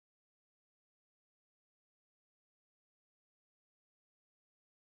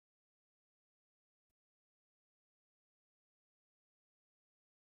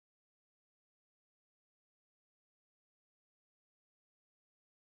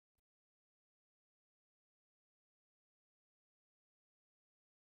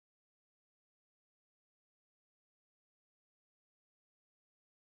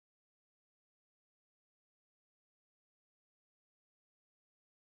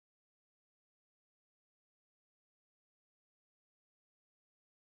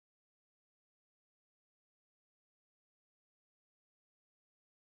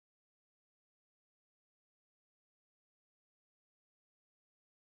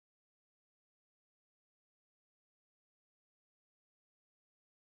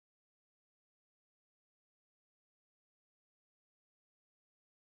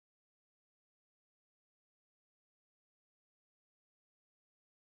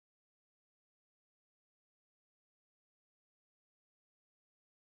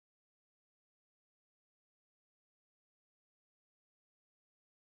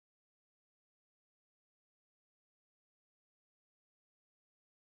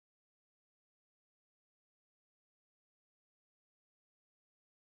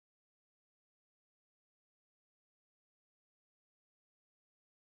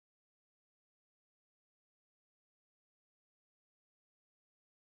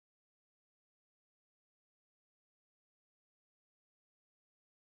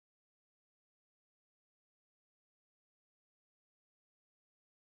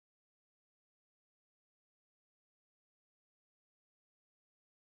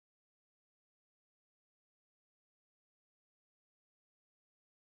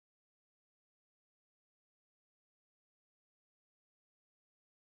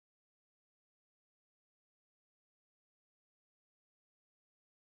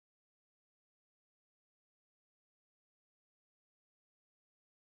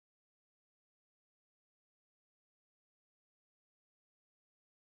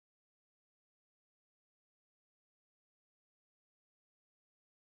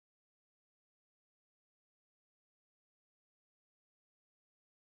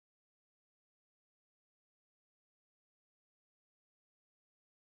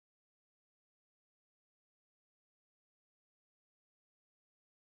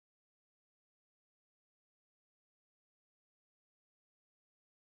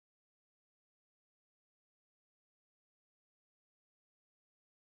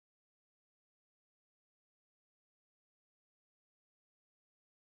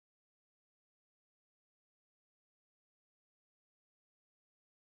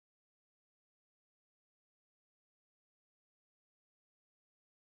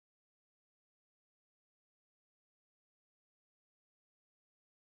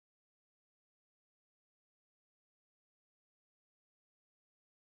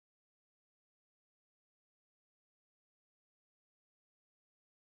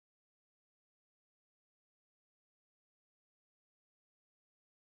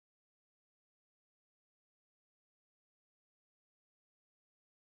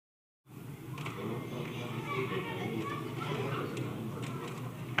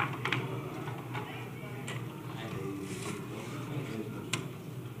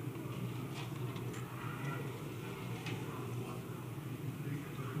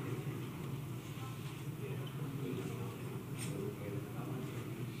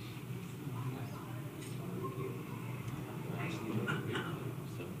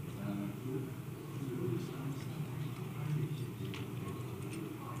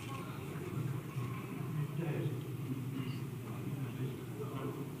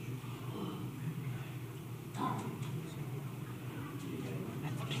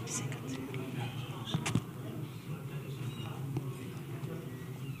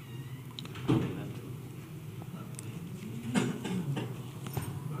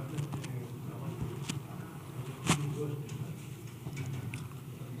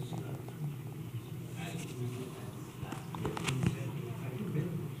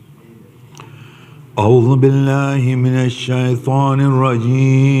أعوذ بالله من الشيطان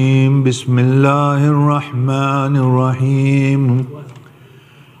الرجيم بسم الله الرحمن الرحيم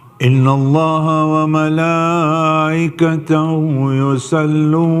إن الله وملائكته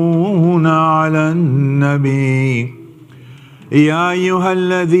يصلون على النبي يا أيها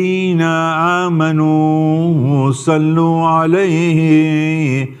الذين آمنوا صلوا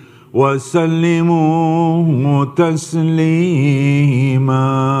عليه وسلموا تسليما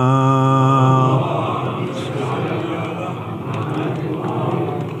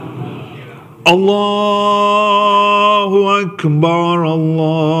الله أكبر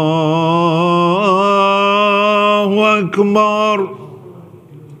الله أكبر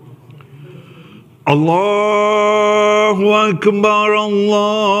الله أكبر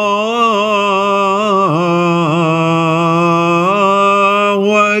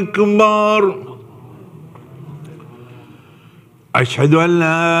الله أكبر أشهد أن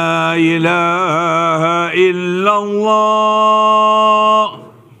لا إله إلا الله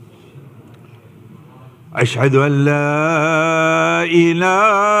أشهد أن لا إله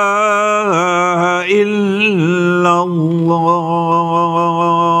إلا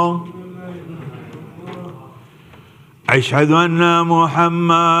الله أشهد أن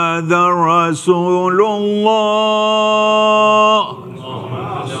محمدا رسول الله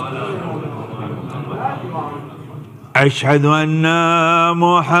أشهد أن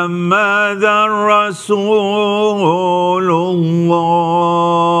محمدا رسول الله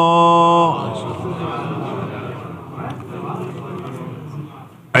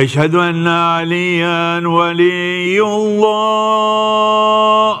أشهد أن عليا ولي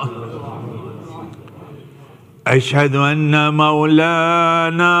الله أشهد أن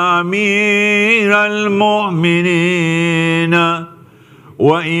مولانا أمير المؤمنين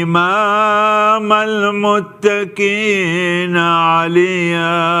وإمام المتقين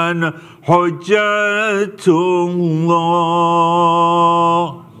عليا حجة الله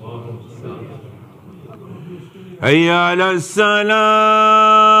هيا على الصلاة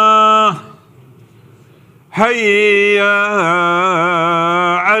هيا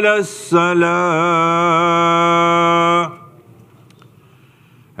على الصلاة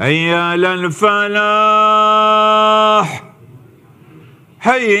هيا على الفلاح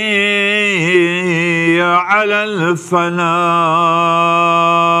هيا على الفلاح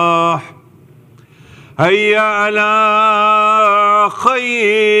هيا على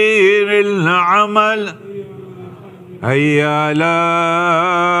خير العمل هيا على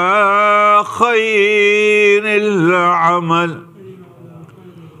خير العمل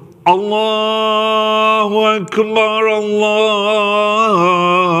الله أكبر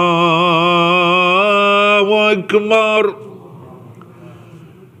الله أكبر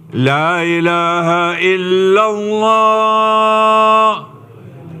لا إله إلا الله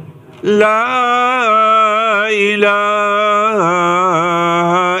لا إله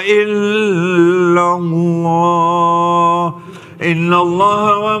إلا الله إن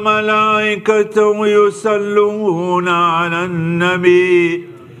الله وملائكته يصلون على النبي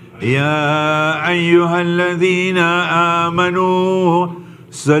يا أيها الذين آمنوا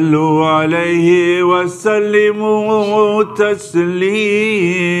صلوا عليه وسلموا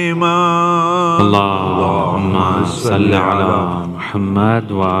تسليما اللهم صل على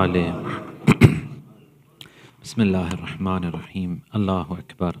محمد وآله بسم الله الرحمن الرحيم الله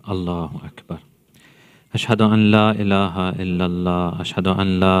أكبر الله أكبر أشهد أن لا إله إلا الله أشهد أن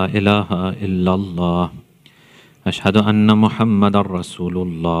لا إله إلا الله أشهد أن محمد رسول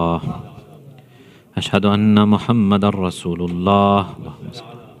الله أشهد أن محمد رسول الله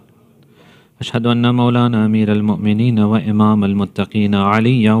أشهد أن مولانا أمير المؤمنين وإمام المتقين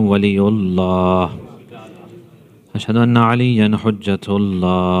عليا ولي الله أشهد أن عليا حجة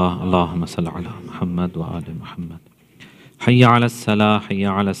الله اللهم صل على محمد وآل محمد حي على الصلاة حي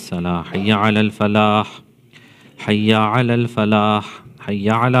على الصلاة حي على الفلاح حي على الفلاح حي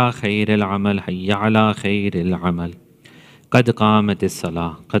على خير العمل حي على خير العمل قد قامت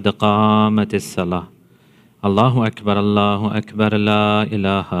الصلاة قد قامت الصلاة الله أكبر الله أكبر لا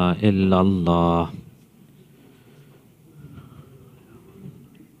إله إلا الله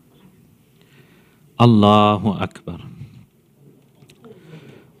الله أكبر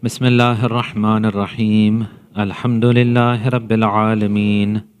بسم الله الرحمن الرحيم الحمد لله رب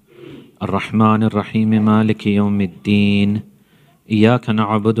العالمين الرحمن الرحيم مالك يوم الدين إياك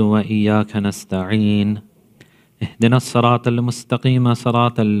نعبد وإياك نستعين اهدنا الصراط المستقيم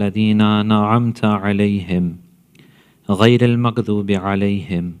صراط الذين أنعمت عليهم غير المغضوب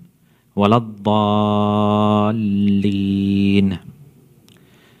عليهم ولا الضالين.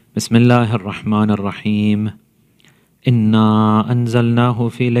 بسم الله الرحمن الرحيم. إنا أنزلناه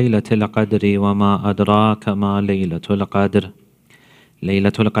في ليلة القدر وما أدراك ما ليلة القدر.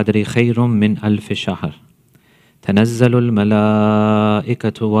 ليلة القدر خير من 1000 شهر. تنزل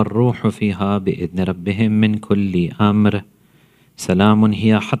الملائكة والروح فيها بإذن ربهم من كل أمر. سلام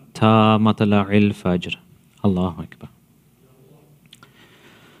هي حتى مطلع الفجر. الله أكبر.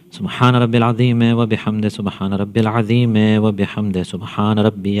 سبحان ربي العظيم وبحمده. سبحان ربي العظيم وبحمده. سبحان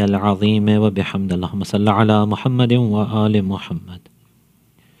ربي العظيم وبحمده. اللهم صل على محمد وآل محمد.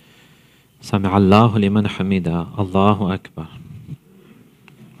 سمع الله لمن حمده. الله أكبر.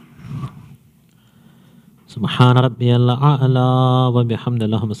 سبحان ربي الأعلى وبحمده.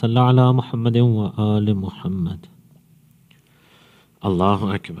 اللهم صل على محمد وآل محمد.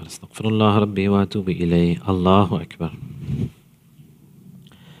 الله أكبر. استغفر الله ربي وأتوب إليه. الله أكبر.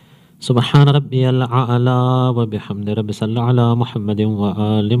 سبحان ربي الأعلى وبحمده. رب صل على محمد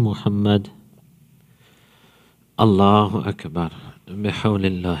وآل محمد. الله أكبر. بحول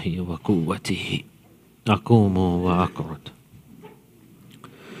الله وقوته أقوم وأقعد.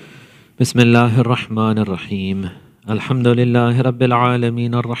 بسم الله الرحمن الرحيم. الحمد لله رب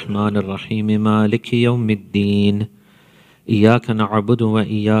العالمين الرحمن الرحيم مالك يوم الدين. إياك نعبد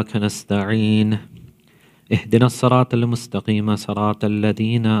وإياك نستعين اهدنا الصراط المستقيم صراط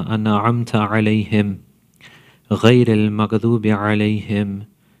الذين أنعمت عليهم غير المغضوب عليهم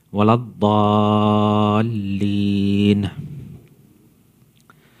ولا الضالين.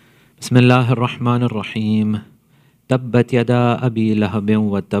 بسم الله الرحمن الرحيم. تبت يدا أبي لهب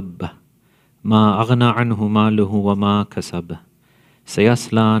وتب ما أغنى عنه ماله وما كسب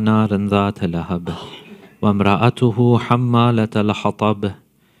سيصلى نارا ذات لهب وامرأته حمالة الحطب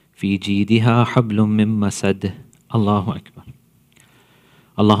في جيدها حبل من مسد. الله أكبر.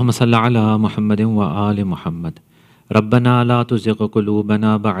 اللهم صل على محمد وآل محمد. ربنا لا تزغ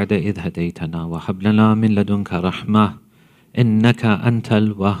قلوبنا بعد إذ هديتنا وهب لنا من لدنك رحمة إنك أنت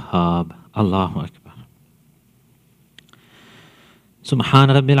الوهاب. الله أكبر.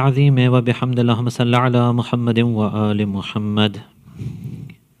 سبحان ربي العظيم وبحمد. اللهم صل على محمد وآل محمد.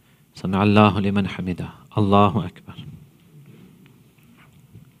 سمع الله لمن حمده. الله أكبر.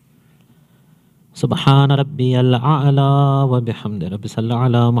 سبحان ربي الأعلى وبحمده. رب صل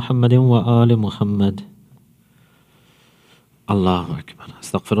على محمد وآل محمد. الله أكبر.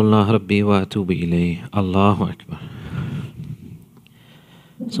 استغفر الله ربي وأتوب إليه. الله أكبر.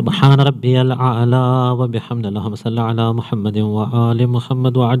 سبحان ربي الأعلى وبحمده. اللهم صل على محمد وآل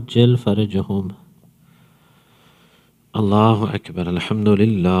محمد وعجل فرجهم. الله أكبر. الحمد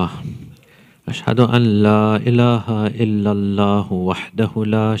لله. أشهد أن لا إله إلا الله وحده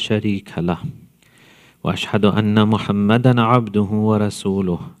لا شريك له وأشهد أن محمدا عبده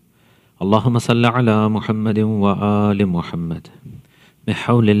ورسوله. اللهم صل على محمد وآل محمد.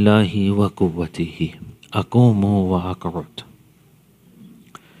 بحول الله وقوته أقوم وأقعد.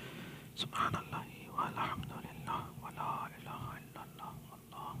 سبحان الله والحمد لله ولا إله إلا الله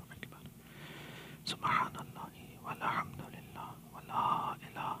والله أكبر. سبحان الله والحمد لله ولا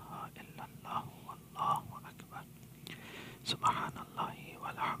إله إلا الله والله أكبر. سبحان الله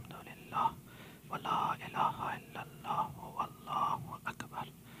والحمد لله ولا إله إلا الله والله أكبر.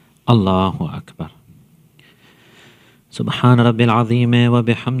 الله أكبر. سبحان ربي العظيم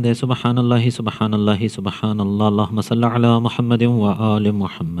وبحمده. سبحان الله سبحان الله سبحان الله. اللهم صل على محمد وآل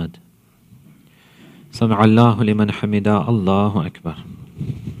محمد. سمع الله لمن حمده. الله أكبر.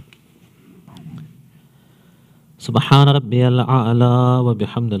 سبحان ربي الأعلى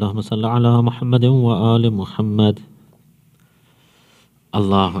وبحمده. اللهم صل على محمد وآل محمد.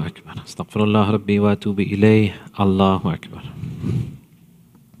 الله أكبر. استغفر الله ربي وأتوب إليه. الله أكبر.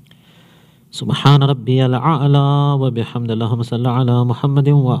 سبحان ربي الأعلى وبحمده. اللهم صل على محمد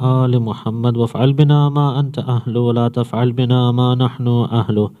وآل محمد. وافعل بنا ما أنت أهل ولا تفعل بنا ما نحن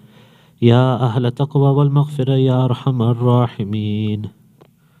أهله يا أهل التقوى والمغفرة يا أرحم الراحمين.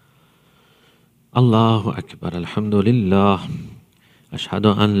 الله أكبر. الحمد لله. أشهد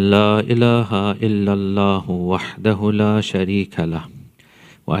أن لا إله إلا الله وحده لا شريك له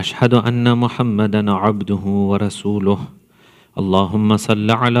وأشهد أن محمدا عبده ورسوله. اللهم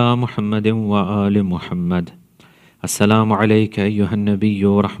صل على محمد وآل محمد. السلام عليك أيها النبي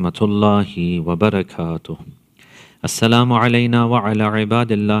ورحمة الله وبركاته. السلام علينا وعلى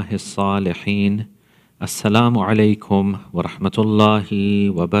عباد الله الصالحين. السلام عليكم ورحمة الله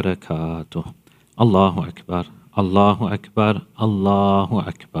وبركاته. الله أكبر. Allahu Akbar, Allahu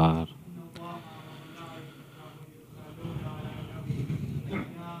Akbar.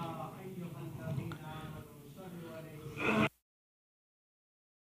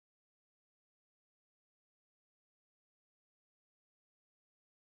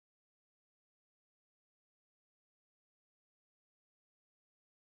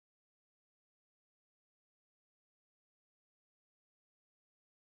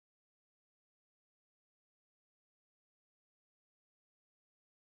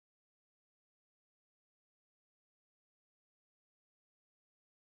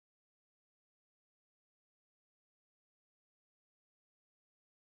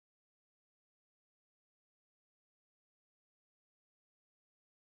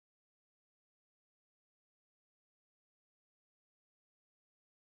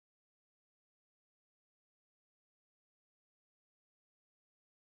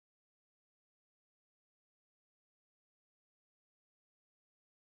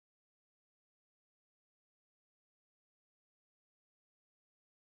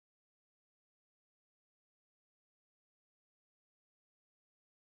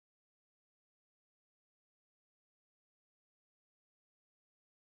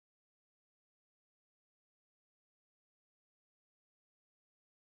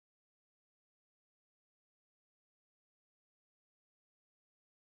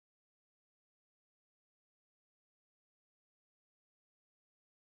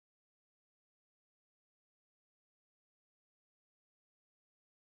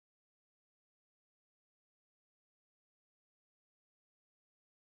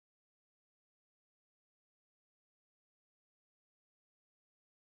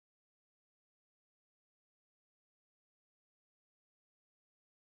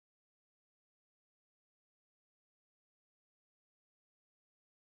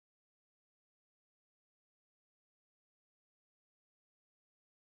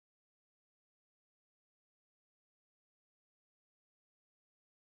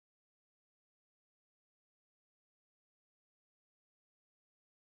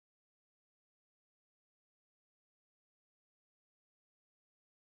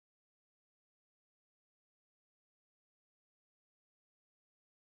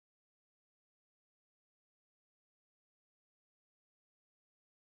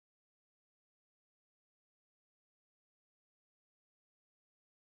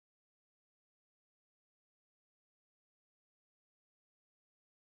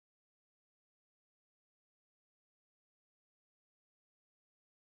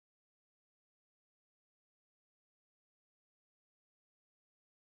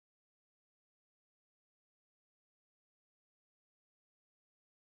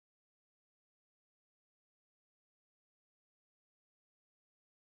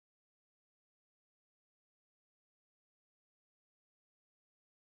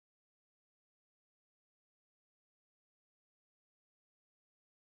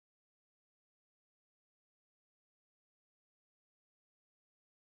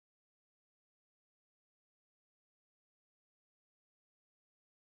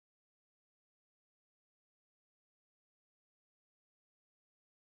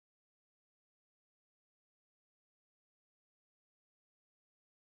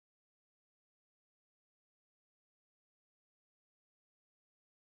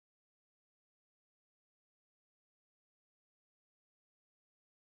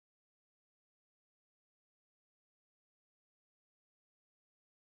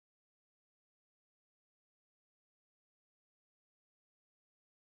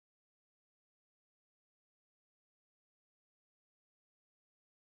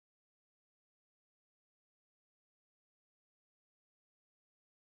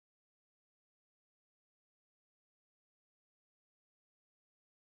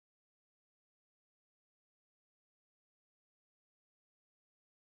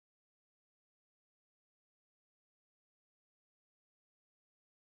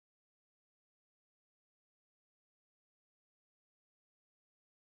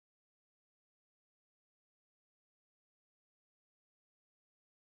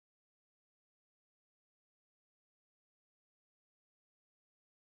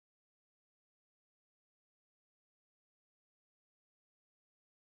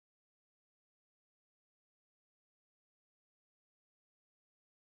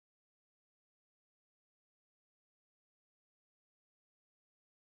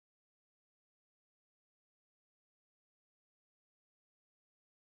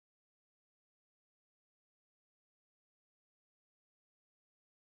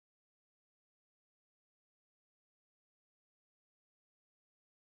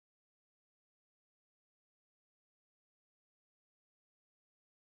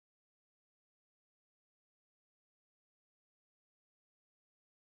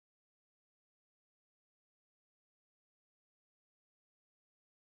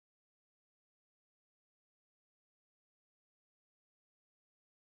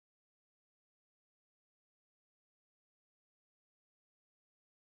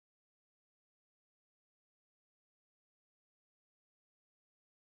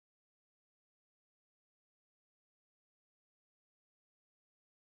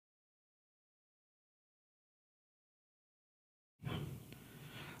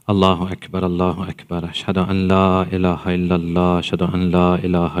 الله أكبر الله أكبر. أشهد أن لا إله إلا الله. أشهد أن لا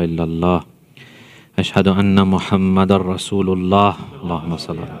إله إلا الله. أشهد أن محمد رسول الله. اللهم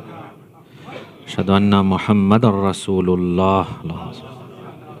صل على محمد. أشهد أن محمد رسول الله. اللهم صل.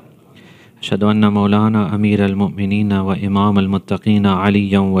 أشهد أن مولانا أمير المؤمنين وإمام المتقين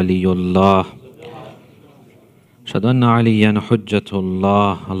عليا ولي الله. أشهد أن عليا حجة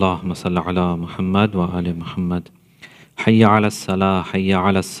الله. اللهم صل على محمد وآل محمد. حي على الصلاة حي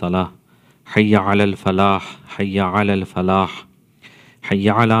على الصلاة حي على الفلاح حي على الفلاح حي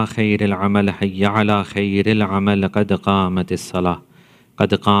على خير العمل حي على خير العمل. قد قامت الصلاة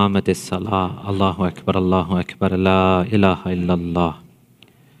قد قامت الصلاة. الله أكبر الله أكبر. لا إله إلا الله.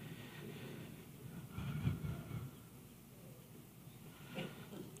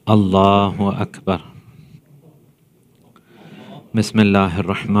 الله أكبر. بسم الله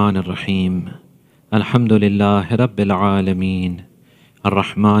الرحمن الرحيم. الحمد لله رب العالمين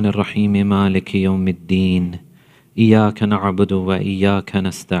الرحمن الرحيم مالك يوم الدين. إياك نعبد وإياك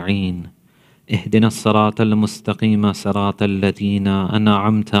نستعين. اهدنا الصراط المستقيم صراط الذين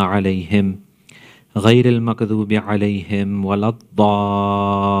أنعمت عليهم غير المغضوب عليهم ولا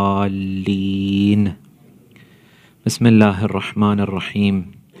الضالين. بسم الله الرحمن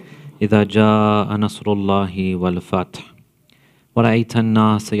الرحيم. إذا جاء نصر الله والفتح ورأيت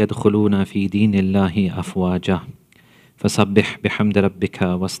الناس يدخلون في دين الله أفواجا فسبح بحمد ربك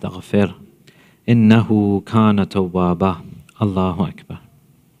واستغفر إنه كان توابا. الله أكبر.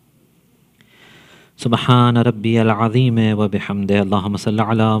 سبحان ربي العظيم وبحمده. اللهم صل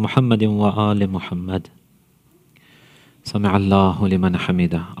على محمد وآل محمد. سمع الله لمن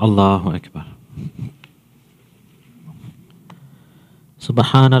حمده. الله أكبر.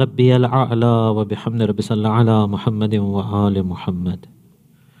 سبحان ربي الأعلى وبحمد ربي صل على محمد وآل محمد.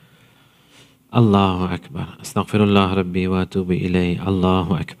 الله أكبر. أستغفر الله ربي وأتوب إليه.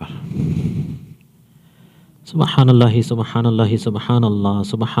 الله أكبر. سبحان الله سبحان الله سبحان الله.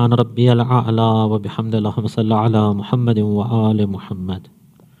 سبحان ربي الأعلى وبحمد. اللهم صل على محمد وآل محمد.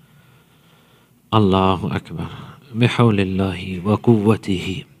 الله أكبر. بحول الله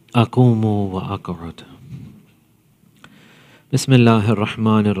وقوته أقوم وأقعد. بسم الله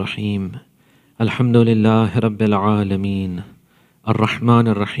الرحمن الرحيم. الحمد لله رب العالمين الرحمن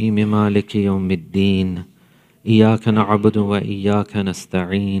الرحيم مالك يوم الدين. إياك نعبد وإياك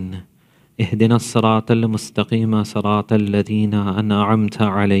نستعين. اهدنا الصراط المستقيم صراط الذين أنعمت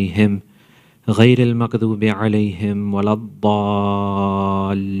عليهم غير المغضوب عليهم ولا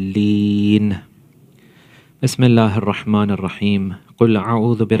الضالين. بسم الله الرحمن الرحيم. قل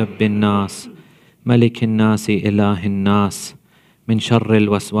أعوذ برب الناس ملك الناس إله الناس من شر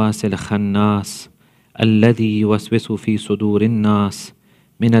الوسواس الخناس الذي يوسوس في صدور الناس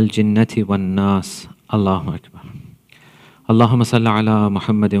من الجنة والناس. الله أكبر. اللهم صل على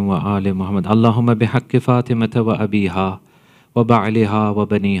محمد وآل محمد. اللهم بحق فاطمة وأبيها وبعلها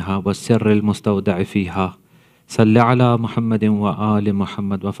وبنيها والسر المستودع فيها صل على محمد وآل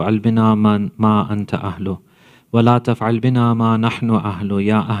محمد وافعل بنا ما أنت أهله ولا تفعل بنا ما نحن أهله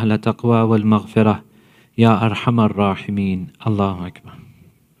يا أهل التقوى والمغفرة يا أرحم الراحمين. الله أكبر.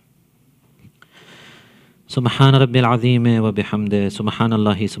 سبحان ربي العظيم وبحمده. سبحان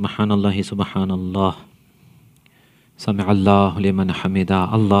الله سبحان الله سبحان الله. سمع الله لمن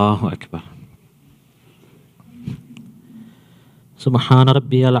حمده. الله أكبر. سبحان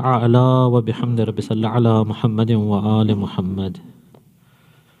ربي الأعلى وبحمد ربي صل على محمد وآل محمد.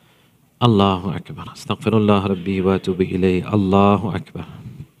 الله أكبر. استغفر الله ربي واتوب إليه. الله أكبر.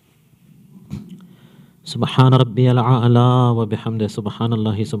 سبحان ربي الأعلى وبحمده. سبحان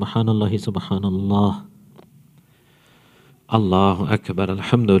الله سبحان الله سبحان الله. الله أكبر.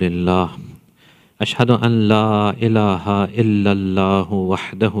 الحمد لله. أشهد أن لا إله إلا الله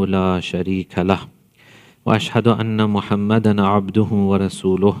وحده لا شريك له وأشهد أن محمدا عبده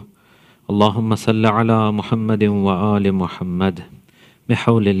ورسوله. اللهم صل على محمد وآل محمد.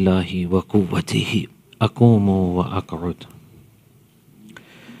 بحول الله وقوته أقوم وأقعد.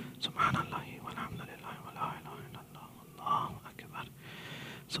 سبحان الله والحمد لله ولا إله إلا الله والله أكبر.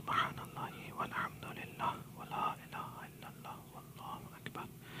 سبحان الله والحمد لله ولا إله إلا الله والله أكبر.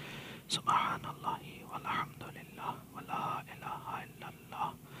 سبحان الله والحمد لله ولا إله إلا الله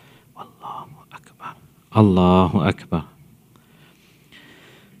والله أكبر. الله أكبر.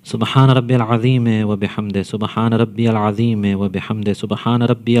 سبحان ربي العظيم وبحمده. سبحان ربي العظيم وبحمده. سبحان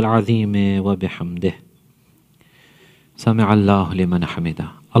ربي العظيم وبحمده. سمع الله لمن حمده.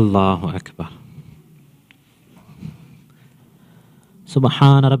 الله أكبر.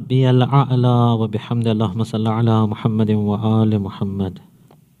 سبحان ربي الأعلى وبحمده. اللهم صل على محمد وآل محمد.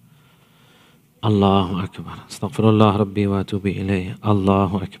 الله أكبر. استغفر الله ربي وأتوب إليه.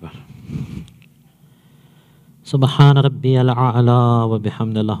 الله أكبر. سبحان ربي الأعلى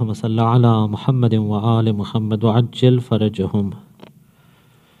وبحمد اللهم صل على محمد وآل محمد وعجل فرجهم.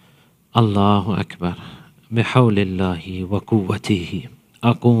 الله أكبر. بحول الله وقوته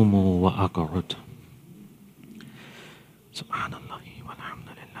أقوم وأقعد. سبحان الله والحمد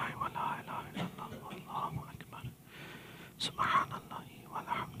لله ولا إله إلا الله والله أكبر. سبحان الله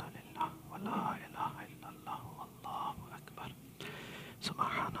والحمد لله ولا إله إلا الله والله أكبر.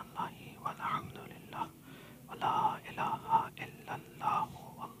 سبحان الله والحمد لله ولا إله إلا الله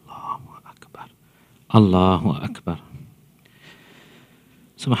والله أكبر. الله أكبر.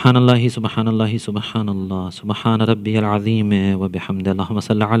 سبحان الله سبحان الله سبحان الله سبحان ربي العظيم وبحمد اللهم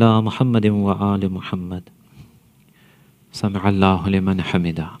صل على محمد وآل محمد. سمع الله لمن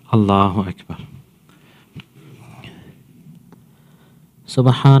حمده. الله أكبر.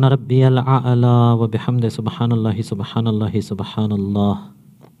 سبحان ربي الأعلى وبحمده سبحان الله سبحان الله سبحان الله.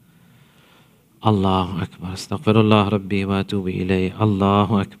 الله أكبر. استغفر الله ربي وأتوب إليه. الله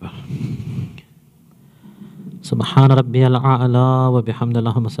أكبر. سبحان ربي الأعلى وبحمد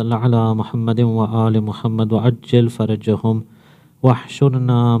اللهم صل على محمد وآل محمد وعجل فرجهم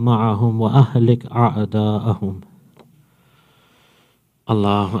واحشرنا معهم وأهلك أعداءهم.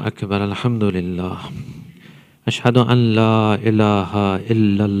 الله أكبر. الحمد لله. أشهد أن لا إله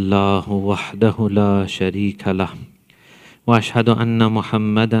إلا الله وحده لا شريك له وأشهد أن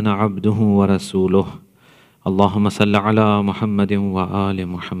محمدا عبده ورسوله. اللهم صل على محمد وآل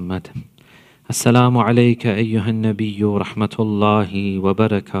محمد. السلام عليك أيها النبي ورحمة الله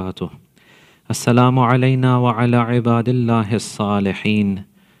وبركاته. السلام علينا وعلى عباد الله الصالحين.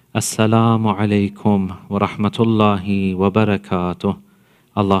 السلام عليكم ورحمة الله وبركاته.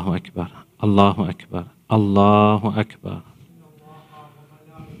 الله أكبر. الله أكبر. الله أكبر.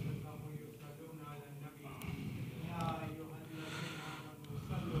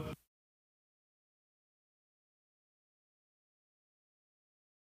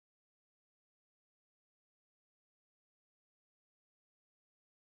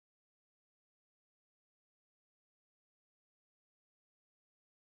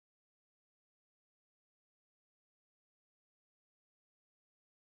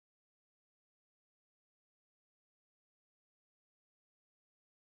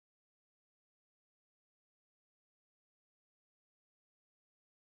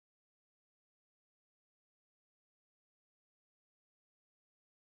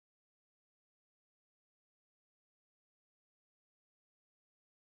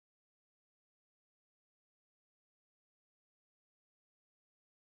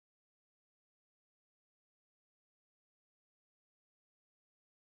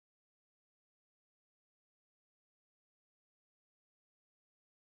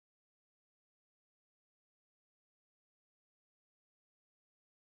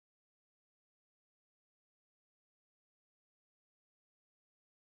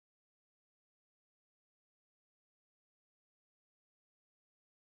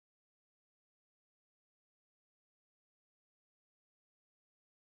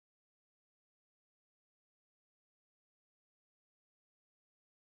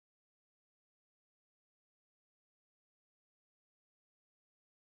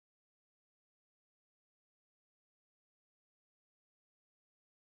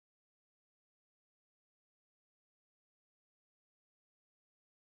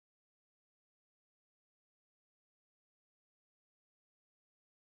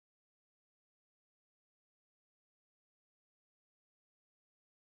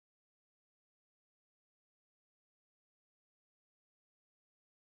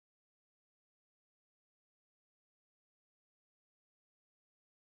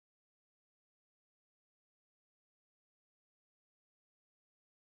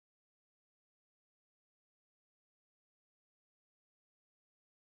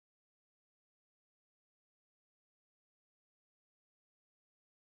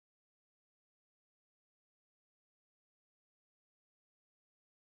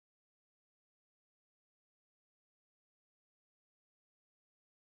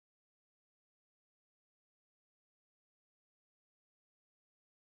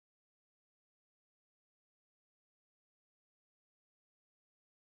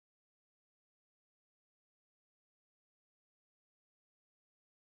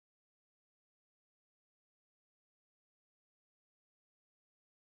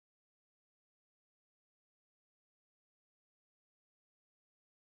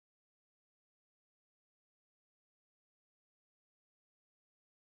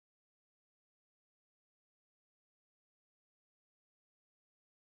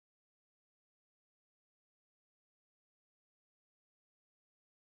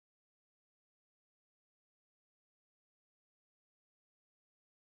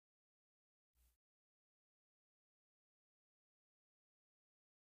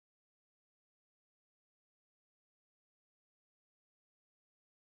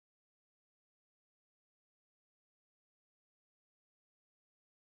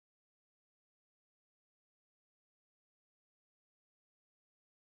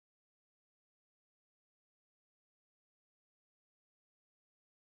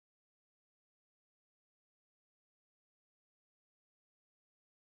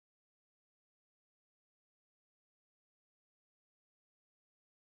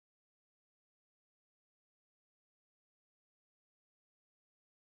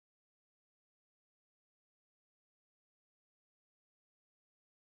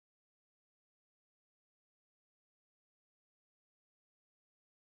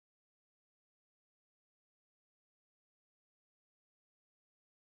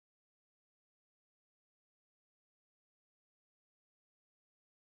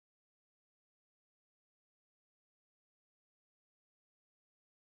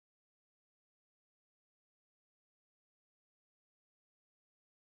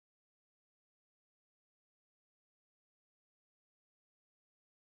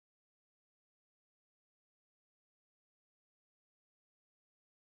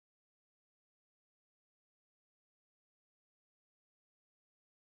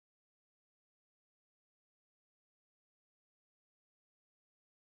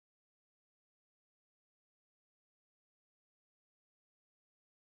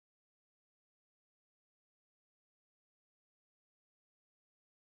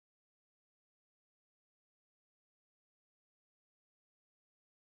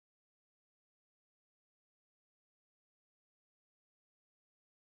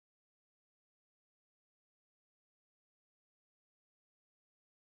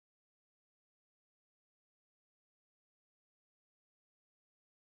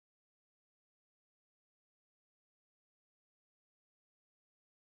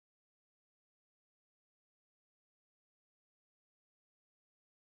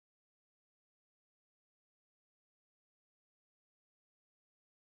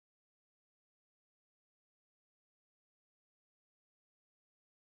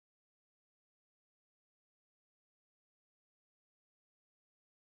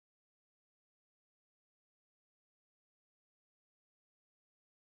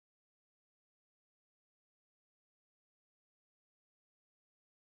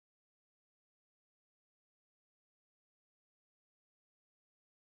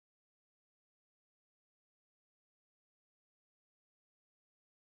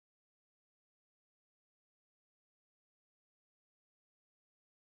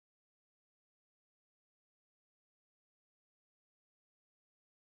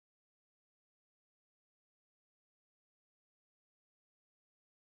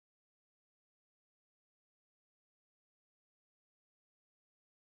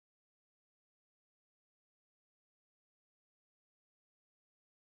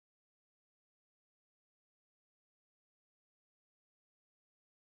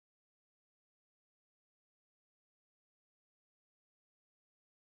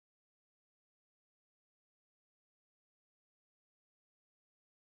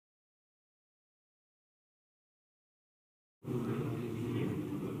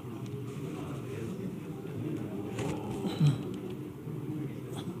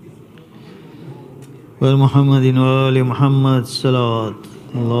 ومحمد وآل محمد صلاة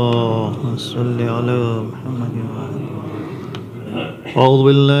اللهم صل على محمد أعوذ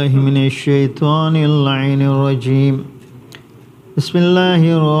بالله من الشيطان اللعين الرجيم بسم الله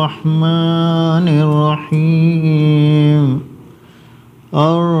الرحمن الرحيم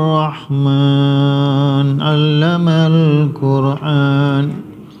الرحمن علم القرآن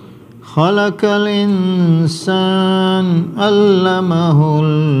خلق الإنسان علمه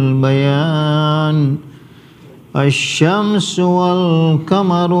البيان الشمس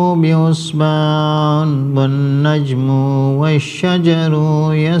والقمر بحسبان والنجم والشجر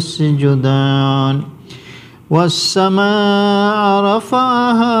يسجدان والسماء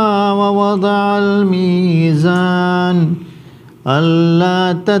رفعها ووضع الميزان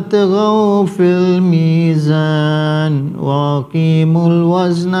ألا تطغوا في الميزان وأقيموا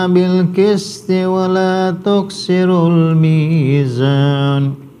الوزن بالقسط ولا تخسروا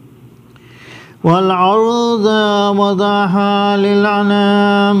الميزان والأرض وضعها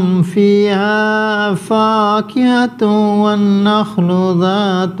للأنام فيها فاكهة والنخل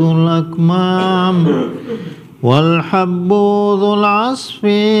ذات الأكمام والحب ذو العصف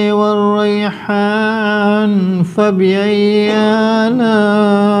والريحان فبأي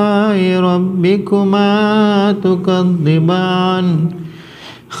آلاء ربكما تكذبان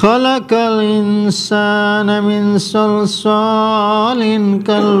خلق الإنسان من صلصال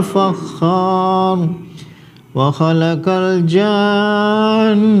كالفخار وخلق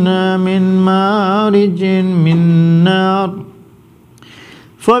الجن من مارج من نار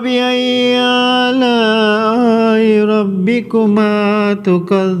فبأي آلاء ربكما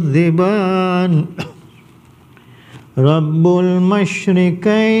تكذبان رب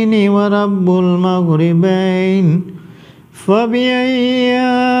المشرقين ورب المغربين فبأي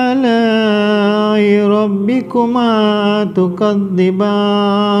آلاء ربكما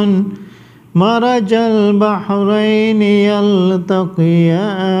تكذبان مرج البحرين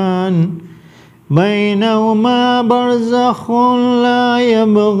يلتقيان بينهما برزخ لا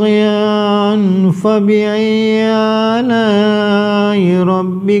يبغيان فبأي آلاء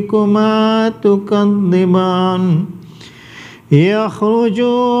ربكما تكذبان يخرج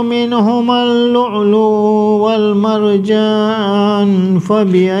منهما اللؤلؤ والمرجان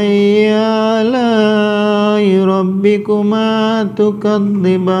فبأي آلاء ربكما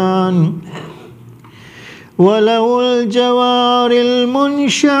تكذبان وله الجوار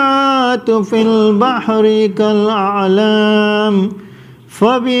المنشآت في البحر كالأعلام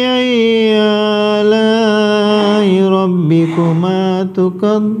فبأي آلاء ربكما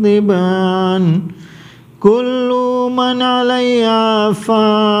تكذبان كل من عليها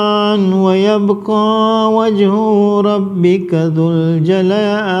فان ويبقى وجه ربك ذو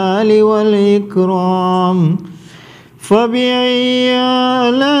الجلال والإكرام فبأي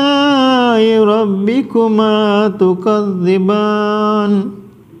آلاء ربكما تكذبان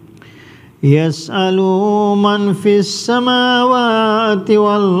يسأل من في السماوات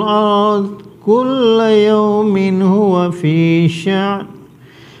والأرض كل يوم هو في شأن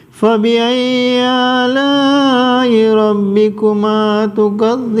فبأي آلاء ربكما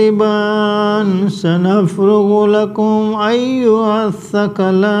تكذبان سنفرغ لكم أيها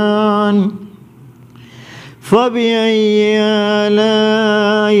الثقلان فبأي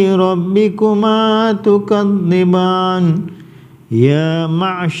آلاء ربكما تكذبان يا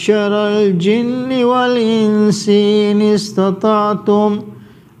معشر الجن والإنس إن استطعتم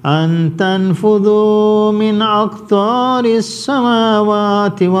أن تنفذوا من أقطار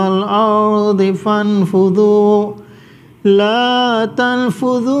السماوات والأرض فانفذوا لا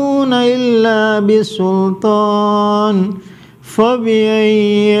تنفذون إلا بسلطان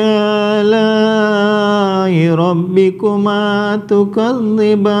فبأي آلاء ربكما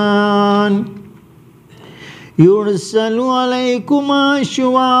تكذبان يرسل عليكما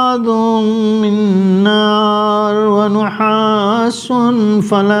شواظ من نار ونحاس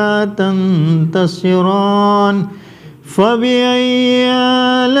فلا تنتصران فبأي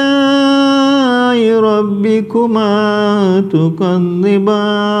آلاء ربكما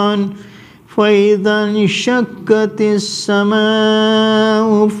تكذبان فإذا انشقت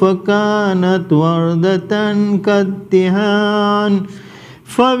السماء فكانت وردة كالدهان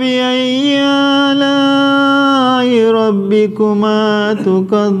فبأي آلاء ربكما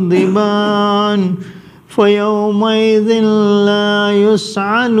تكذبان فيومئذ لا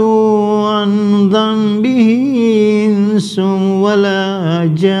يسأل عن ذنبه إنس ولا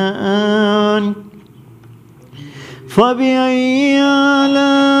جان فبأي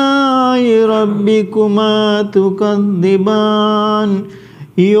آلاء ربكما تكذبان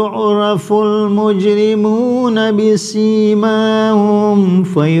يعرف المجرمون بسيماهم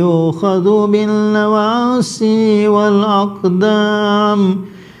فيؤخذ بالنواصي والأقدام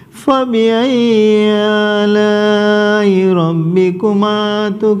فبأي آلاء ربكما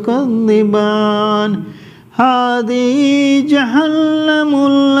تكذبان هذه جهنم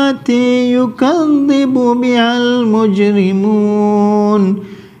التي يكذب بها المجرمون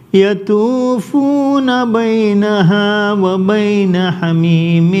يطوفون بينها وبين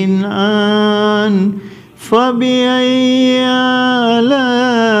حميم آن فبأي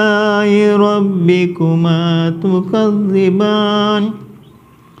آلاء ربكما تكذبان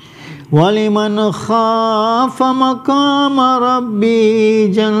ولمن خاف مقام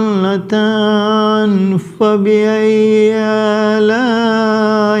ربه جنتان فبأي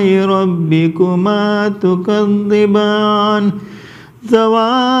آلاء ربكما تكذبان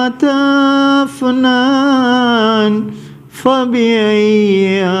ذواتا أفنان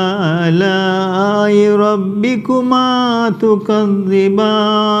فبأي آلاء ربكما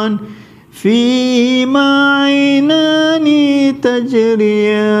تكذبان فيهما عينان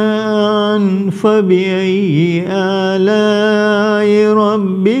تجريان فبأي آلاء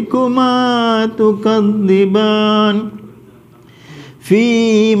ربكما تكذبان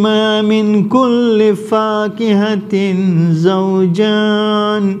فيهما من كل فاكهة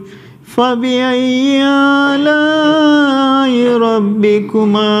زوجان فبأي آلاء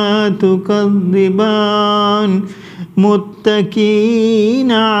ربكما تكذبان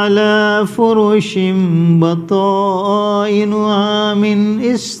متكئين على فرش بطائنها من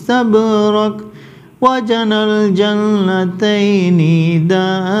استبرق وجنى الجنتين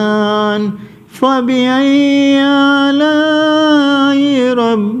دان فبأي آلاء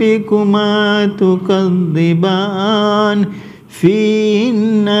ربكما تكذبان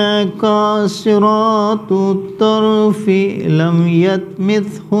فيهن قاصرات الطرف لم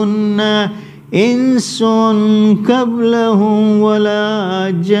يطمثهن إنس قبلهم ولا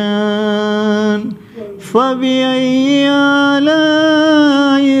جان فبأي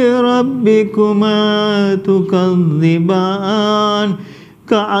آلاء ربكما تكذبان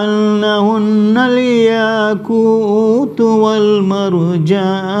كأنهن الياقوت والمرجان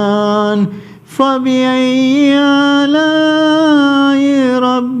فبأي آلاء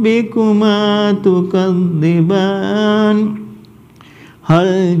ربكما تكذبان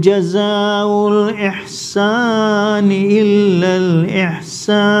هل جزاء الإحسان إلا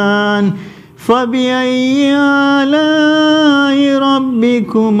الإحسان فبأي آلاء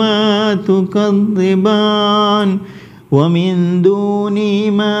ربكما تكذبان ومن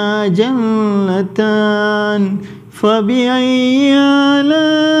دونهما جنتان فبأي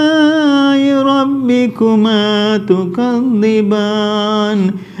آلاء ربكما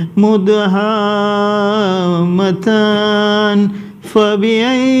تكذبان مدهامتان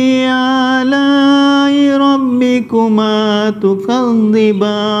فبأي آلاء ربكما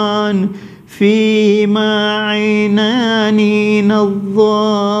تكذبان فيهما عينان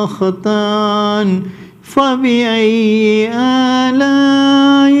نضاختان فبأي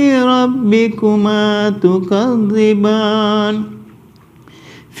آلاء ربكما تكذبان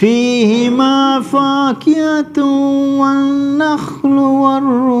فيهما فاكهة والنخل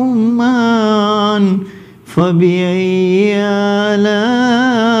والرمان فبأي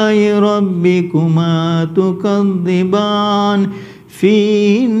آلاء ربكما تكذبان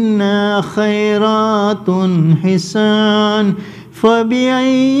فيهن خيرات حسان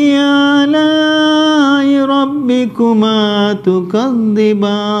فبأي آلاء ربكما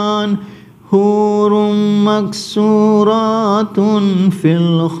تكذبان حور مكسورات في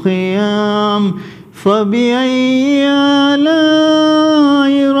الخيام فبأي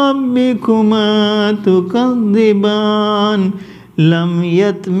آلاء ربكما تكذبان لم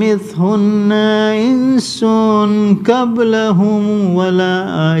يطمثهن إنس قبلهم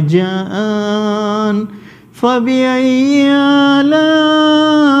ولا جان فبأي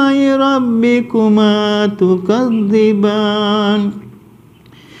آلاء ربكما تكذبان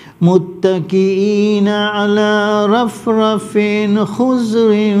متكئين على رفرف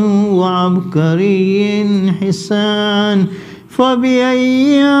خضر وعبقري حسان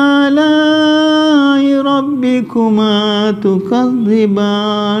فبأي آلاء ربكما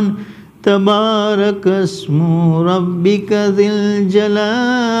تكذبان تبارك اسم ربك ذي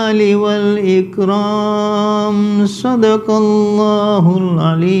الجلال والإكرام صدق الله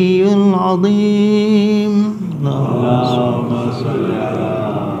العلي العظيم اللهم صل على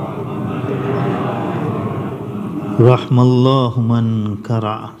رحم الله من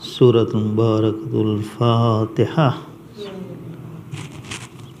قرأ سورة مباركة الفاتحة.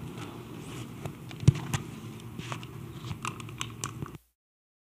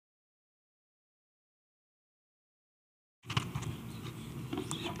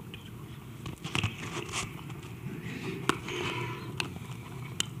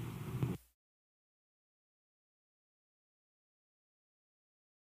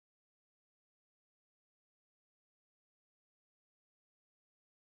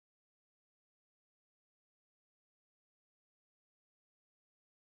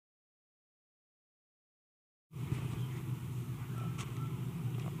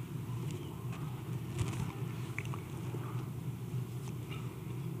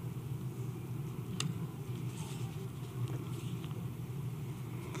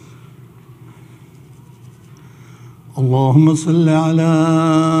 اللهم صل على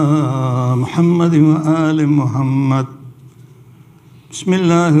محمد وآل محمد. بسم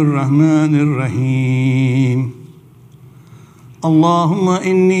الله الرحمن الرحيم. اللهم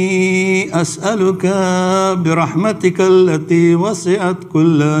إني أسألك برحمتك التي وسعت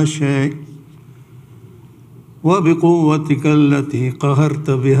كل شيء وبقوتك التي قهرت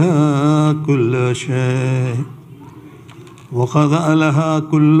بها كل شيء وخضع لها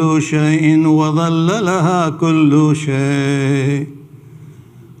كل شيء وظل لها كل شيء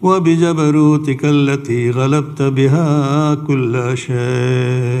وبجبروتك التي غلبت بها كل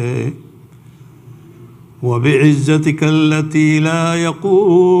شيء وبعزتك التي لا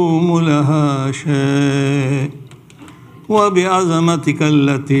يقوم لها شيء وبعظمتك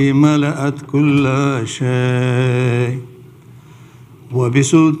التي ملأت كل شيء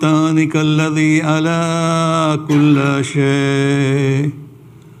وبسلطانك الذي على كل شيء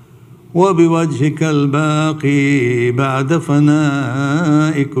وبوجهك الباقي بعد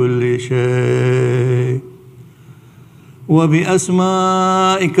فناء كل شيء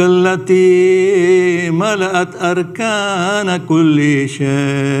وبأسمائك التي ملأت أركان كل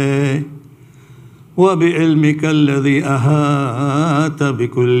شيء وبعلمك الذي أحاط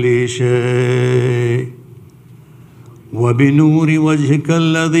بكل شيء وبنور وجهك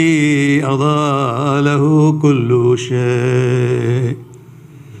الذي أضاء له كل شيء.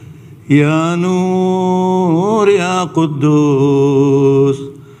 يا نور يا قدوس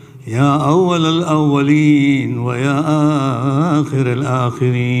يا أول الأولين ويا آخر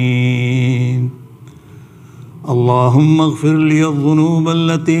الآخرين. اللهم اغفر لي الذنوب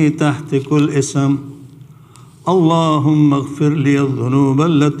التي تحت كل اسم. اللهم اغفر لي الذنوب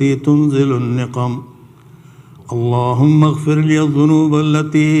التي تنزل النقم. اللهم اغفر لي الذنوب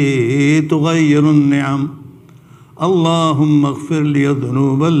التي تغير النعم. اللهم اغفر لي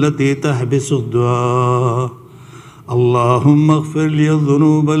الذنوب التي تحبس الدعاء. اللهم اغفر لي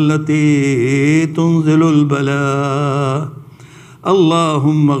الذنوب التي تنزل البلاء.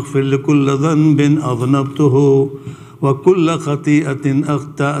 اللهم اغفر لكل ذنب أذنبته وكل خطيئة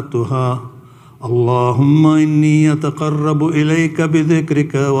أخطأتها. اللهم إني أتقرب إليك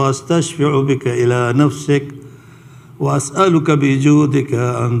بذكرك وأستشفع بك إلى نفسك وأسألك بجودك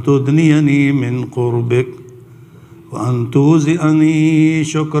أن تدنيني من قربك وأن توزئني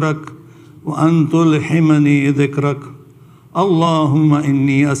شكرك وأن تلحمني ذكرك. اللهم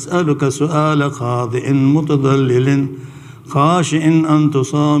إني أسألك سؤال خاضع متضلل خاشع أن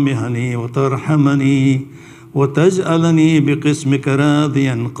تصامحني وترحمني وتجعلني بقسمك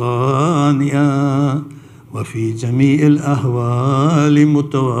راضيا قانئا وفي جميع الأحوال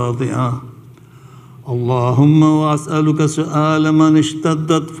متواضعا. اللهم وأسألك سؤال من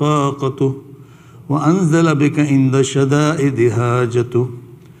اشتدت فاقته وأنزل بك عند الشدائد حاجته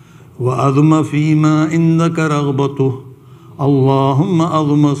وأظم فيما عندك رغبته. اللهم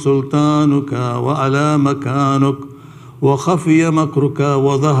أظم سلطانك وعلى مكانك وخفي مكرك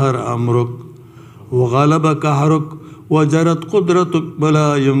وظهر أمرك وغلب قهرك وجرت قدرتك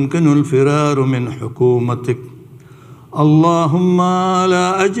ولا يمكن الفرار من حكومتك. اللهم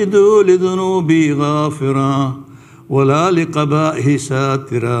لا أجد لذنوبي غافرا ولا لقبائه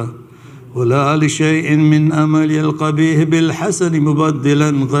ساترا ولا لشيء من أمل القبيح بالحسن مبدلا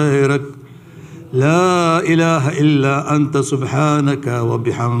غيرك. لا إله إلا أنت سبحانك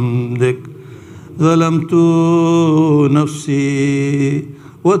وبحمدك. ظلمت نفسي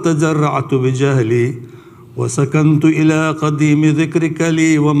وتجرعت بجهلي وسكنت إلى قديم ذكرك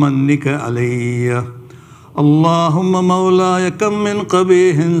لي ومنك علي. اللهم مولاي كم من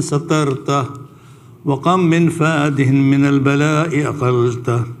قبيح سترته وكم من فاده من البلاء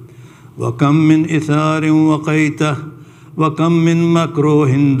أقلته وكم من إثار وقيته وكم من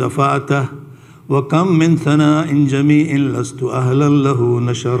مكروه دفعته وكم من ثناء جميع لست أهلا له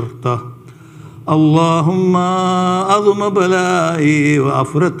نشرته. اللهم أظم بلائي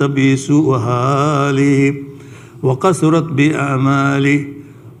وأفرط بي سوء حالي وقصرت بي أعمالي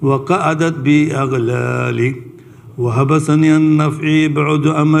وقعدت بي أغلالي وهبسني النفع بعد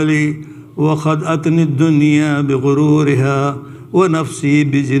أملي وخدأتني الدنيا بغرورها ونفسي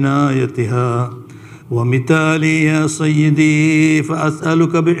بجنايتها. ومثالي يا سيدي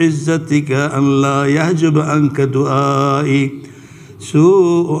فأسألك بعزتك أن لا يحجب عنك دعائي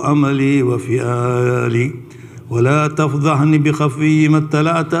سوء عملي وفعالي ولا تفضحني بخفي ما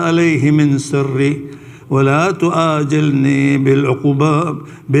اطلعت عليه من سري ولا تؤاجلني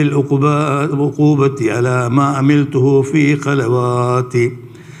بالعقوبة على ما عملته في خلواتي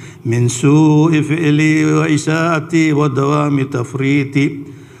من سوء فعلي وإساءتي ودوام تفريطي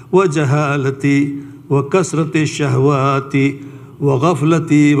وجهالتي وكثرة الشهوات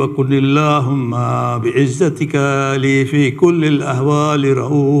وغفلتي، وكن اللهم بعزتك لي في كل الأهوال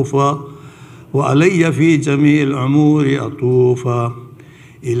رؤوفا، وعلي في جميع الأمور عطوفا.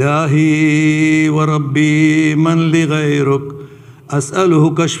 إلهي وربي من لغيرك أسأله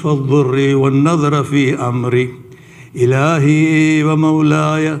كشف الضر والنظر في أمري. إلهي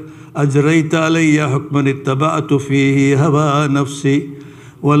ومولاي أجريت علي حكما اتبعت فيه هوى نفسي،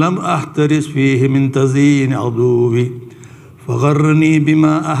 ولم أحترس فيه من تزيين عدوي، فغرني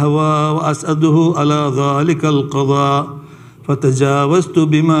بما أهوى وأسأده على ذلك القضاء، فتجاوزت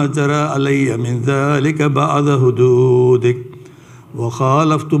بما جرى علي من ذلك بعد هدودك،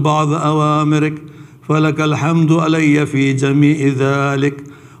 وخالفت بعض أوامرك، فلك الحمد علي في جميع ذلك،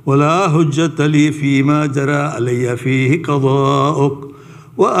 ولا حجة لي فيما جرى علي فيه قضاؤك،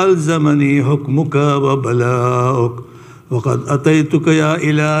 وألزمني حكمك وبلاؤك. وقد أتيتك يا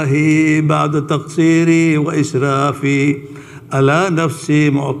إلهي بعد تقصيري وإسرافي على نفسي،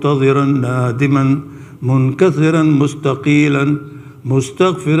 معتذرا نادما منكسرا مستقيلا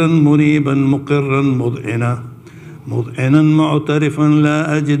مستغفرا منيبا مقرا مذعنا معترفا،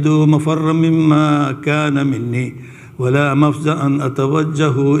 لا أجد مفرا مما كان مني ولا مفزعا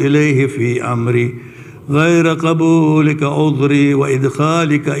أتوجه إليه في أمري غير قبولك عذري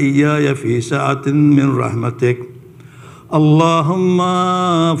وإدخالك إياي في سعة من رحمتك. اللهم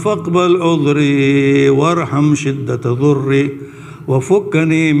فاقبل عذري وارحم شدة ضري،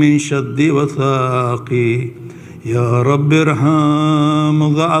 وفكني من شد وثاقي. يا رب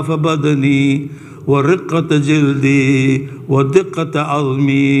ارحم ضعف بدني ورقة جلدي ودقة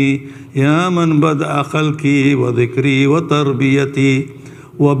عظمي، يا من بدأ خلقي وذكري وتربيتي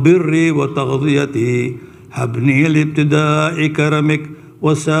وبري وتغذيتي. حبني لابتداء كرمك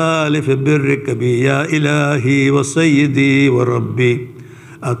وسالف برك بي يا إلهي وسيدي وربي.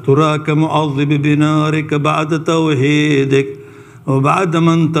 أتراك معذب بنارك بعد توحيدك، وبعد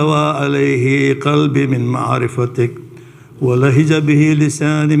ما انطوى عليه قلبي من معرفتك، ولهج به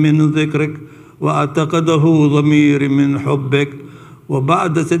لساني من ذكرك، واعتقده ضميري من حبك،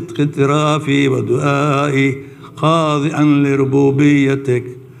 وبعد صدق اعترافي ودعائي خاضعا لربوبيتك.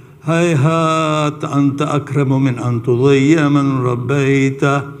 هيهات أنت أكرم من أن تضيع من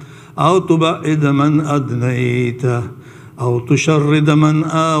ربيته، أو تبعد من أدنيته، أو تشرد من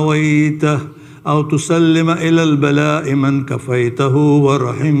آويته، أو تسلم إلى البلاء من كفيته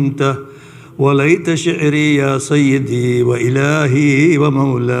ورحمته. وليت شعري يا سيدي وإلهي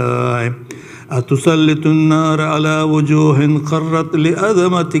ومولاي، أتسلط النار على وجوه قرت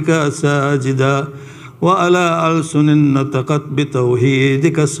لأذمتك ساجدا، وعلى ألسن نطقت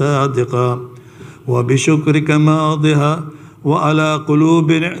بتوحيدك صادقا وبشكرك ماضها، وعلى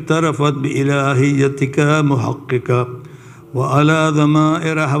قلوب اعترفت بإلهيتك محققة، وعلى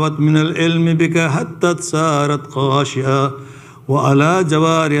ضمائر هوت من العلم بك حتى صارت خاشعة، وعلى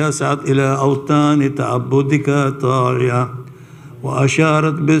جوارها سعت إلى أوطان تعبدك طاغية،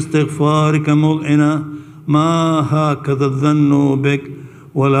 وأشارت باستغفارك مذعنة. ما هكذا الظن بك،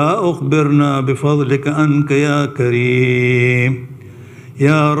 ولا أخبرنا بفضلك أنك يا كريم.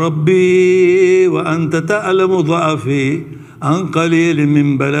 يا ربي وأنت تعلم ضعفي عن قليل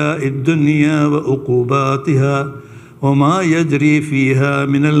من بلاء الدنيا وعقوباتها، وما يجري فيها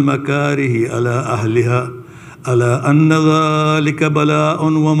من المكاره على أهلها، ألا أن ذلك بلاء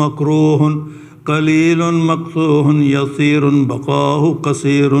ومكروه قليل مقصوه يصير بقاه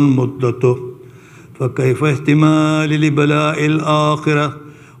قصير مدته، فكيف احتمال لبلاء الآخرة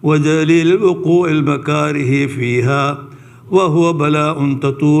وجليل وقوع المكاره فيها، وهو بلاء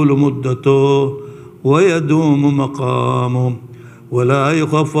تطول مدته ويدوم مقامه، ولا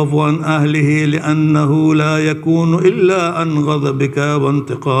يخفف عن أهله، لأنه لا يكون إلا عن غضبك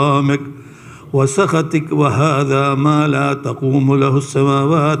وانتقامك وسخطك، وهذا ما لا تقوم له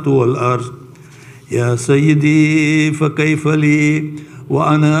السماوات والأرض. يا سيدي فكيف لي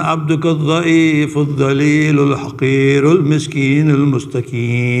وأنا عبدك الضعيف الذليل الحقير المسكين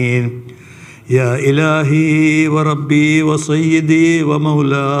المستكين. يا إلهي وربي وسيدي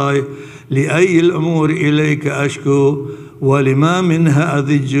ومولاي، لأي الأمور إليك أشكو، ولما منها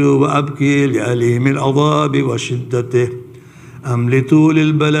أذج وأبكي، لأليم العذاب وشدته أم لطول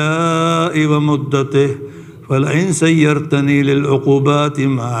البلاء ومدته. فلئن سيرتني للعقوبات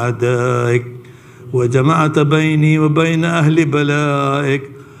مع أعدائك، وجمعت بيني وبين أهل بلائك،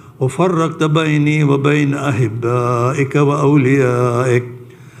 وفرقت بيني وبين أحبائك وأوليائك،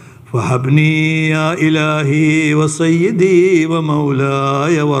 فحبني يا إلهي وسيدي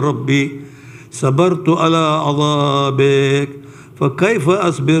ومولاي وربي. صبرت على عذابك، فكيف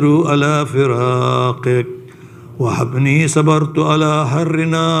أصبر على فراقك؟ وحبني صبرت على حر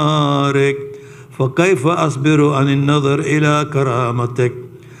نارك، فكيف أصبر عن النظر إلى كرامتك؟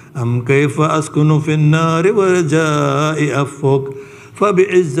 أم كيف أسكن في النار ورجاء أفك؟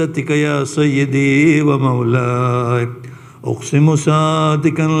 فبعزتك يا سيدي ومولاي أقسم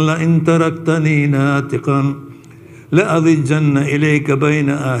صادقا لئن تركتني ناطقا لأضجن إليك بين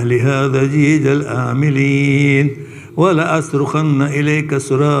أهلها ضجيج الآملين ولأصرخن إليك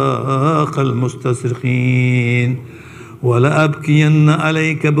صراخ المستصرخين ولأبكين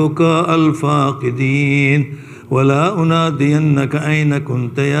عليك بكاء الفاقدين ولا أنادينك أين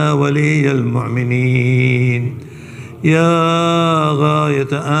كنت يا ولي المؤمنين يا غاية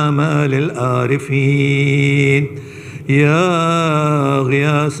آمال العارفين يا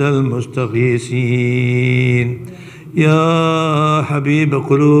غياث المستغيثين يا حبيب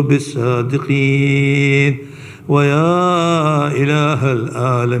قلوب الصادقين ويا إله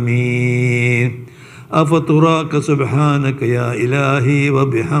العالمين أفتراك سبحانك يا إلهي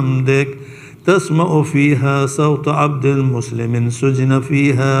وبحمدك تسمع فيها صوت عبد مسلم سجن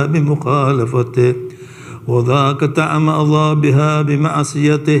فيها بمخالفته وذاك طعم عذابها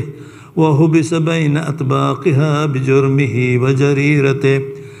بمعصيته وهبس بين أطباقها بجرمه وجريرته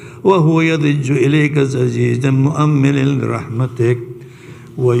وهو يضج إليك زجيجا مؤمل رحمتك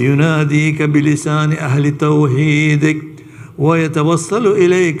ويناديك بلسان أهل توحيدك ويتوصل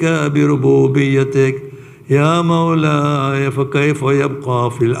إليك بربوبيتك يا مولاي فكيف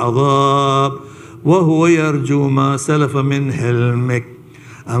يبقى في العذاب وهو يرجو ما سلف من حلمك؟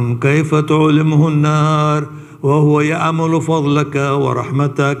 أم كيف تعلمه النار وهو يعمل فضلك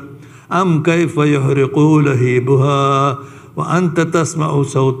ورحمتك؟ أم كيف يحرق لهيبها وأنت تسمع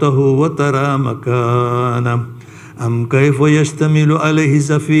صوته وترى مكانه؟ أم كيف يشتمل عليه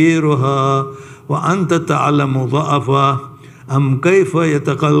زفيرها وأنت تعلم ضعفه؟ أم كيف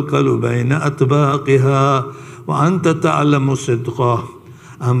يتقلقل بين أطباقها وأنت تعلم صدقه؟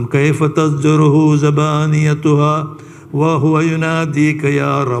 أم كيف تزجره زبانيتها وهو يناديك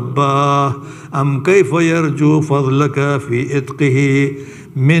يا رباه؟ أم كيف يرجو فضلك في إتقه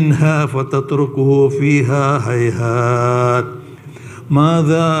منها فتتركه فيها هيهات؟ ما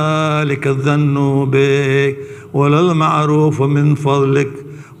ذلك الظن بك ولا المعروف من فضلك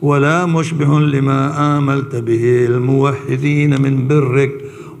ولا مشبه لما آملت به الموحدين من برك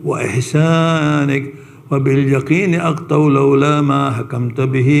وإحسانك وباليقين أقطوا لولا ما حكمت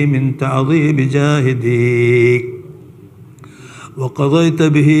به من تعظيم جاهديك وقضيت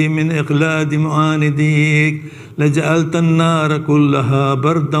به من إقلاد معانديك لجعلت النار كلها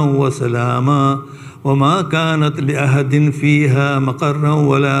بردا وسلاما وما كانت لأحد فيها مقرا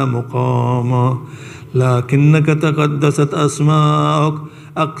ولا مقاما لكنك تقدست أسماؤك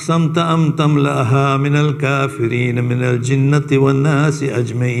أقسمت أن تملأها من الكافرين من الجنة والناس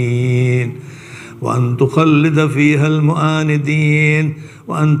أجمعين وأن تخلد فيها المعاندين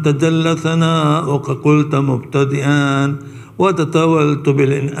وأن تجل ثناؤك قلت مبتدئا وتتولت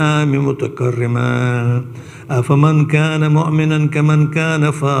بالإنعام متكرما أفمن كان مؤمنا كمن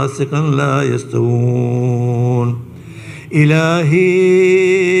كان فاسقا لا يستوون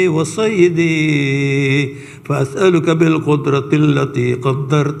إلهي وسيدي فأسألك بالقدرة التي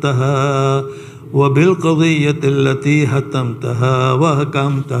قدرتها وبالقضية التي هتمتها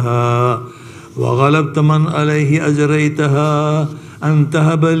وحكمتها وغلبت من عليه أجريتها أن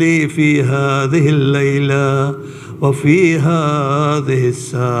تهب لي في هذه الليلة وفي هذه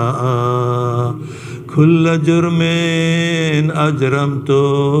الساعة كل جرم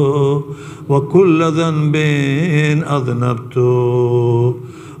أجرمته وكل ذنب أذنبته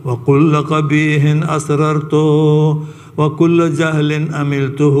وكل قبيح أسررته وكل جهل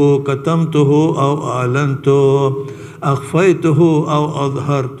أملته كتمته أو أعلنته أخفيته أو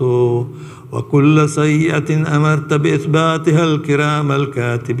أظهرته وكل سيئة أمرت بإثباتها الكرام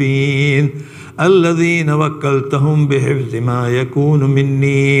الكاتبين الذين وكلتهم بحفظ ما يكون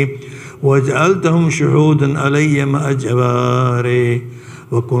مني وجعلتهم شهودا علي مع جواري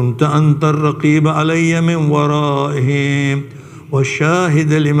وكنت أنت الرقيب علي من ورائهم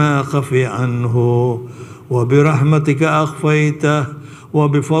والشاهد لما خفي عنه وبرحمتك أخفيته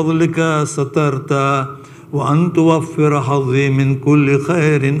وبفضلك سترته وأن توفر حظي من كل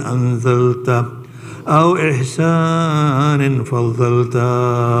خير أنزلته أو إحسان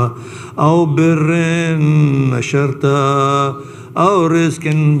فضلته أو بر نشرته أو رزق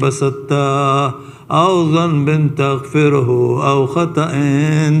بسطته أو ذنب تغفره أو خطأ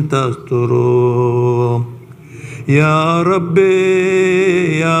تستره يا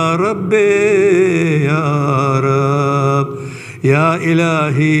ربي يا ربي يا رب يا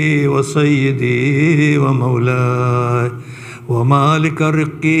إلهي وسيدي ومولاي ومالك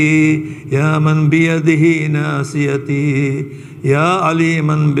رقي يا من بيده ناسيتي يا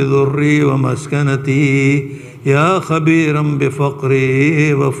عليما بضري ومسكنتي يا خبيرا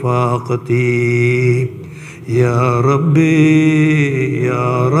بفقري وفاقتي يا ربي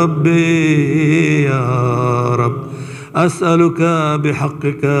يا ربي يا رب أسألك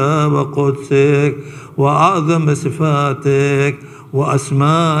بحقك وقدسك وأعظم صفاتك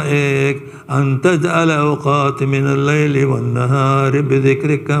وأسمائك أن تجعل أوقات من الليل والنهار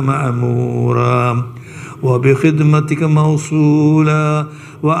بذكرك معمورا وبخدمتك موصولا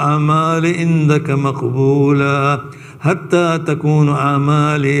وأعمال عندك مقبولا حتى تكون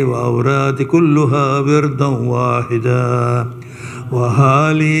أعمالي وأورادي كلها وردا واحدا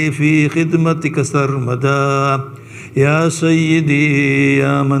وحالي في خدمتك سرمدا يا سيدي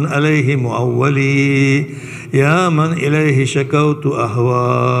يا من عليه مؤولي يا من إليه شكوت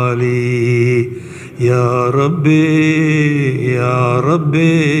أهوالي يا ربي يا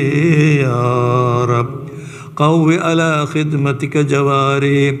ربي يا رب قوي على خدمتك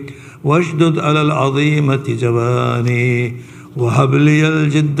جواري واشدد على العظيمة جواني وهب لي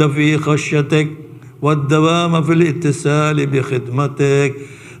الجد في خشيتك والدوام في الاتصال بخدمتك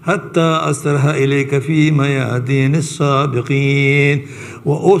حتى أسرح إليك في ميادين السابقين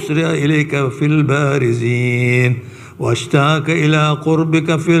وأسرع إليك في البارزين واشتاق إلى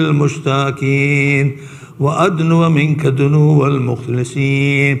قربك في المشتاقين وأدنو منك دنو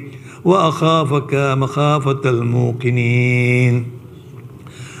المخلصين وأخافك مخافة الموقنين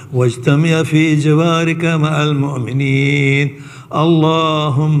واجتمع في جوارك مع المؤمنين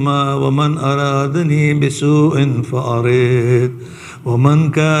اللهم ومن أرادني بسوء فأرد ومن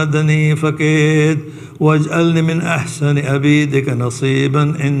كادني فكيد واجعلني من أحسن عبيدك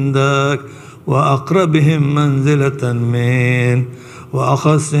نصيبا عندك وأقربهم منزلة من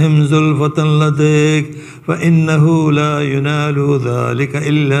وأخصهم زلفة لديك فإنه لا ينال ذلك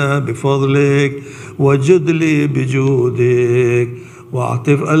إلا بفضلك وجد لي بجودك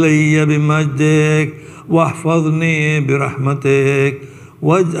واعطف علي بمجدك واحفظني برحمتك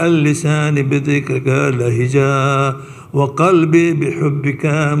واجعل لساني بذكرك لهجا وقلبي بحبك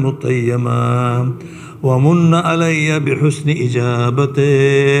مطيما ومن علي بحسن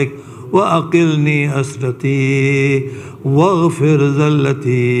إجابتك وأقلني أسرتي واغفر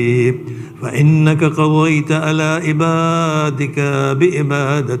ذلتي فإنك قضيت على عبادك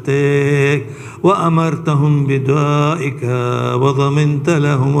بإبادتك وأمرتهم بدعائك وضمنت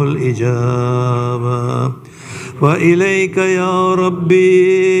لهم الإجابة وإليك يا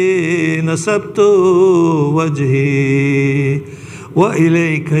ربي نسبت وجهي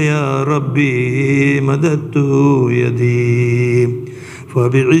وإليك يا ربي مددت يدي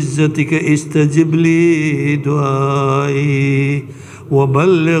فبعزتك استجب لي دعائي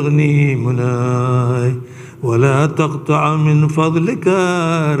وبلغني مناي ولا تقطع من فضلك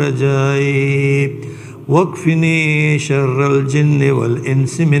رجائي واكفني شر الجن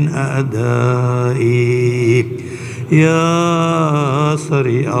والإنس من أعدائي يا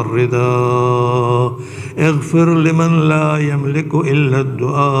سريع الرضا اغفر لمن لا يملك إلا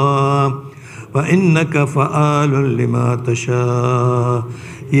الدعاء فإنك فعال لما تشاء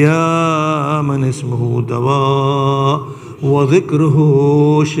يا من اسمه دواء وذكره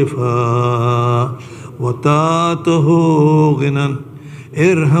شفاء وطاعته غنى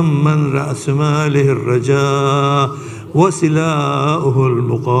ارحم من رأس ماله الرجاء وسلاؤه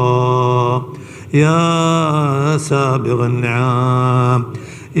البقاء يا سابغ النعام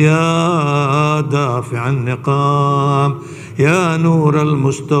يا دافع النقام يا نور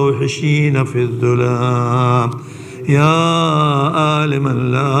المستوحشين في الظلام يا عالما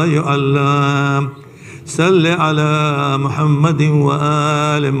لا يعلم صل على محمد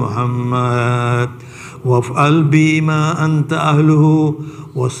وآل محمد وافعل بي ما أنت أهله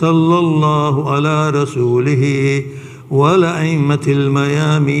وصلى الله على رسوله والأئمة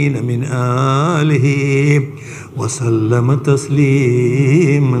الميامين من آله وسلم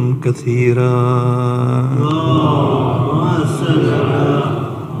تسليما كثيرا.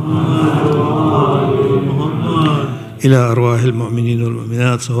 إلى أرواح المؤمنين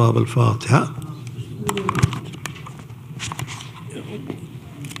والمؤمنات صواب الفاتحة.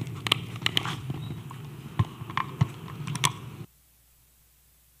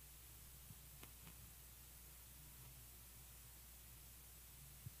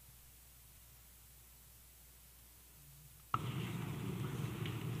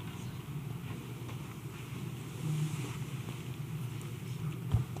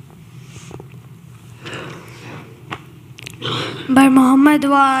 बर मोहम्मद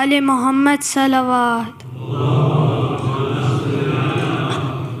व आले मोहम्मद सलावत।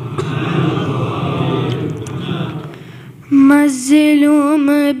 मज़लूम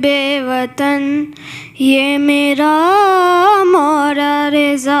बेवतन یہ میرا مولا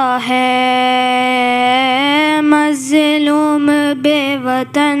رضا ہے، مظلوم بے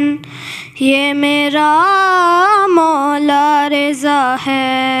وطن یہ میرا مولا رضا ہے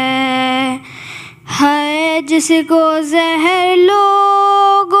جس کو زہر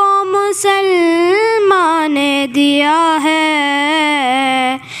لوگوں مسلمان نے دیا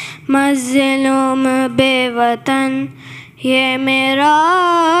ہے، مظلوم بے وطن یہ میرا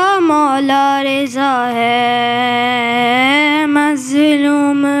مولا رضا ہے،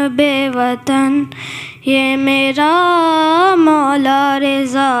 مظلوم بے وطن یہ میرا مولا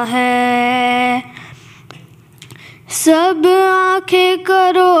رضا ہے۔ سب آنکھیں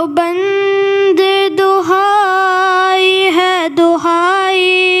کرو بند، دہائی ہے دہائی،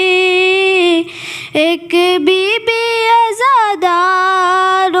 ایک بی بی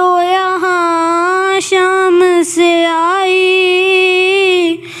عزادار یہاں شام سے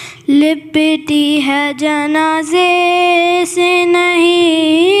آئی، لپٹی ہے جنازے سے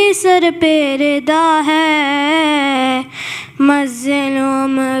نہیں سر پہ ردا ہے،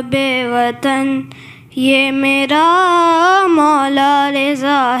 مظلوم بے وطن یہ میرا مولا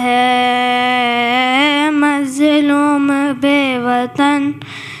رضا ہے، مظلوم بے وطن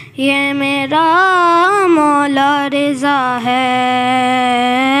یہ میرا مولا رضا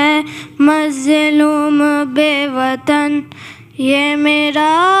ہے، مظلوم بے وطن یہ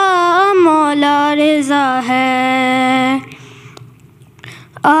میرا مولا رضا ہے۔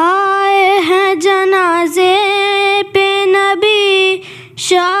 آئے ہیں جنازے پہ نبی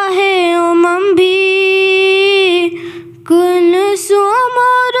شاہ امم بھی، کلثوم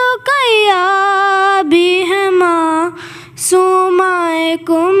رقیہ بھی ہے معصومہ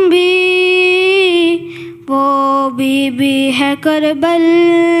کم بھی، وہ بی بی ہے کربل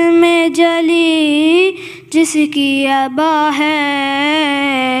میں جلی جس کی ابا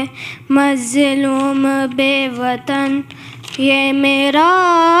ہے، مظلوم بے وطن یہ میرا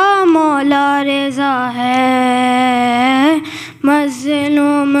مولا رضا ہے،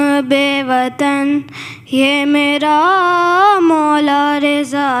 مظلوم بے وطن یہ میرا مولا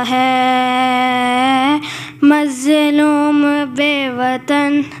رضا ہے، مظلوم بے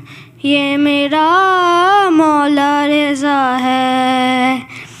وطن یہ میرا مولا رضا ہے۔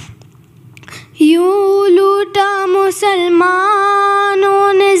 یوں لوٹا مسلمانوں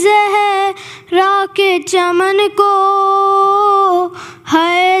نے زہرا کے چمن کو،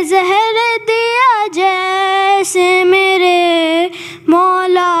 ہے زہر دیا جیسے میرے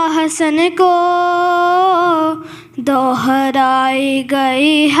مولا حسن کو، دوہرائی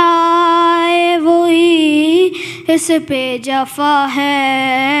گئی ہائے وہی اس پہ جفا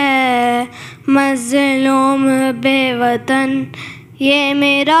ہے، مظلوم بے وطن یہ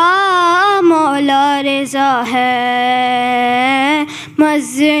میرا مولا رضا ہے،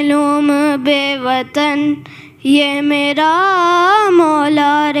 مظلوم بے وطن یہ میرا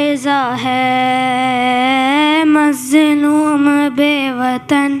مولا رضا ہے، مظلوم بے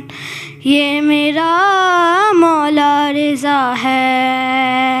وطن یہ میرا مولا رضا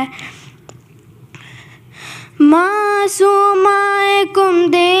ہے۔ معصومہ کم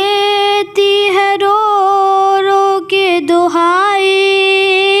دیتی ہے رو رو کے دہائی،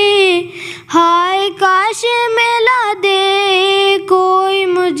 ہائے کاش ملا دے کوئی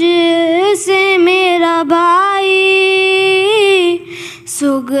مجھ سے میرا بھائی،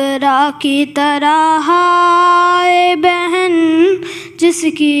 سغرا کی طرح ہائے بہن جس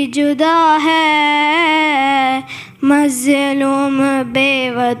کی جدا ہے، مظلوم بے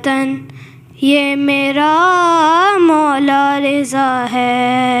وطن یہ میرا مولا رضا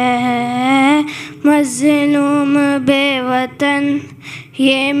ہے، مظلوم بے وطن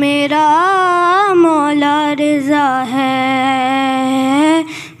یہ میرا مولا رضا ہے،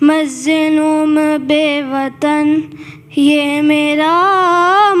 مظلوم بے وطن یہ میرا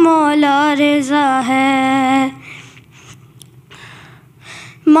مولا رضا ہے۔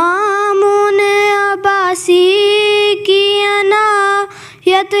 مامون عباسی کی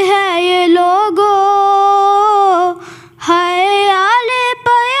عنایت ہے یہ لوگو، ہے آل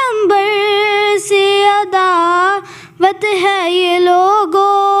پیغمبر سے عداوت ہے یہ لوگو،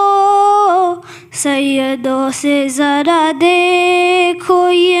 سیدوں سے ذرا دیکھو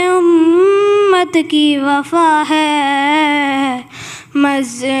یہ امت کی وفا ہے،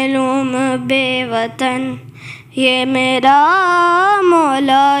 مظلوم بے وطن یہ میرا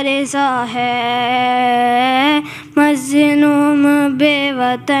مولا رضا ہے، مظلوم بے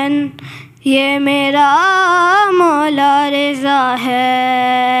وطن یہ میرا مولا رضا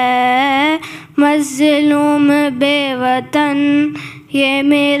ہے، مظلوم بے وطن یہ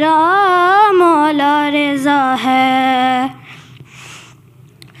میرا مولا رضا ہے۔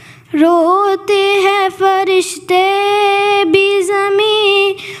 रोते हैं फरिश्ते भी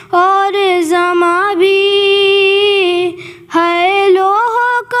ज़मीं और ज़मा भी, है लोहो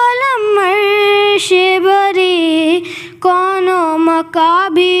कलम अर्शे बरी कौनो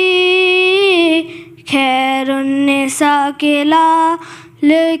मकाबी, खैरुन्निसा के लाल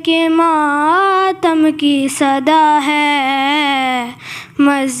के मातम की सदा है,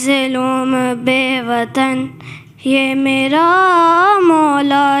 मज़लूम बेवतन ये मेरा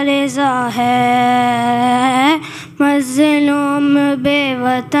मौला रिज़ा है, मज़लूम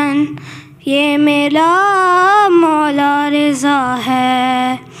बेवतन ये मेरा मौला रिज़ा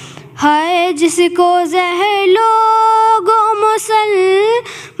है, हाय जिसको ज़हर लोगों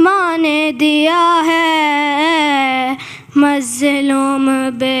मुसलमान ने दिया है, मज़लूम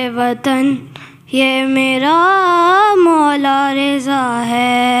बेवतन ये मेरा मौला रिज़ा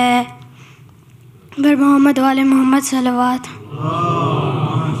है। बर मोहम्मद वाले Mohammad सलवात।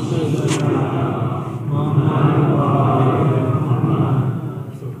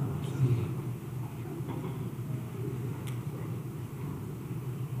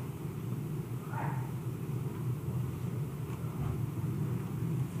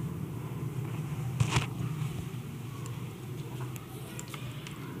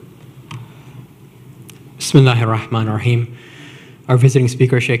 Bismillahir Rahmanir Rahim. Our visiting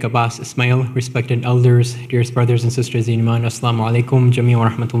speaker, Sheikh Abbas, Ismail, respected elders, dearest brothers and sisters in Iman, Assalamu alaikum, Jamii wa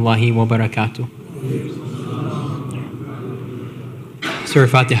rahmatullahi wa barakatuh. Surah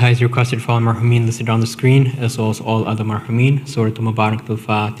Fatiha is requested for all marhumin listed on the screen, as well as all other marhumin. Surah Mubarak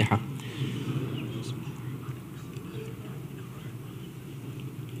al-Fatiha.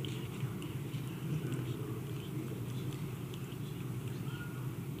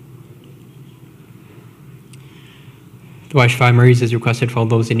 Dua Shfa Maries is requested for all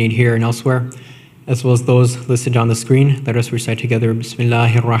those in need here and elsewhere, as well as those listed on the screen. Let us recite together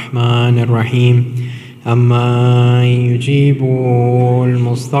Bismillahir Rahmanir Rahim. Amma yujibu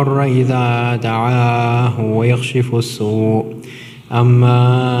al-mustarra idha da'ahu wa yakhshifu as-su'.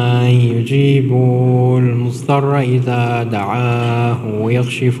 Amma yujibu al-mustarra idha da'ahu wa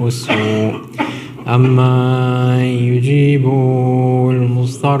yakhshifu as-su'. أما يجيب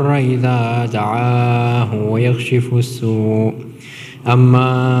المضطر إذا دعاه ويكشف السوء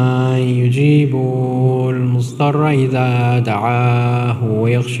أما يجيب المضطر إذا دعاه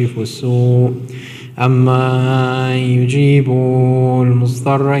ويكشف السوء أما يجيب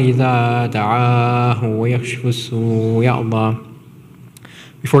المضطر إذا دعاه ويكشف السوء يا الله.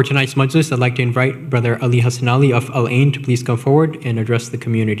 Before tonight's majlis, I'd like to invite Brother Ali Hassan Ali of Al-Ayn to please come forward and address the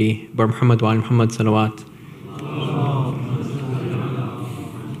community. Bar Muhammad wa Muhammad Salawat.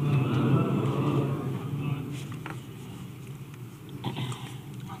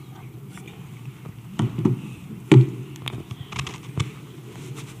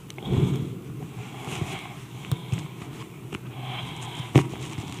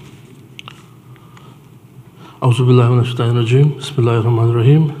 A'udhu billahi minash shaitanir rajeem. Bismillahir Rahmanir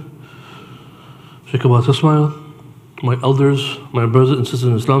Rahim. Sheikh Abbas Ismail, my elders, my brothers and sisters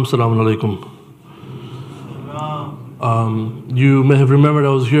in Islam, Assalamu alaikum. You may have remembered I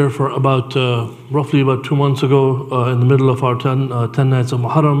was here for about roughly about 2 months ago in the middle of our 10 nights of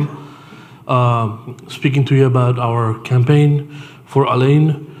Muharram, speaking to you about our campaign for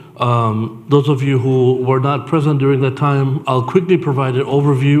Al-Ayn. Those of you who were not present during that time, I'll quickly provide an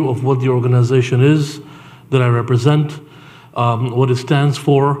overview of what the organization is that I represent, what it stands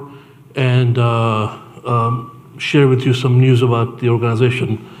for, and share with you some news about the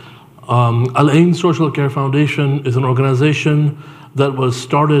organization. Al-Ayn Social Care Foundation is an organization that was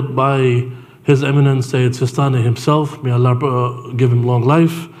started by His Eminence Sayyid Sistani himself. May Allah give him long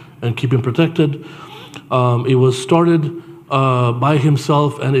life and keep him protected. It was started by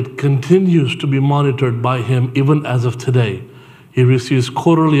himself, and it continues to be monitored by him even as of today. He receives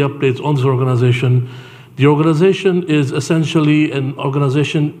quarterly updates on this organization. The organization is essentially an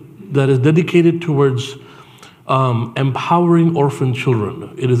organization that is dedicated towards empowering orphan children.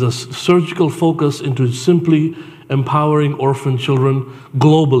 It is a surgical focus into simply empowering orphan children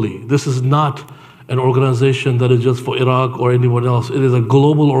globally. This is not an organization that is just for Iraq or anyone else. It is a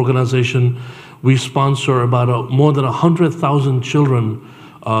global organization. We sponsor about more than 100,000 children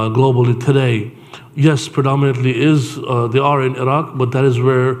globally today. Yes, predominantly they are in Iraq, but that is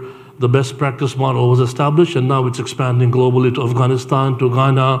where the best practice model was established, and now it's expanding globally to Afghanistan, to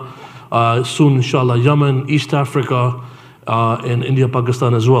Ghana, soon inshallah Yemen, East Africa, and India,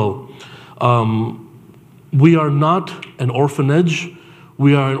 Pakistan as well. We are not an orphanage.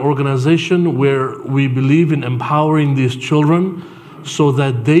 We are an organization where we believe in empowering these children so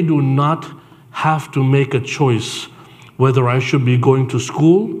that they do not have to make a choice whether I should be going to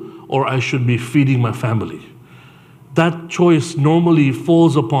school or I should be feeding my family. That choice normally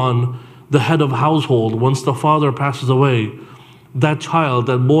falls upon the head of household. Once the father passes away, that child,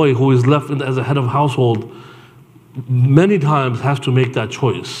 that boy who is left as a head of household, many times has to make that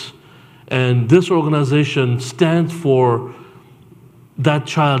choice. And this organization stands for that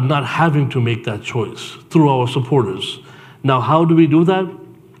child not having to make that choice through our supporters. Now, how do we do that?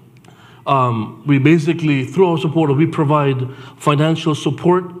 We basically, through our supporters, we provide financial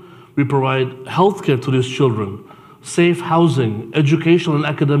support, we provide healthcare to these children, safe housing, educational and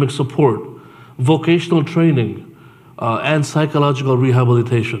academic support, vocational training, and psychological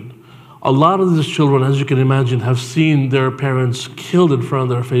rehabilitation. A lot of these children, as you can imagine, have seen their parents killed in front of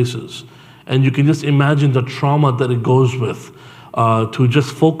their faces. And you can just imagine the trauma that it goes with to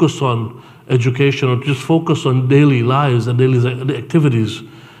just focus on education or just focus on daily lives and daily activities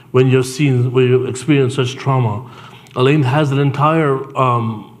when you experience such trauma. Al-Ayn has an entire,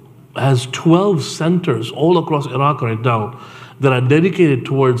 has 12 centers all across Iraq right now that are dedicated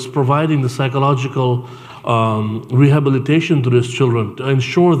towards providing the psychological rehabilitation to these children to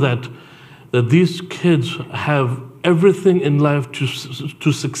ensure that these kids have everything in life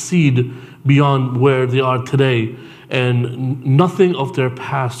to succeed beyond where they are today, and nothing of their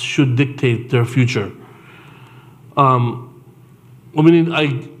past should dictate their future.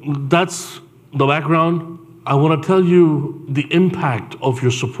 That's the background. I want to tell you the impact of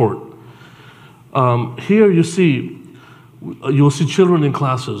your support. Here you'll see children in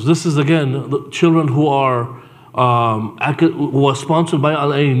classes. This is again the children who are sponsored by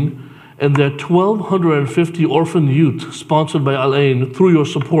Al-Ayn, and there are 1,250 orphan youth sponsored by Al-Ayn through your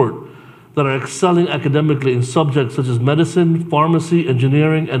support that are excelling academically in subjects such as medicine, pharmacy,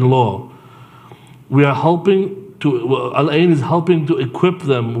 engineering, and law. We are helping to, Al-Ayn is helping to equip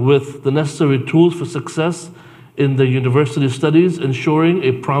them with the necessary tools for success in their university studies, ensuring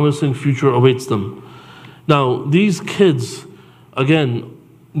a promising future awaits them. Now, these kids, again,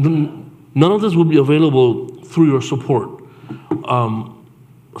 none of this will be available through your support.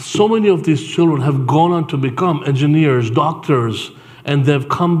 So many of these children have gone on to become engineers, doctors, and they've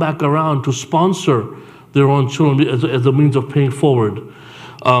come back around to sponsor their own children as a means of paying forward.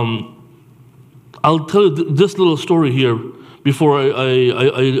 I'll tell you this little story here before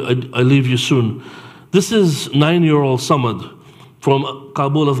I leave you soon. This is 9-year-old Samad from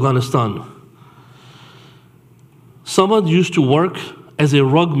Kabul, Afghanistan. Samad used to work as a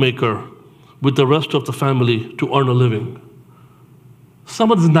rug maker with the rest of the family to earn a living.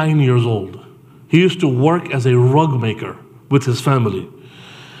 Samad is 9 years old. He used to work as a rug maker with his family.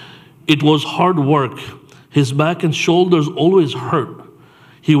 It was hard work. His back and shoulders always hurt.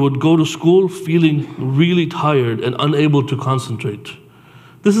 He would go to school feeling really tired and unable to concentrate.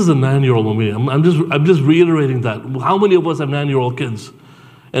 This is a 9-year-old Mummy. I'm just reiterating that. How many of us have 9-year-old kids?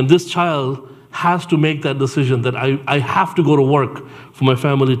 And this child has to make that decision that I have to go to work for my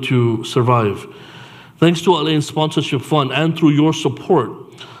family to survive. Thanks to Al-Ayn Sponsorship Fund and through your support,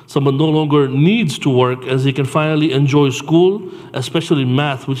 someone no longer needs to work as he can finally enjoy school, especially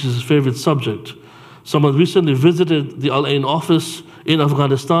math, which is his favorite subject. Someone recently visited the Al-Ayn office in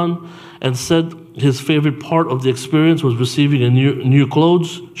Afghanistan and said his favorite part of the experience was receiving new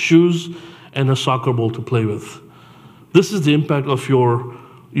clothes, shoes, and a soccer ball to play with. This is the impact of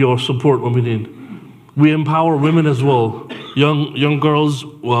your support, Mu'mineen. We empower women as well, young girls,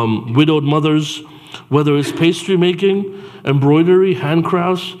 widowed mothers, whether it's pastry making, embroidery,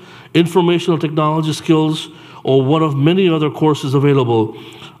 handcrafts, informational technology skills, or one of many other courses available.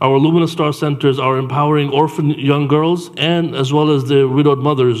 Our Luminous Star Centers are empowering orphan young girls and as well as their widowed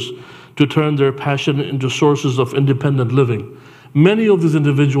mothers to turn their passion into sources of independent living. Many of these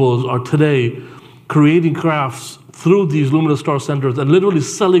individuals are today creating crafts through these Luminous Star Centers and literally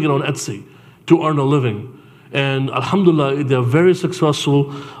selling it on Etsy to earn a living. And alhamdulillah, they're very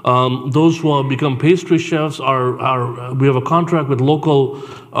successful. Those who have become pastry chefs we have a contract with local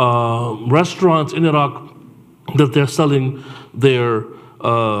restaurants in Iraq that they're selling their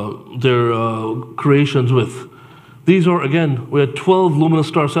creations with. These are, again, we had 12 Luminous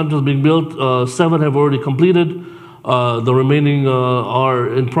Star Centers being built. 7 have already completed. The remaining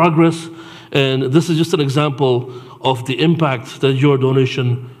are in progress. And this is just an example of the impact that your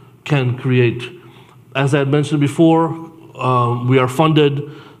donation can create. As I had mentioned before, we are funded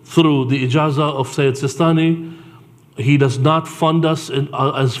through the ijazah of Sayyid Sistani. He does not fund us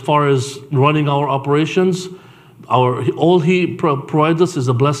as far as running our operations. All he provides us is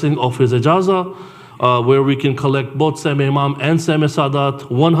a blessing of his ijazah, where we can collect both Sam Imam and Sam Sadat.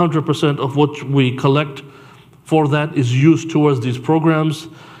 100% of what we collect for that is used towards these programs.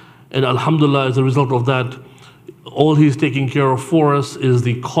 And alhamdulillah, as a result of that, all he's taking care of for us is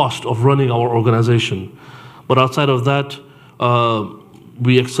the cost of running our organization. But outside of that,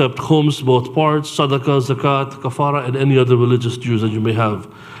 we accept khums, both parts, sadaqah, zakat, kafara, and any other religious dues that you may have.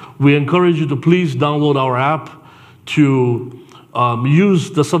 We encourage you to please download our app, to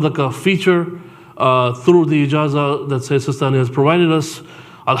use the sadaqah feature through the ijazah that Sayyid Sistani has provided us.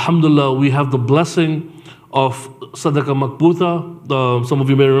 Alhamdulillah, we have the blessing of sadaqah makbuta. Some of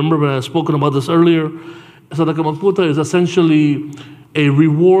you may remember when I had spoken about this earlier. Sadaqah makbuta is essentially a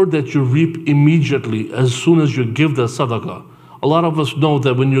reward that you reap immediately as soon as you give the sadaqah. A lot of us know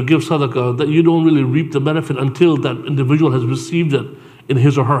that when you give sadaqah, that you don't really reap the benefit until that individual has received it in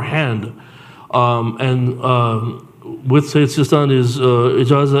his or her hand. With Sayyid Sistani's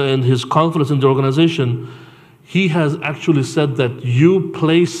ijazah and his confidence in the organization, he has actually said that you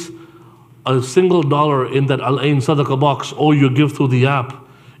place a single dollar in that Al-Ayn sadaqah box, or you give through the app,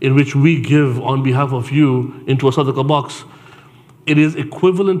 in which we give on behalf of you into a sadaqah box, it is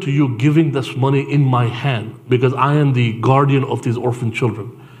equivalent to you giving this money in my hand, because I am the guardian of these orphan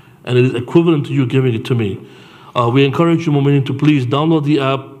children, and it is equivalent to you giving it to me. We encourage you, Mu'mineen, to please download the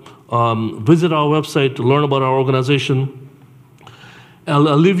app, visit our website to learn about our organization. And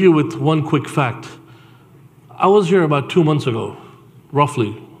I'll leave you with one quick fact. I was here about 2 months ago,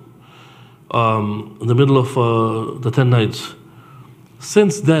 roughly, in the middle of the 10 nights.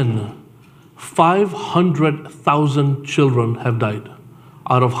 Since then, 500,000 children have died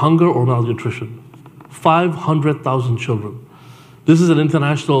out of hunger or malnutrition. 500,000 children. This is an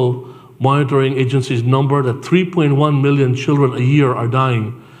international monitoring agency's number, that 3.1 million children a year are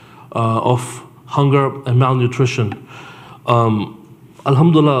dying of hunger and malnutrition.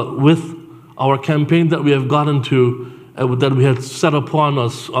 Alhamdulillah, with our campaign that we have gotten to, that we had set upon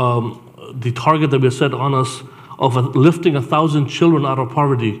us, the target that we had set on us of lifting 1,000 children out of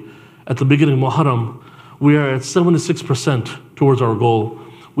poverty at the beginning of Muharram, we are at 76% towards our goal.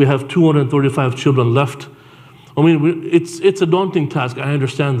 We have 235 children left. I mean, it's a daunting task, I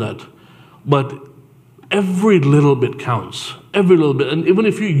understand that. But every little bit counts, every little bit. And even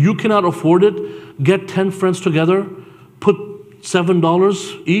if you cannot afford it, get 10 friends together, put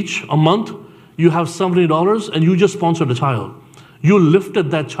 $7 each a month, you have $70, and you just sponsored a child. You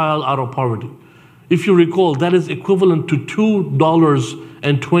lifted that child out of poverty. If you recall, that is equivalent to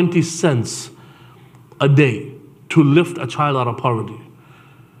 $2.20 a day to lift a child out of poverty.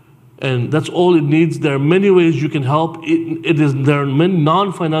 And that's all it needs. There are many ways you can help. There are many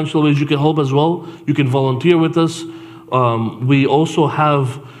non-financial ways you can help as well. You can volunteer with us. We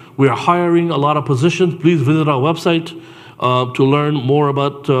are hiring a lot of positions. Please visit our website to learn more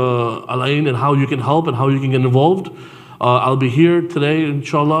about Al-Ayn and how you can help and how you can get involved. I'll be here today,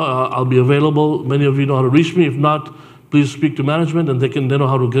 inshallah. I'll be available. Many of you know how to reach me. If not, please speak to management and they know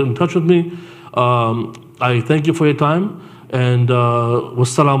how to get in touch with me. I thank you for your time. And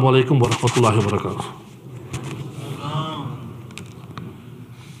wassalamu alaikum wa rahmatullahi wa barakatuh.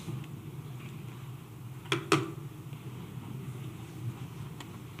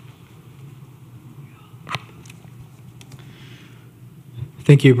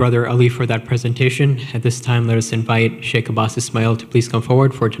 Thank you, Brother Ali, for that presentation. At this time, let us invite Sheikh Abbas Ismail to please come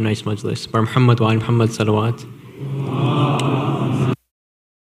forward for tonight's Majlis. Bar Muhammad wa Muhammad salawat.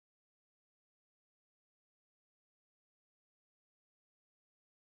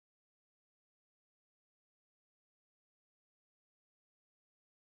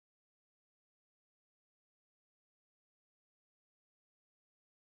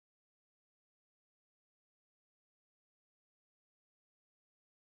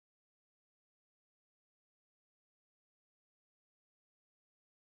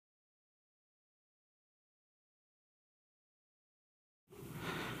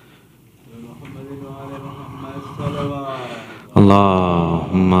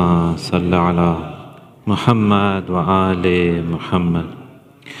 Allahumma salli ala Muhammad wa ali Muhammad.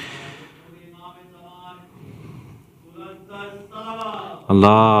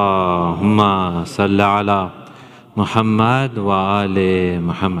 Allahumma salli ala Muhammad wa ali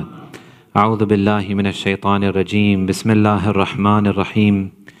Muhammad. A'udhu billahi minash shaitanir rajim. Bismillahir rahmanir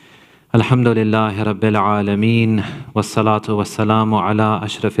rahim. Alhamdulillahi rabbil alameen. Wassalatu wassalamu ala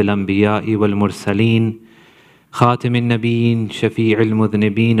ashrafil anbiya'i wal mursaleen. خاتم النبيين شفيع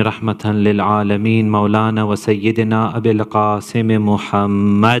المذنبين رحمة للعالمين مولانا وسيدنا أبي القاسم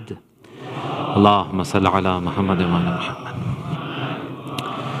محمد. اللهم صل على محمد وعلى محمد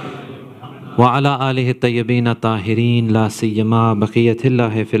وعلى آله الطيبين الطاهرين لا سيما بقية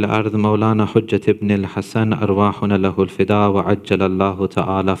الله في الأرض مولانا حجة ابن الحسن أرواحنا له الفداء وعجل الله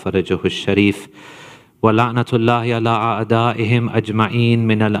تعالى فرجه الشريف ولعنة الله على أعدائهم أجمعين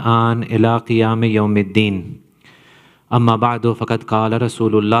من الآن إلى قيام يوم الدين. أما بعد فقد قال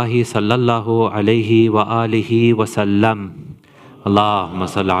رسول الله صلى الله عليه وآله وسلم اللهم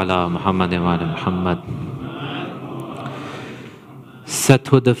صل على محمد وعلى محمد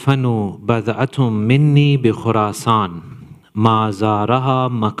ستدفن بضعة مني بخراسان ما زارها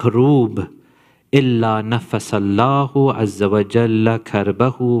مكروب إلا نفس الله عز وجل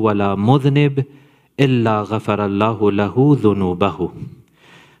كربه ولا مذنب إلا غفر الله له ذنوبه.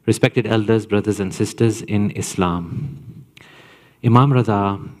 Respected elders, brothers and sisters in Islam, Imam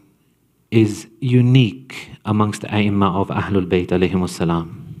Ridha is unique amongst the A'immah of Ahlul Bayt alayhimus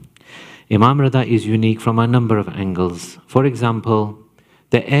salam. Imam Ridha is unique from a number of angles. For example,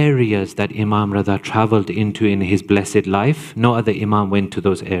 the areas that Imam Ridha traveled into in his blessed life, no other Imam went to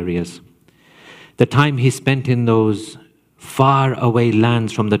those areas. The time he spent in those far away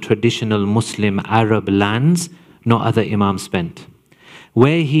lands from the traditional Muslim Arab lands, no other Imam spent.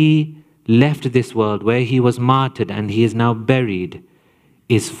 Where he left this world, where he was martyred and he is now buried,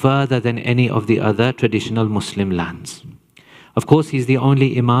 is further than any of the other traditional Muslim lands. Of course, he's the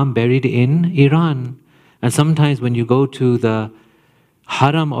only Imam buried in Iran. And sometimes when you go to the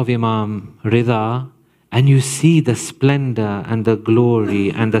Haram of Imam Ridha and you see the splendor and the glory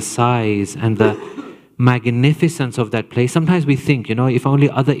and the size and the magnificence of that place, sometimes we think, if only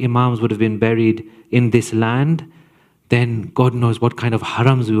other Imams would have been buried in this land, then God knows what kind of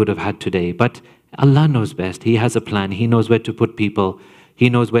harams we would have had today. But Allah knows best. He has a plan. He knows where to put people. He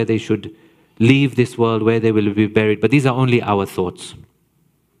knows where they should leave this world, where they will be buried. But these are only our thoughts.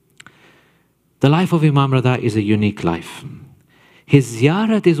 The life of Imam Ridha is a unique life. His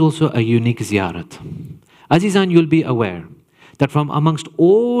ziyarat is also a unique ziyarat. Azizan, you'll be aware that from amongst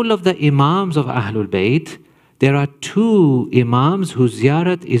all of the Imams of Ahlul Bayt, there are two Imams whose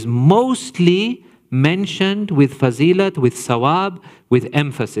ziyarat is mostly mentioned with fazilat, with sawab, with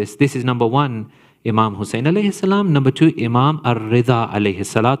emphasis. This is number one, Imam Hussein alayhi salam. Number two, Imam ar-Ridha alayhi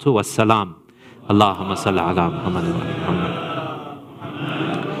salatu was salam. Allahumma salli ala Muhammad wa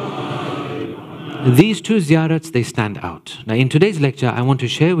Muhammad. These two ziyarats, they stand out. Now in today's lecture, I want to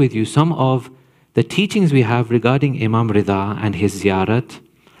share with you some of the teachings we have regarding Imam Ridha and his ziyarat,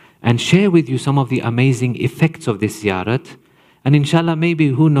 and share with you some of the amazing effects of this ziyarat. And inshallah, maybe,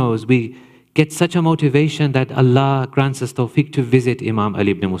 who knows, we get such a motivation that Allah grants us tawfiq to visit Imam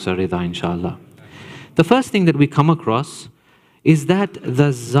Ali ibn Musa Ridha, inshallah. The first thing that we come across is that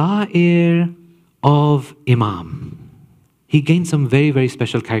the Zair of Imam, he gained some very, very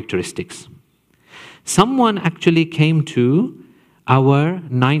special characteristics. Someone actually came to our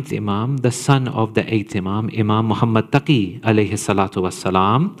ninth Imam, the son of the eighth Imam, Imam Muhammad Taqi alayhi salatu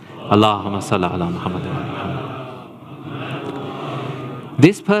wassalam. Allahumma salli ala Muhammad wa Muhammad.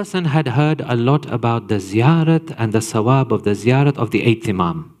 This person had heard a lot about the ziyarat and the sawab of the ziyarat of the eighth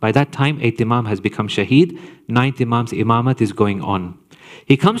Imam. By that time, eighth Imam has become shaheed, ninth Imam's imamat is going on.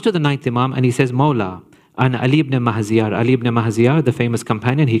 He comes to the ninth Imam and he says, Mawla, and Ali ibn Mahziyar. Ali ibn Mahziyar, the famous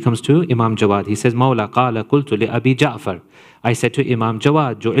companion, he comes to Imam Jawad. He says, Mawla, qala qultu li Abi Ja'far. I said to Imam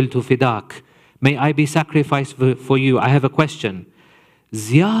Jawad, Ju'iltu fidak. May I be sacrificed for you. I have a question.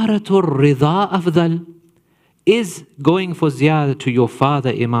 Ziyaratul Ridha afdal? Is going for ziyarat to your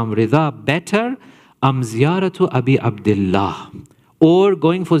father Imam Ridha better, ziyaratu Abi Abdullah, or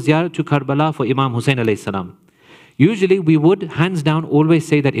going for ziyarat to Karbala for Imam Hussein alayhi salam? Usually we would hands down always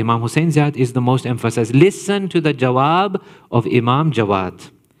say that Imam Hussein's ziyarat is the most emphasized. Listen to the jawab of Imam Jawad.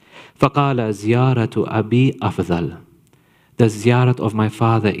 Faqala ziyaratu Abi afdal. The ziyarat of my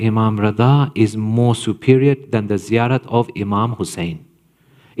father Imam Ridha is more superior than the ziyarat of Imam Hussein.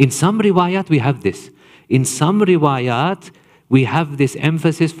 In some riwayat we have this. In some riwayat, we have this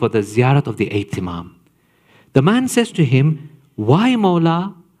emphasis for the ziyarat of the eighth Imam. The man says to him, why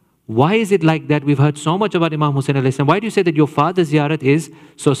Mawla? Why is it like that? We've heard so much about Imam Hussein alayhi salam. Why do you say that your father's ziyarat is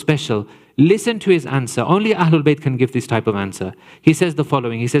so special? Listen to his answer. Only Ahlul Bayt can give this type of answer. He says the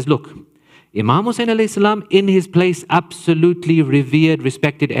following. He says, look, Imam Hussein alayhi salam in his place absolutely revered,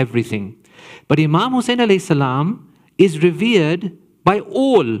 respected everything. But Imam Hussein alayhi salam is revered by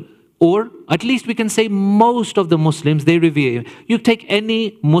all, or at least we can say most of the Muslims, they revere him. You take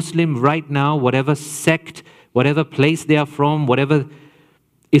any Muslim right now, whatever sect, whatever place they are from, whatever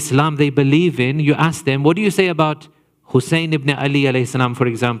Islam they believe in, you ask them, what do you say about Hussein ibn Ali alayhi salam, for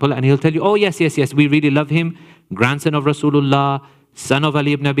example? And he'll tell you, oh yes, we really love him. Grandson of Rasulullah, son of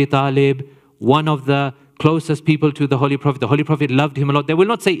Ali ibn Abi Talib, one of the closest people to the Holy Prophet. The Holy Prophet loved him a lot. They will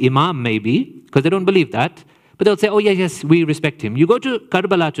not say Imam maybe, because they don't believe that. But they'll say, oh yes, we respect him. You go to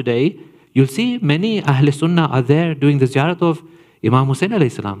Karbala today, you'll see many Ahl Sunnah are there doing the ziyarat of Imam Hussein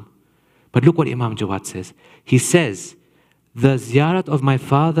alayhi salam. But look what Imam Jawad says. He says, the ziyarat of my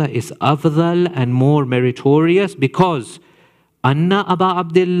father is afdal and more meritorious because Anna Aba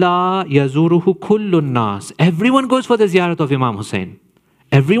Abdullah yazuruhu kullun nas. Everyone goes for the ziyarat of Imam Hussein.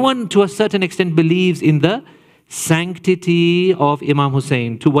 Everyone to a certain extent believes in the sanctity of Imam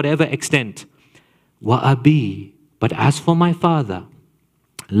Hussein to whatever extent. Wa abi, but as for my father,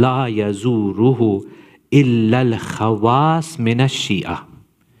 la yazuruhu illa al-khawas min ash-Shia.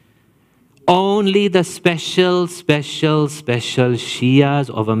 Only the special Shias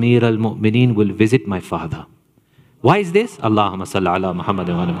of Amir al-Mu'mineen will visit my father. Why is this? Allahumma salli ala Muhammad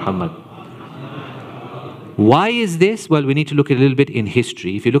wa ala Muhammad. Why is this? Well, we need to look a little bit in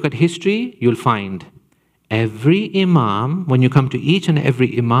history. If you look at history, you'll find every Imam, when you come to each and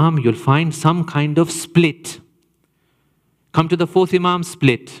every Imam, you'll find some kind of split. Come to the fourth Imam,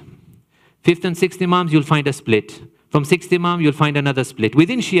 split. Fifth and sixth Imams, you'll find a split. From sixth Imam, you'll find another split.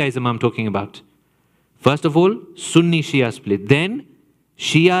 Within Shiaism, I'm talking about. First of all, Sunni Shia split. Then,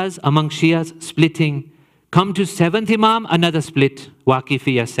 Shias among Shias splitting. Come to seventh Imam, another split.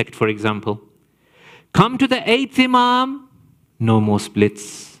 Waqifiyya sect, for example. Come to the eighth Imam, no more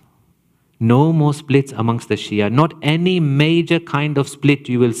splits. No more splits amongst the Shia. Not any major kind of split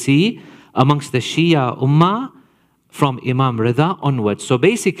you will see amongst the Shia Ummah from Imam Ridha onwards. So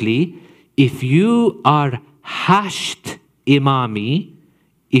basically, if you are hashed Imami,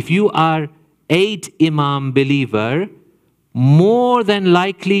 if you are 8 Imam believer, more than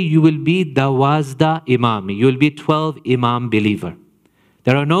likely you will be Dawazda Imami. You will be 12 Imam believer.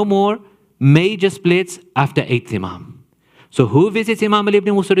 There are no more major splits after 8th Imam. So who visits Imam Ali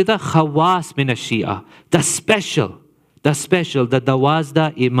ibn Musa Ridha? Khawas min ash-Shia. The special, the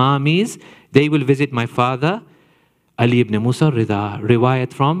Dawazda Imamis, they will visit my father, Ali ibn Musa Ridha.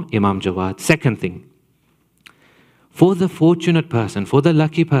 Riwayat from Imam Jawad. Second thing, for the fortunate person, for the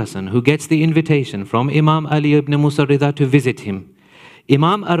lucky person who gets the invitation from Imam Ali ibn Musa Ridha to visit him,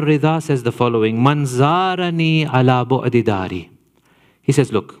 Imam al-Ridha says the following, Man zarani ala bu'di dari. He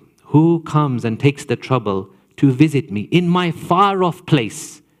says, look, who comes and takes the trouble to visit me in my far-off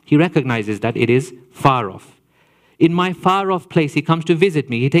place? He recognizes that it is far off. In my far-off place, he comes to visit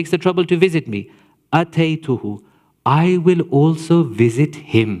me. He takes the trouble to visit me. Ataytuhu, I will also visit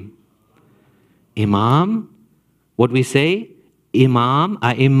him. Imam, what we say, Imam,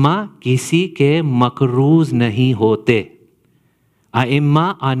 A'imma, kisi ke makrooz nahi hote.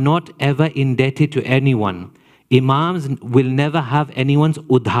 A'imma are not ever indebted to anyone. Imams will never have anyone's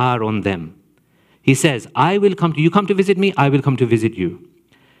udhar on them. He says, I will come to you. Come to visit me, I will come to visit you.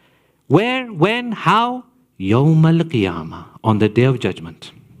 Where, when, how? Yawm al-Qiyamah, on the day of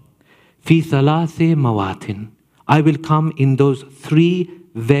judgment. Fi thalathi mawatin. I will come in those 3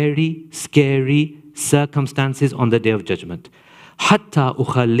 very scary circumstances on the day of judgment. Hatta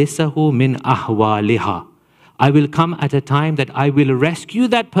ukhallisahu min ahwaliha. I will come at a time that I will rescue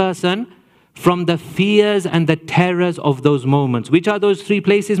that person from the fears and the terrors of those moments. Which are those 3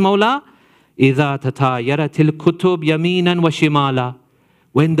 places, Mawla? إِذَا تَتَايَرَتِ الْكُتُبْ يَمِينًا وَشِمَالًا.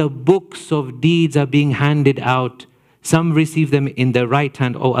 When the books of deeds are being handed out, some receive them in the right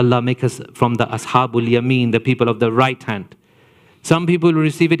hand. Oh Allah, make us from the Ashabul Yameen, the people of the right hand. Some people will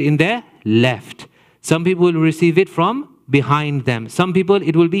receive it in their left. Some people will receive it from behind them. Some people,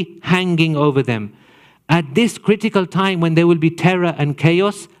 it will be hanging over them. At this critical time when there will be terror and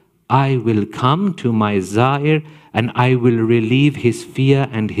chaos, I will come to my Zair and I will relieve his fear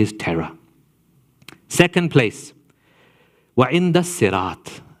and his terror. Second place, وَعِنْدَ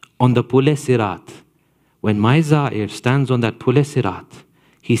السِّرَاطِ, on the Pule Sirat. When my Zair stands on that Pule Sirat,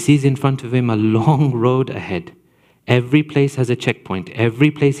 he sees in front of him a long road ahead. Every place has a checkpoint. Every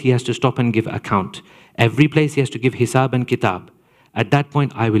place he has to stop and give account. Every place he has to give hisab and kitab. At that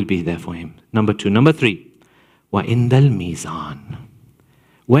point, I will be there for him. Number 2. Number 3, وَعِنْدَ الْمِيزَانِ.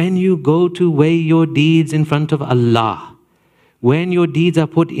 When you go to weigh your deeds in front of Allah, when your deeds are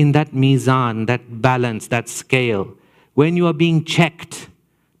put in that mizan, that balance, that scale, when you are being checked,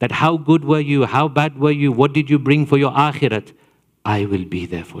 that how good were you, how bad were you, what did you bring for your akhirat, I will be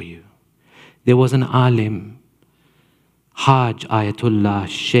there for you. There was an alim, Haj Ayatullah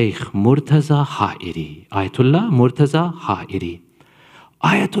Sheikh Murtaza Ha'iri. Ayatullah Murtaza Ha'iri.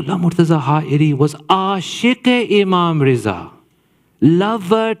 Ayatullah Murtaza Ha'iri was Ashiq Imam Ridha,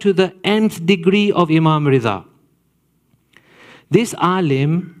 lover to the nth degree of Imam Ridha. This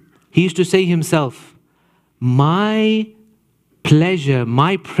alim, he used to say himself, my pleasure,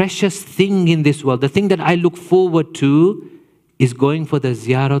 my precious thing in this world, the thing that I look forward to is going for the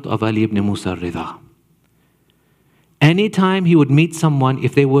ziyarat of Ali ibn Musa Ridha. Anytime he would meet someone,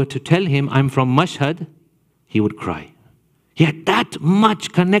 if they were to tell him, I'm from Mashhad, he would cry. He had that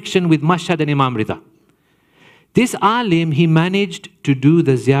much connection with Mashhad and Imam Ridha. This alim, he managed to do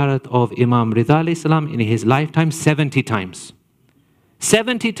the ziyarat of Imam Ridha alayhi salam in his lifetime 70 times.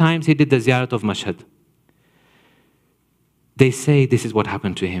 70 times he did the ziyarat of Mashhad. They say this is what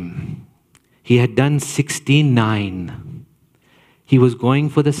happened to him. He had done 69. He was going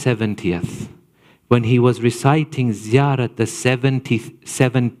for the 70th. When he was reciting ziyarat the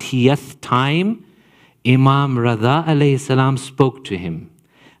 70th time, Imam Ridha alayhi salam spoke to him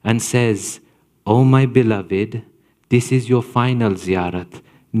and says, "Oh my beloved, this is your final ziyarat.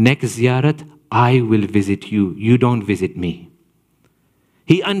 Next ziyarat, I will visit you. You don't visit me."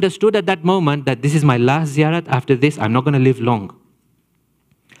 He understood at that moment that this is my last ziyarat. After this, I'm not going to live long.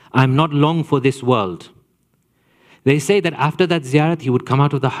 I'm not long for this world. They say that after that ziyarat, he would come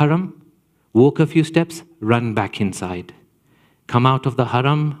out of the haram, walk a few steps, run back inside. Come out of the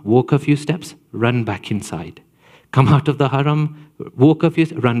haram, walk a few steps, run back inside. Come out of the haram, walk a few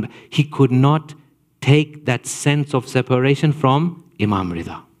steps, run back. He could not take that sense of separation from Imam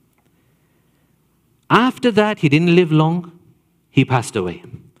Ridha. After that, he didn't live long. He passed away.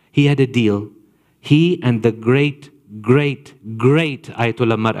 He had a deal. He and the great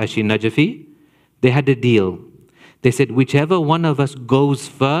Ayatollah Mar'ashi Najafi, they had a deal. They said, whichever one of us goes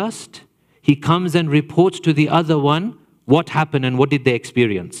first, he comes and reports to the other one what happened and what did they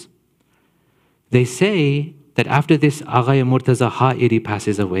experience. They say that after this Aghaya Murtaza Ha'iri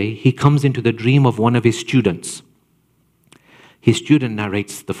passes away, he comes into the dream of one of his students. His student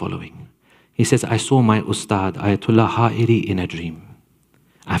narrates the following. He says, I saw my Ustad Ayatollah Ha'iri in a dream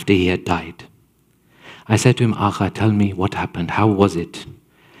after he had died. I said to him, Agha, tell me what happened, how was it?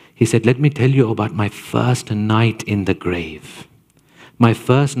 He said, let me tell you about my first night in the grave. My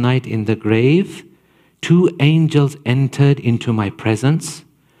first night in the grave, 2 angels entered into my presence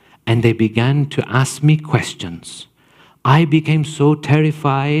and they began to ask me questions. I became so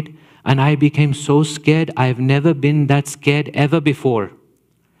terrified and I became so scared. I've never been that scared ever before.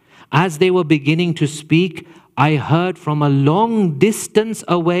 As they were beginning to speak, I heard from a long distance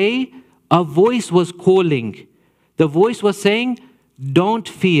away, a voice was calling. The voice was saying, don't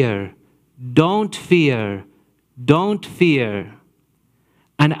fear, don't fear, don't fear.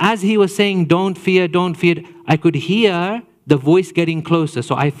 And as he was saying, don't fear, I could hear the voice getting closer.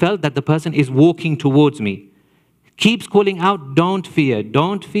 So I felt that the person is walking towards me. Keeps calling out, don't fear,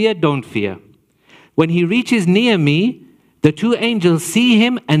 don't fear, don't fear. When he reaches near me, the 2 angels see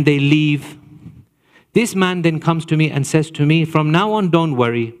him and they leave. This man then comes to me and says to me, from now on, don't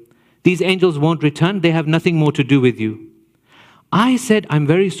worry. These angels won't return. They have nothing more to do with you. I said, I'm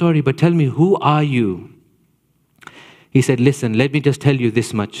very sorry, but tell me, who are you? He said, listen, let me just tell you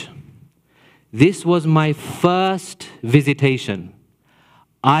this much. This was my first visitation.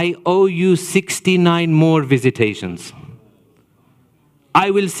 I owe you 69 more visitations.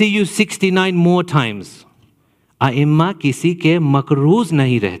 I will see you 69 more times. A'imma kisi ke makrooz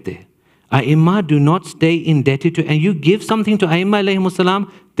nahi rehte. A'imma do not stay indebted to, and you give something to A'imma alayhimus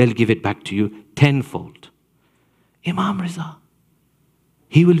salam, they'll give it back to you tenfold. Imam Ridha,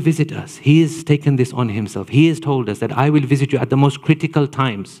 he will visit us. He has taken this on himself. He has told us that I will visit you at the most critical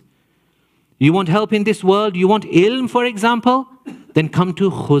times. You want help in this world? You want ilm, for example? Then come to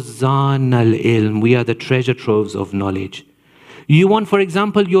Khuzan al-ilm. We are the treasure troves of knowledge. You want, for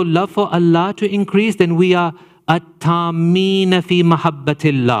example, your love for Allah to increase? Then we are at-tamina fi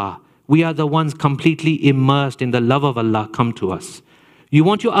mahabbatillah. We are the ones completely immersed in the love of Allah. Come to us. You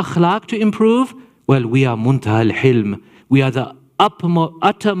want your akhlaq to improve? Well, we are muntaha al-hilm. We are the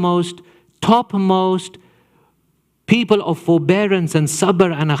uttermost, topmost people of forbearance and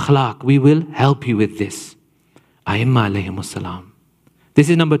sabr and akhlaq. We will help you with this. A'imma alayhimus salam. This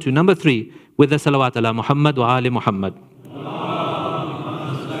is number 2. Number 3, with the salawat ala Muhammad wa ali Muhammad.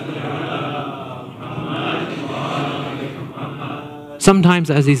 Sometimes,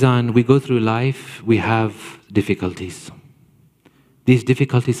 Azizan, we go through life, we have difficulties. These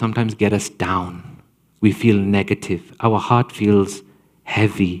difficulties sometimes get us down. We feel negative. Our heart feels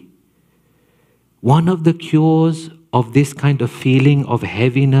heavy. One of the cures of this kind of feeling of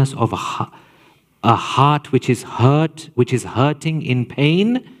heaviness, of a heart which is hurt, which is hurting in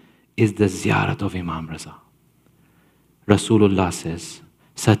pain, is the ziyarat of Imam Ridha. Rasulullah says,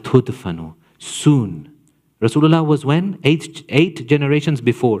 Satudfanu, soon. Rasulullah was when? 8 generations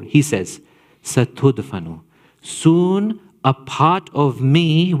before. He says, Satudfanu, soon a part of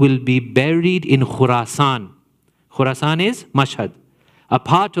me will be buried in Khurasan. Khurasan is Mashhad. A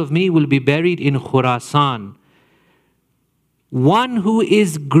part of me will be buried in Khurasan. One who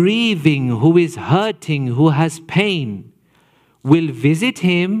is grieving, who is hurting, who has pain, will visit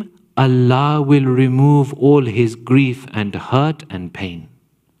him. Allah will remove all his grief and hurt and pain.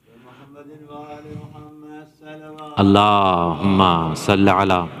 Allahumma salli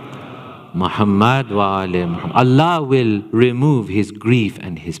ala Muhammad wa ali Muhammad. Allah will remove his grief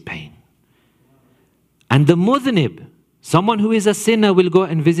and his pain. And the mudhnib, someone who is a sinner, will go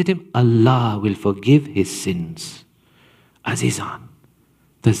and visit him. Allah will forgive his sins. Azizan,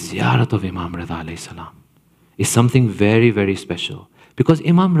 the ziyarat of Imam Ridha alayhi salam is something very, very special. Because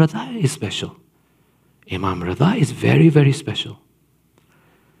Imam Ridha is special. Imam Ridha is very, very special.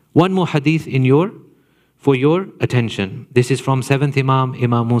 One more hadith for your attention. This is from 7th Imam,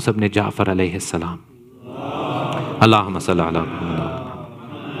 Imam Musa ibn Ja'far alayhi salam. Allahumma salli ala Muhammad.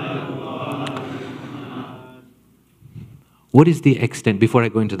 What is the extent, before I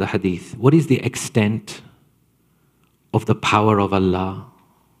go into the hadith, what is the extent of the power of Allah?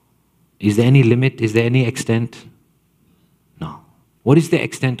 Is there any limit? Is there any extent? No. What is the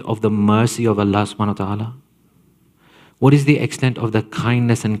extent of the mercy of Allah subhanahu wa ta'ala? What is the extent of the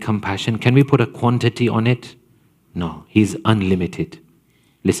kindness and compassion? Can we put a quantity on it? No. He's unlimited.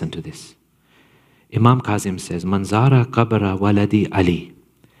 Listen to this. Imam Kazim says, Manzara qabra waladi Ali.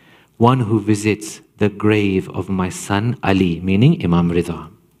 One who visits the grave of my son Ali, meaning Imam Ridha.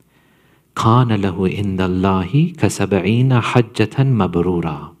 Kana lahu indallahi kasab'ina hajjatan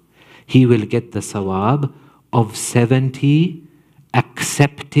mabrura. He will get the sawab of 70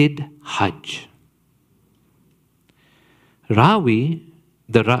 accepted hajj. Rawi,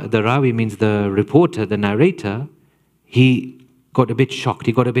 the Rawi means the reporter, the narrator, he got a bit shocked,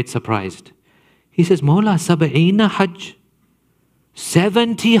 he got a bit surprised. He says, Mawla, sab'ina hajj.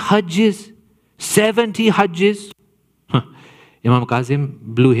 70 hajjis. 70 hajjis. Imam Kazim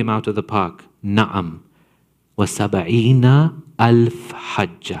blew him out of the park. Na'am. Wa sab'ina alf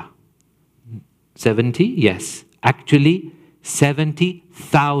hajja. 70? Yes. Actually,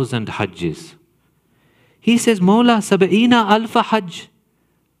 70,000 hajjis. He says, Mawla, sab'ina alfa hajj.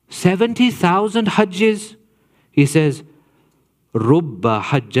 70,000 hajjis. He says, Rubba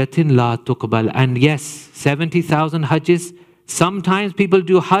hajjatin la tuqbal. And yes, 70,000 hajjis. Sometimes people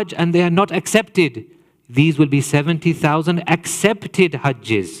do hajj and they are not accepted. These will be 70,000 accepted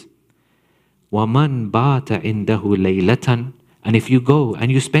hajjis. وَمَنْ بَاتَ عِنْدَهُ لَيْلَةً. And if you go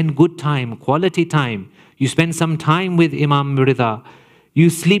and you spend good time, quality time, you spend some time with Imam Ridha, you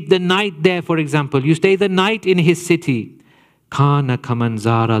sleep the night there, for example, you stay the night in his city, كَانَ كَمَنْ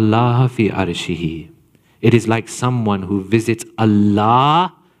زَارَ اللَّهَ فِي عَرْشِهِ. It is like someone who visits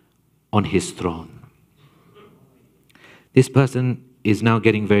Allah on his throne. This person is now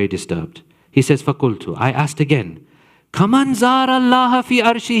getting very disturbed. He says, فَقُلْتُ. I asked again, كَمَنْ زَارَ اللَّهَ فِي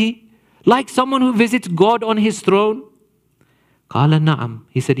عَرْشِهِ. Like someone who visits God on his throne? قَالَ نَعَمْ.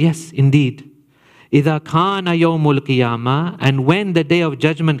 He said, yes, indeed. إِذَا كَانَ يَوْمُ الْقِيَامَةِ. And when the day of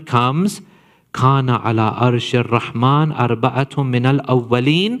judgment comes, كَانَ عَلَىٰ أَرْشِ الرَّحْمَانِ أَرْبَعَةٌ مِنَ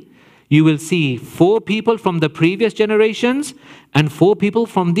الْأَوَّلِينَ. You will see 4 people from the previous generations and 4 people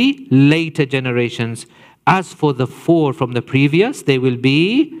from the later generations. As for the 4 from the previous, they will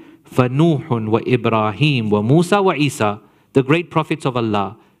be فَنُوحٌ وَإِبْرَاهِيمٌ وَمُوسَى وَإِيسَى. The great prophets of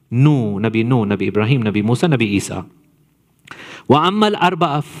Allah. Nabi Nuh, Nabi Ibrahim, Nabi Musa, Nabi Isa. وَأَمَّا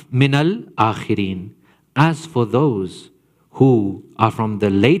الْأَرْبَعَ مِنَ الْآخِرِينَ. As for those who are from the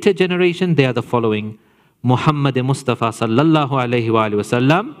later generation, they are the following. Muhammad Mustafa sallallahu alayhi wa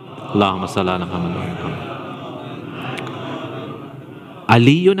sallam. Allahumma salli ala Muhammad.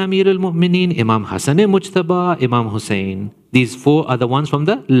 Aliyun Amirul Mu'mineen, Imam Hassan Mujtaba, Imam Hussein. These 4 are the ones from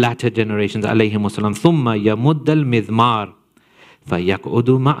the latter generations, alayhim wasalam. Thumma yamud al-midmar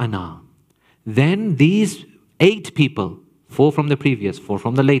fayakudu ma'ana. Then these 8 people, 4 from the previous, 4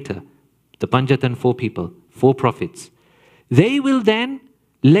 from the later, the Panjatan 4 people, 4 prophets, they will then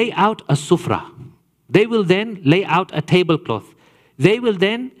lay out a sufra. They will then lay out a tablecloth. They will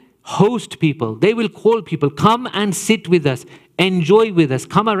then host people. They will call people, come and sit with us. Enjoy with us.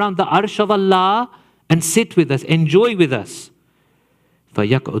 Come around the arsh of Allah and sit with us. Enjoy with us.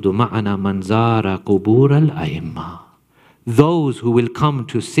 فَيَقْعُدُ مَعَنَا مَنْ زَارَ قُبُورَ الْأَئِمَّةِ. Those who will come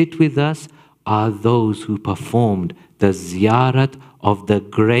to sit with us are those who performed the ziyarat of the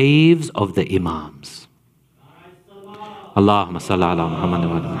graves of the Imams. Allahumma salli ala Muhammad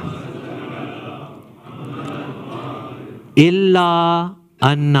wa ala Illa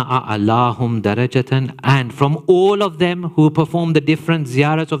anna a'lahum darajatan. And from all of them who perform the different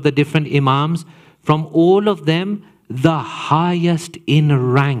ziyarats of the different Imams, from all of them, the highest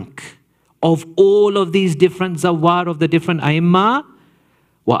in rank of all of these different zawar of the different Aimma,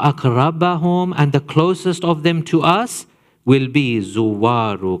 wa aqrabahum, and the closest of them to us will be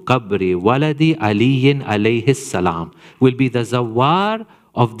zuwaru qabri waladi aliyin alayhi salam, will be the zawar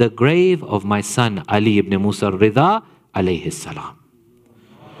of the grave of my son Ali ibn Musa Ridha alayhi salam.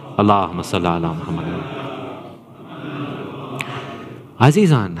 Allahumma salli ala Muhammad.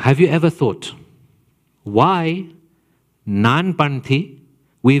 Azizan, have you ever thought why Nanpanthi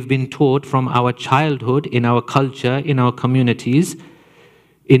we've been taught from our childhood, in our culture, in our communities,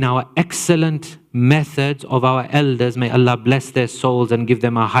 in our excellent methods of our elders, may Allah bless their souls and give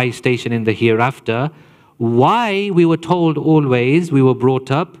them a high station in the hereafter, why we were told always, we were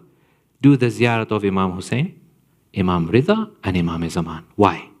brought up, do the ziyarat of Imam Hussein, Imam Ridha and Imam Zaman.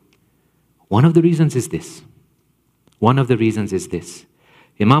 Why? One of the reasons is this. One of the reasons is this.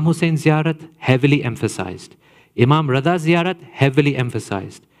 Imam Hussein's ziyarat, heavily emphasized. Imam Ridha's ziyarat, heavily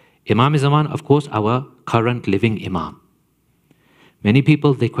emphasized. Imam Zaman, of course, our current living Imam. Many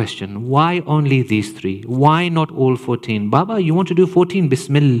people, they question, why only these three? Why not all 14? Baba, you want to do 14?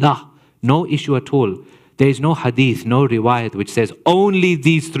 Bismillah. No issue at all. There is no hadith, no riwayat which says only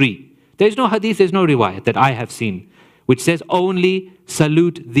these three. There is no hadith, there is no riwayat that I have seen which says only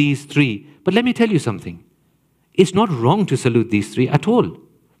salute these three. But let me tell you something. It's not wrong to salute these three at all.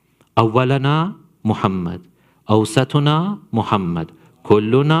 Awwalana Muhammad. Awsatuna Muhammad.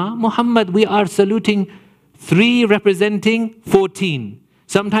 Kulluna Muhammad. We are saluting three representing 14.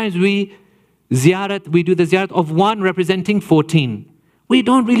 Sometimes we do the ziyarat of one representing 14. We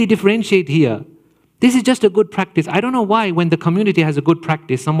don't really differentiate here. This is just a good practice. I don't know why when the community has a good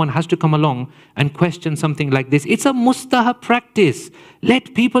practice, someone has to come along and question something like this. It's a mustahab practice.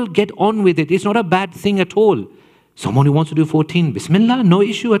 Let people get on with it. It's not a bad thing at all. Someone who wants to do 14, Bismillah, no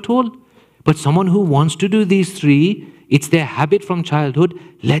issue at all. But someone who wants to do these three, it's their habit from childhood,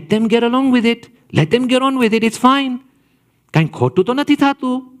 let them get along with it. Let them get on with it, it's fine. We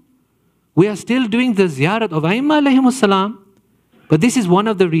are still doing the ziyarat of Aimma alayhimus salam. But this is one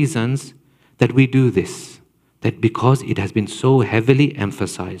of the reasons that we do this, that because it has been so heavily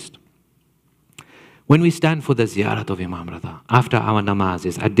emphasized. When we stand for the ziyarat of Imam Ridha, after our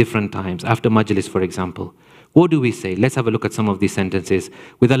namazes, at different times, after Majlis for example, what do we say? Let's have a look at some of these sentences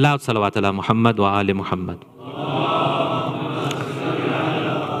with a loud salawat ala Muhammad wa ali Muhammad.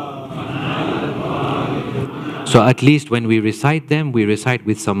 So at least when we recite them, we recite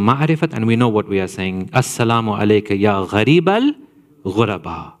with some ma'rifat and we know what we are saying. Assalamu alayka ya gharib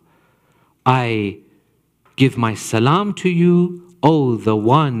al-ghuraba. I give my salam to you, O the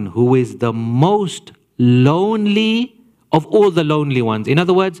one who is the most lonely of all the lonely ones. In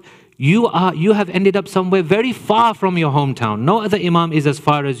other words, you have ended up somewhere very far from your hometown. No other Imam is as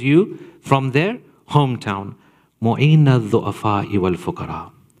far as you from their hometown. Mu'ina al-du'afa'i wal-fuqara.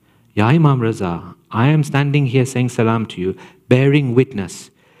 Ya Imam Ridha, I am standing here saying salam to you, bearing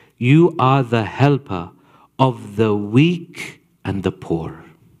witness. You are the helper of the weak and the poor.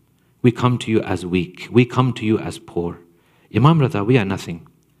 We come to you as weak. We come to you as poor. Imam Ridha, we are nothing.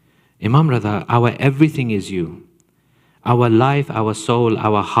 Imam Ridha, our everything is you. Our life, our soul,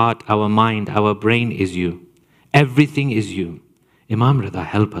 our heart, our mind, our brain is you. Everything is you. Imam Ridha,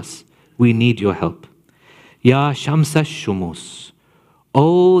 help us. We need your help. Ya Shamsa Shumus.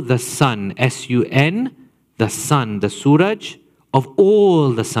 Oh, the sun, S-U-N, the sun, the Suraj of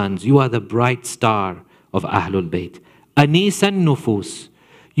all the suns. You are the bright star of Ahlul Bayt. Anisan Nufus.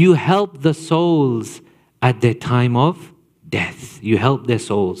 You help the souls at their time of death. You help their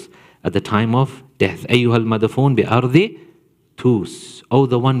souls at the time of death. Ayyuhal madafun bi ardi Tus. Oh,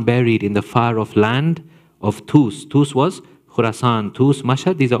 the one buried in the far off land of Tus. Tus was Khurasan, Tus,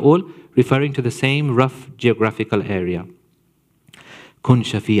 Mashhad. These are all referring to the same rough geographical area. Kun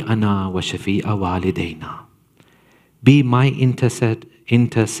shafi'ana wa shafi'a walidayna. Be my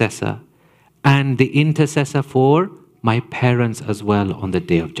intercessor and the intercessor for my parents as well on the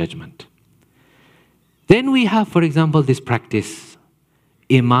day of judgment. Then we have, for example, this practice,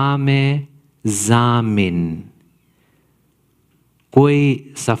 Imam Zamin.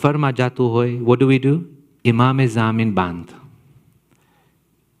 Koi safar ma jatu hoy, what do we do? Imam Zamin band.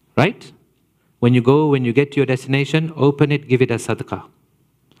 Right? When you go, when you get to your destination, open it, give it as sadaqah.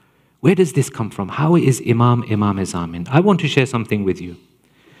 Where does this come from? How is Imam Zamin? I want to share something with you.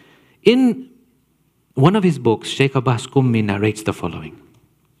 In one of his books, Sheikh Abbas Qummi narrates the following.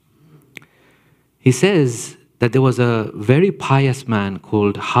 He says that there was a very pious man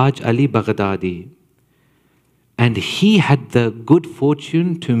called Haj Ali Baghdadi, and he had the good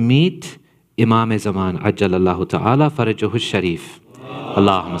fortune to meet Imam Zaman, Ajjalallahu Ta'ala Farajahu Sharif.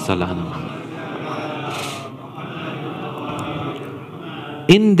 Allahumma salli ala Muhammad.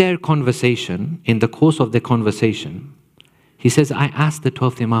 In their conversation, in the course of their conversation, he says, I asked the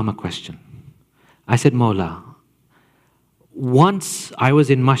 12th Imam a question. I said, Mawla, once I was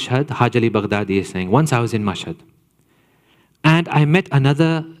in Mashhad, Haj Ali Baghdadi is saying, once I was in Mashhad, and I met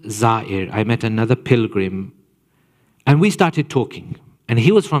another Za'ir, I met another pilgrim, and we started talking, and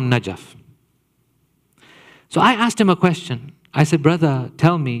he was from Najaf. So I asked him a question. I said, brother,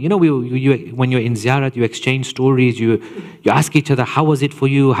 tell me, you know, when you're in ziyarat, you exchange stories, you ask each other, how was it for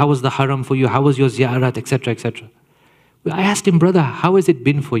you? How was the haram for you? How was your ziyarat, etc., etc. I asked him, brother, how has it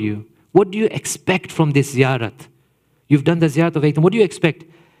been for you? What do you expect from this ziyarat? You've done the ziyarat of 8. What do you expect?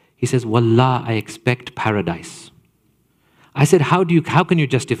 He says, Wallah, I expect paradise. I said, how can you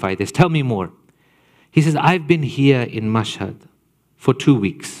justify this? Tell me more. He says, I've been here in Mashhad for 2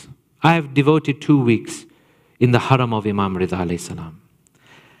 weeks. I have devoted 2 weeks in the haram of Imam Ridha alayhi salam.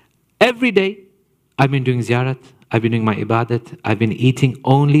 Every day, I've been doing ziyarat, I've been doing my ibadat, I've been eating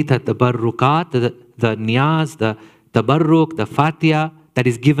only the tabarrukat, the niyaz, the tabarruk, the fatiha that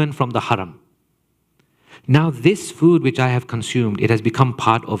is given from the haram. Now this food which I have consumed, it has become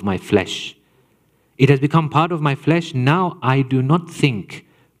part of my flesh. It has become part of my flesh. Now I do not think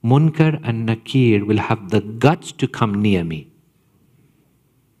Munkar and Nakir will have the guts to come near me.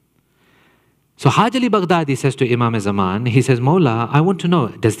 So Haj Ali Baghdadi says to Imam Zaman, he says, Mawla, I want to know,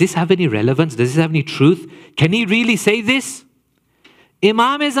 does this have any relevance? Does this have any truth? Can he really say this?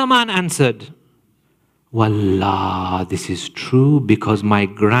 Imam Zaman answered, Wallah, this is true because my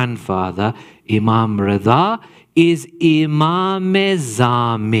grandfather, Imam Ridha, is Imam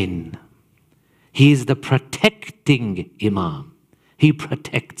Zamin. He is the protecting Imam. He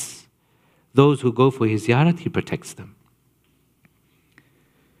protects. Those who go for his ziyarat, he protects them.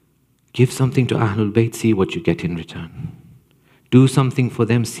 Give something to Ahlul Bayt, see what you get in return. Do something for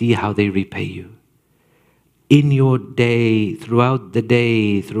them, see how they repay you. In your day, throughout the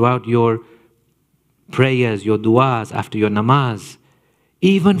day, throughout your prayers, your du'as, after your namaz,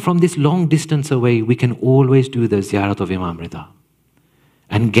 even from this long distance away, we can always do the ziyarat of Imam Ridha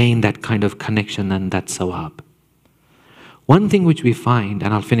and gain that kind of connection and that sawab. One thing which we find,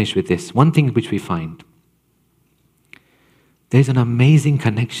 and I'll finish with this, one thing which we find, there's an amazing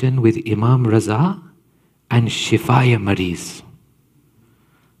connection with Imam Raza and Shifaya Mariz.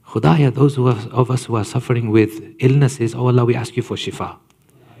 Khudaya, those of us who are suffering with illnesses, oh Allah, we ask you for shifa.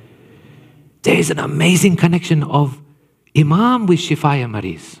 There is an amazing connection of Imam with Shifaya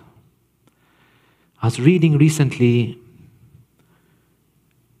Mariz. I was reading recently,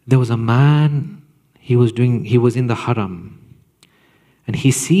 there was a man, he was in the haram, and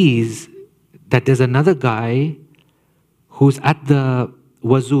he sees that there's another guy who's at the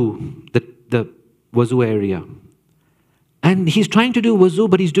wuzu, the wuzu area. And he's trying to do wuzu,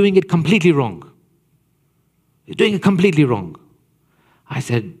 but he's doing it completely wrong. He's doing it completely wrong. I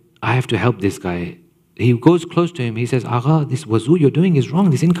said, I have to help this guy. He goes close to him. He says, Agha, this wuzu you're doing is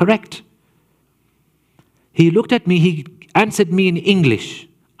wrong. This is incorrect. He looked at me. He answered me in English.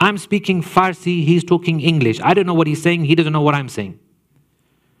 I'm speaking Farsi. He's talking English. I don't know what he's saying. He doesn't know what I'm saying.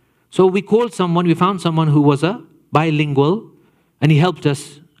 So we called someone. We found someone who was a bilingual, and he helped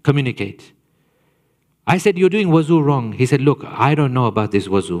us communicate. I said, you're doing wuzu wrong. He said, look, I don't know about this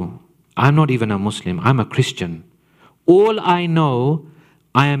wuzu. I'm not even a Muslim. I'm a Christian. All I know,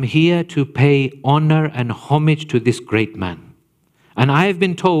 I am here to pay honor and homage to this great man. And I have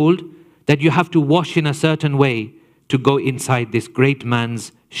been told that you have to wash in a certain way to go inside this great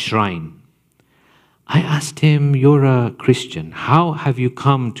man's shrine. I asked him, you're a Christian. How have you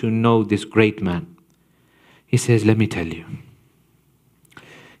come to know this great man? He says, let me tell you.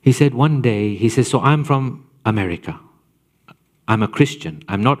 He said one day, he says, so I'm from America. I'm a Christian.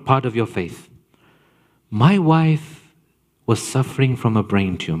 I'm not part of your faith. My wife was suffering from a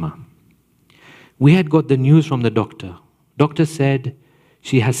brain tumor. We had got the news from the doctor. Doctor said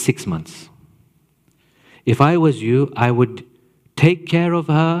she has 6 months. If I was you, I would take care of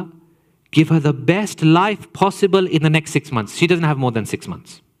her, give her the best life possible in the next 6 months. She doesn't have more than 6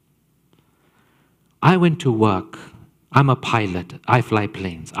 months. I went to work. I'm a pilot. I fly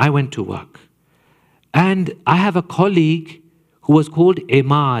planes. I went to work. And I have a colleague who was called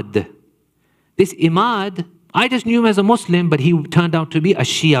Imad. This Imad, I just knew him as a Muslim, but he turned out to be a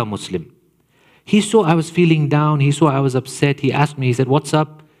Shia Muslim. He saw I was feeling down. He saw I was upset. He asked me, he said, what's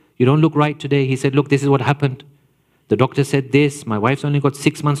up? You don't look right today. He said, look, this is what happened. The doctor said this. My wife's only got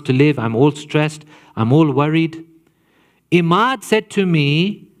 6 months to live. I'm all stressed. I'm all worried. Imad said to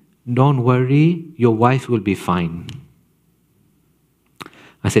me, don't worry, your wife will be fine.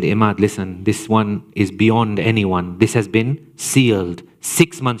 I said, Imad, listen, this one is beyond anyone. This has been sealed.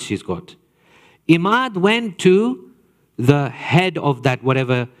 6 months she's got. Imad went to the head of that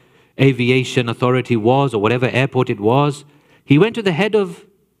whatever aviation authority was or whatever airport it was. He went to the head of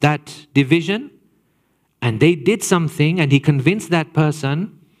that division and they did something and he convinced that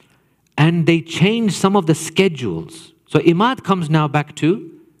person and they changed some of the schedules. So Imad comes now back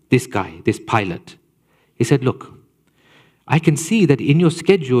to this guy, this pilot. He said, look, I can see that in your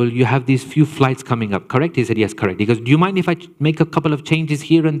schedule you have these few flights coming up, correct? He said, yes, correct. He goes, do you mind if I make a couple of changes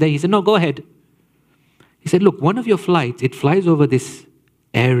here and there? He said, no, go ahead. He said, look, one of your flights, it flies over this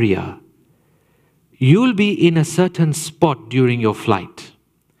area. You'll be in a certain spot during your flight.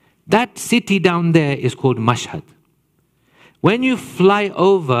 That city down there is called Mashhad. When you fly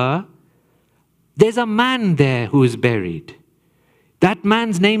over, there's a man there who is buried. That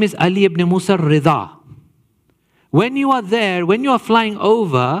man's name is Ali ibn Musa Ridha. When you are there, when you are flying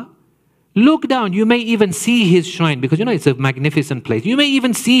over, look down. You may even see his shrine, because you know it's a magnificent place. You may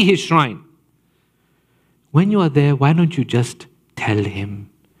even see his shrine. When you are there, why don't you just tell him,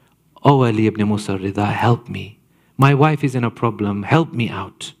 oh Ali ibn Musa Ridha, help me. My wife is in a problem. Help me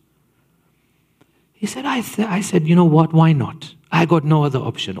out. He said, I said, you know what? Why not? I got no other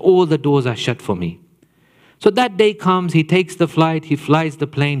option. All the doors are shut for me. So that day comes, he takes the flight, he flies the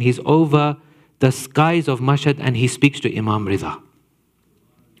plane, he's over the skies of Mashhad and he speaks to Imam Ridha.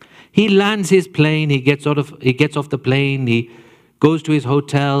 He lands his plane, he gets off the plane, he goes to his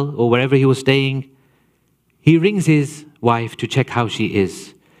hotel or wherever he was staying. He rings his wife to check how she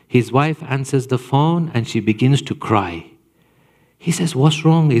is. His wife answers the phone and she begins to cry. He says, what's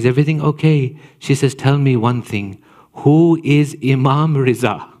wrong? Is everything okay? She says, tell me one thing. Who is Imam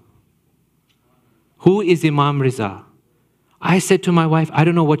Ridha? Who is Imam Ridha? I said to my wife, I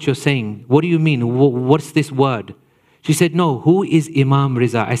don't know what you're saying. What do you mean? What's this word? She said, no, who is Imam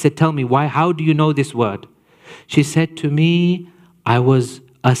Ridha? I said, tell me, why? How do you know this word? She said to me, I was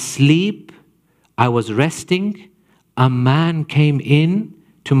asleep, I was resting. A man came in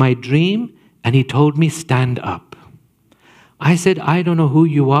to my dream and he told me, stand up. I said, I don't know who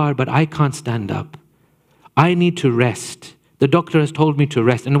you are, but I can't stand up. I need to rest. The doctor has told me to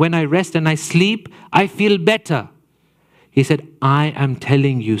rest. And when I rest and I sleep, I feel better. He said, I am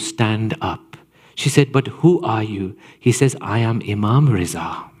telling you, stand up. She said, but who are you? He says, I am Imam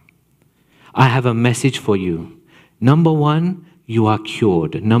Ridha. I have a message for you. Number one, you are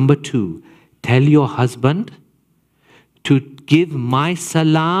cured. Number two, tell your husband to give my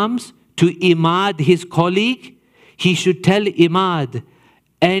salams to Imad, his colleague. He should tell Imad,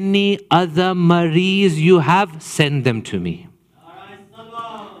 any other marees you have, send them to me.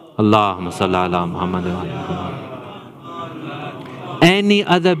 Allahumma salli ala Muhammad wa ala Muhammad. Any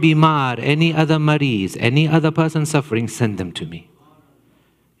other bimar, any other marees, any other person suffering, send them to me.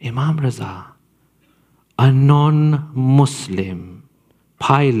 Imam Ridha, a non-Muslim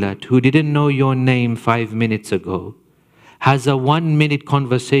pilot who didn't know your name 5 minutes ago, has a 1-minute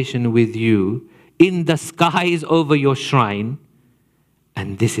conversation with you in the skies over your shrine,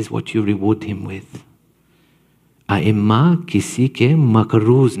 and this is what you reward him with. A'imma kisi ke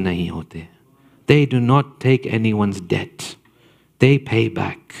makrooz nahi hote. They do not take anyone's debt. They pay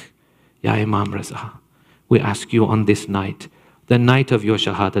back. Ya Imam Ridha, we ask you on this night, the night of your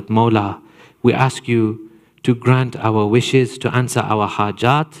Shahadat, Mawla, we ask you to grant our wishes, to answer our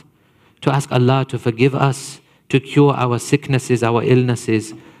hajat, to ask Allah to forgive us, to cure our sicknesses, our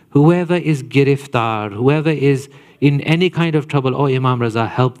illnesses. Whoever is giriftar, whoever is in any kind of trouble, oh Imam Ridha,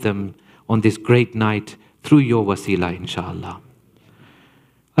 help them on this great night through your wasila, inshallah.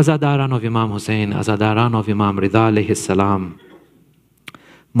 Azadaran of Imam Hussein, Azadaran of Imam Ridha alayhi salam.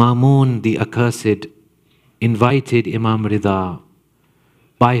 Mamun the accursed invited Imam Ridha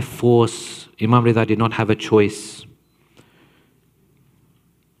by force. Imam Ridha did not have a choice.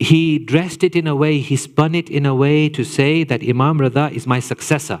 He dressed it in a way, he spun it in a way to say that Imam Ridha is my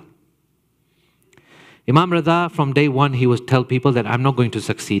successor. Imam Ridha, from day one, he would tell people that I'm not going to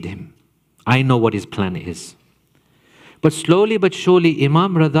succeed him. I know what his plan is. But slowly but surely,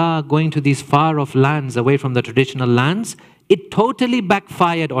 Imam Ridha going to these far-off lands, away from the traditional lands, it totally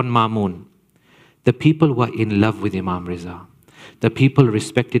backfired on Mamun. The people were in love with Imam Ridha. The people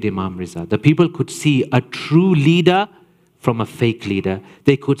respected Imam Ridha. The people could see a true leader from a fake leader.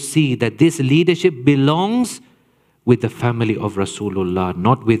 They could see that this leadership belongs with the family of Rasulullah,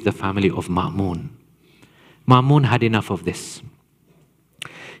 not with the family of Mamun. Mamun had enough of this.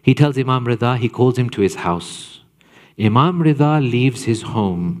 He tells Imam Ridha, he calls him to his house. Imam Ridha leaves his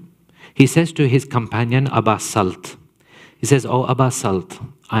home. He says to his companion Abbas Salt, he says, oh Abbas Salt,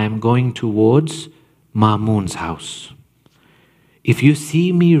 I am going towards Mamun's house. If you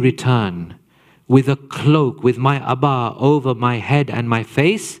see me return with a cloak, with my abba over my head and my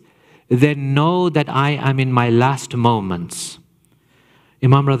face, then know that I am in my last moments.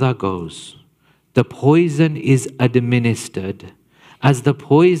 Imam Ridha goes. The poison is administered. As the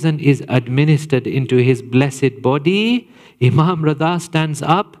poison is administered into his blessed body, Imam Ridha stands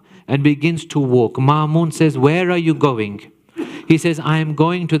up and begins to walk. Mamun says, where are you going? He says, I am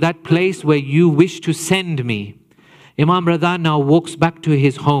going to that place where you wish to send me. Imam Ridha now walks back to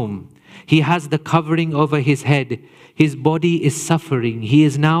his home. He has the covering over his head. His body is suffering. He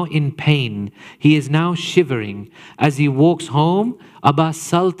is now in pain. He is now shivering. As he walks home, Abbas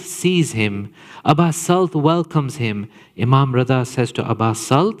Salt sees him. Abbas Salt welcomes him. Imam Ridha says to Abbas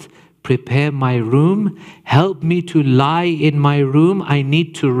Salt, prepare my room. Help me to lie in my room. I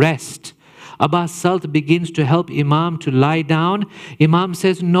need to rest. Abbas Salt begins to help Imam to lie down. Imam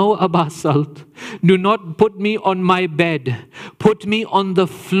says, no, Abbas Salt, do not put me on my bed. Put me on the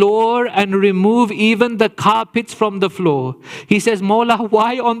floor and remove even the carpets from the floor. He says, Mawla,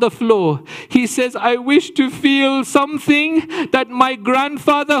 why on the floor? He says, I wish to feel something that my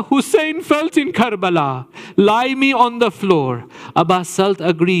grandfather Hussein felt in Karbala. Lie me on the floor. Abbas Salt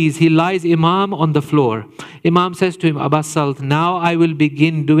agrees. He lies Imam on the floor. Imam says to him, Abbas Salt, now I will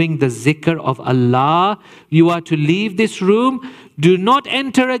begin doing the zikr of Allah. You are to leave this room. Do not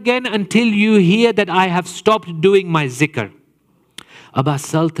enter again until you hear that I have stopped doing my zikr. Abbas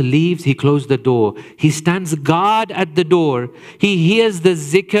Salt leaves, he closed the door. He stands guard at the door. He hears the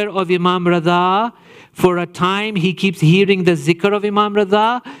zikr of Imam Ridha. For a time, he keeps hearing the zikr of Imam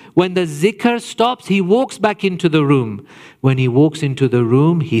Ridha. When the zikr stops, he walks back into the room. When he walks into the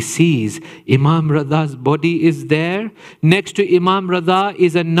room, he sees Imam Ridha's body is there. Next to Imam Ridha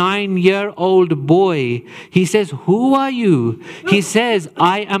is a 9-year-old boy. He says, who are you? He says,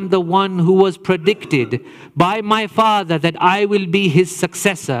 I am the one who was predicted by my father that I will be his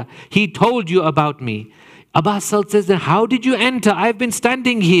successor. He told you about me. Abbas Salt says, how did you enter? I've been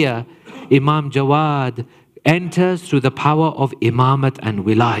standing here. Imam Jawad enters through the power of Imamat and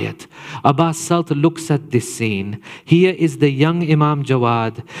Wilayat. Abbas Salt looks at this scene. Here is the young Imam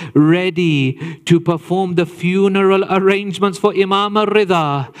Jawad ready to perform the funeral arrangements for Imam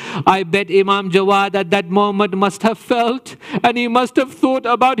Ridha. I bet Imam Jawad at that moment must have felt, and he must have thought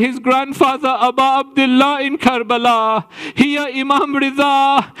about his grandfather Abu Abdullah in Karbala. Here Imam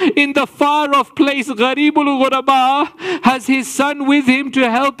Ridha in the far off place Gharibul Ghuraba has his son with him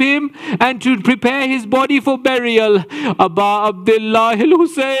to help him and to prepare his body for burial. Abu Abdullah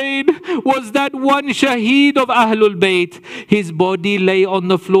al-Hussein was that one shaheed of Ahlul Bayt. His body lay on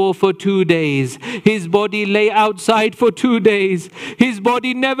the floor for 2 days. His body lay outside for 2 days. His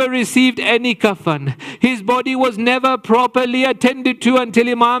body never received any kafan. His body was never properly attended to until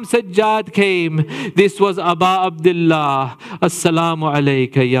Imam Sajjad came. This was Abu Abdullah. Assalamu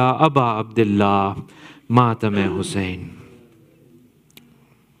alayka ya Abu Abdullah. Matam Hussein.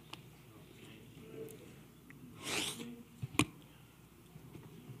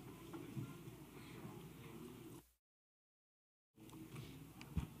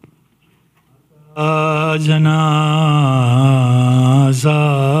 जनाज़ा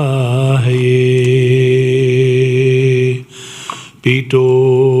है ये, पीटो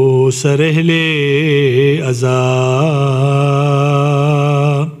सरहले अज़ा,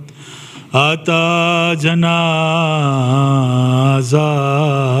 आता जनाज़ा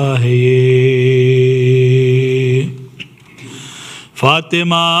है ये।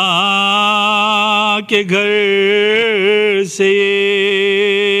 फातिमा के घर से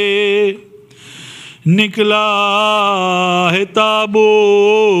निकला है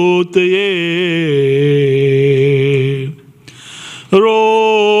ताबूत ये, रो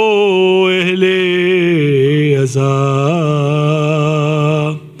अहले अज़ा,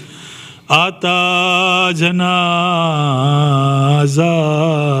 आता जनाज़ा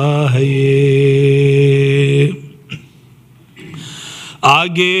है ये।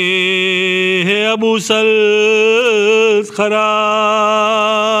 आगे है अबू सल्त खरा,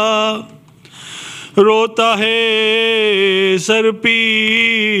 रोता है सर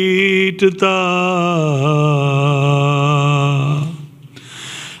पीटता,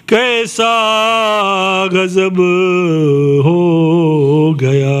 कैसा गजब हो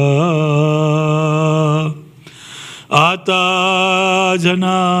गया, आता जनाज़ा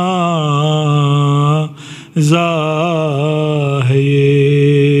है ये।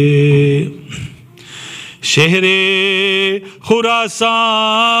 शहरे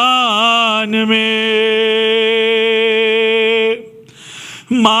खुरासान में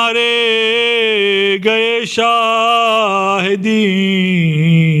मारे गए शाहिदी,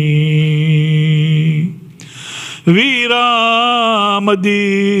 वीरा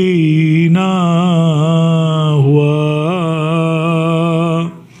मदीना हुआ,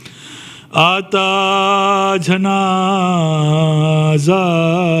 आता जनाज़ा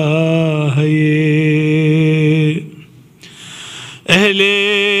है ये। अहले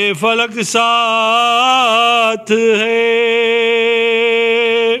फलक साथ है,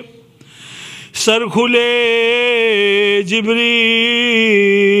 सर खुले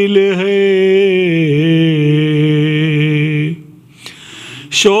जिब्रील है,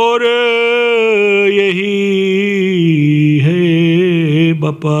 شور یہی ہے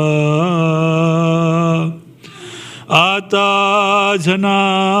بپا آتا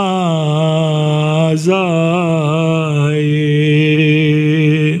جنازہ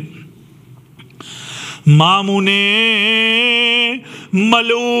مامون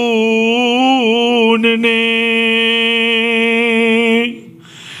ملعون نے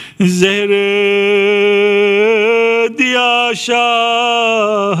زہر دیا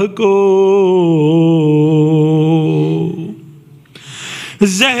شاہ کو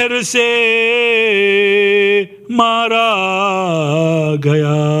زہر سے مارا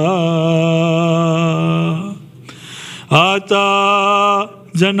گیا آتا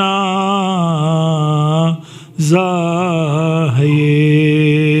جنازہ ہے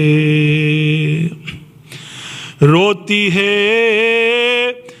روتی ہے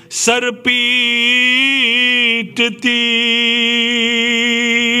سر پیٹتی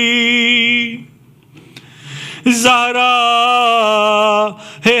زہرا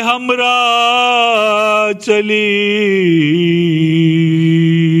ہے ہمراہ چلی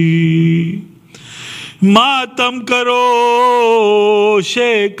ماتم کرو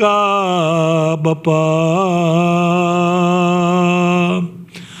شیکا بپا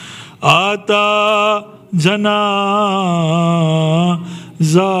آتا جنازہ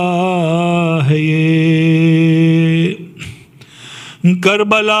ہے یہ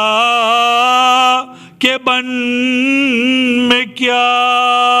کربلا کے بن میں کیا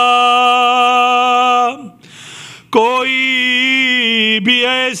کوئی بھی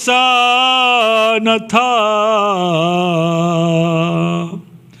ایسا نہ تھا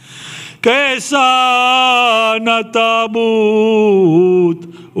کیسا نہ تابوت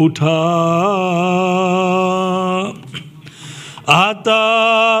اٹھا آتا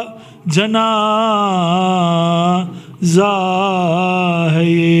جنازہ ہے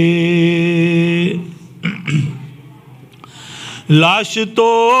یہ لاش تو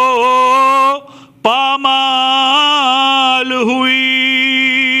پامال ہوئی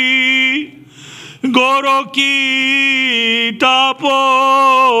گوروں کی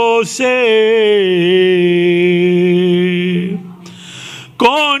ٹاپوں سے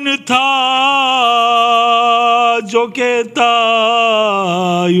کون تھا جو کہتا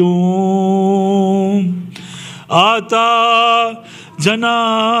یوں آتا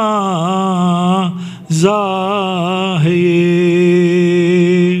جنازہ ہے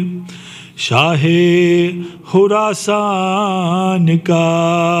یہ شاہ خراسان کا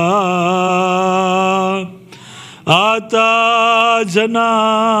آتا جنازہ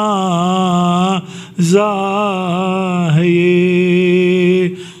ہے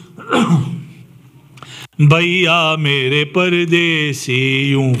یہ بھیا میرے پردیسی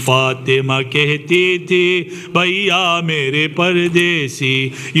یوں فاطمہ کہتی تھی بھیا میرے پردیسی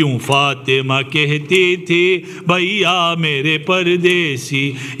یوں فاطمہ کہتی تھی بھیا میرے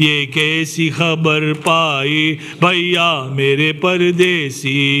پردیسی یہ کیسی خبر پائی بھیا میرے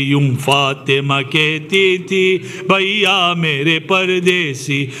پردیسی یوں فاطمہ کہتی تھی بھیا میرے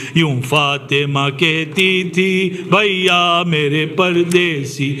پردیسی یوں فاطمہ کہتی تھی بھیا میرے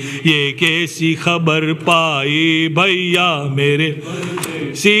پردیسی یہ کیسی خبر پائی بھیا میرے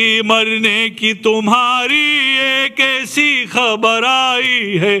سی مرنے کی تمہاری ایک ایسی خبر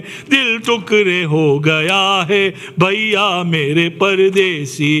آئی ہے دل ٹکڑے ہو گیا ہے بھیا میرے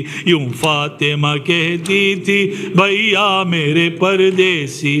پردیسی یوں فاطمہ کہتی تھی بھیا میرے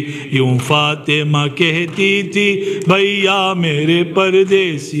پردیسی یوں فاطمہ کہتی تھی بھیا میرے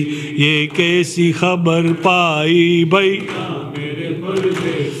پردیسی یہ کیسی خبر پائی بھیا میرے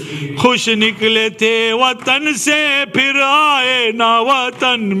پردیسی خوش نکلے تھے وطن سے پھر آئے نہ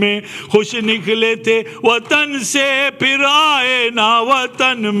وطن میں خوش نکلے تھے وطن سے پھر آئے نہ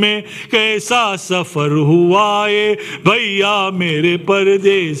وطن میں کیسا سفر ہوا ہے بھیا میرے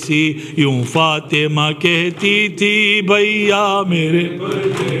پردیسی یوں فاطمہ کہتی تھی بھیا میرے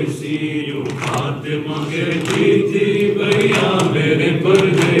پردیسی یوں فاطمہ کہتی تھی بھیا میرے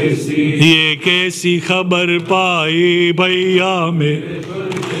پردیسی یہ کیسی خبر پائی بھیا میرے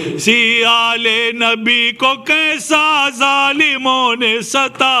سی آل نبی کو کیسا ظالموں نے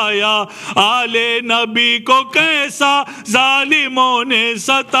ستایا آل نبی کو کیسا ظالموں نے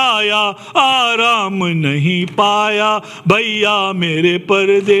ستایا آرام نہیں پایا بھیا میرے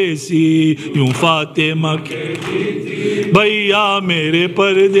پردیسی یوں فاطمہ کہتی تھی بھیا میرے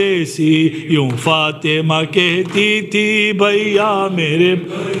پردیسی یوں فاطمہ کہتی تھی بھیا میرے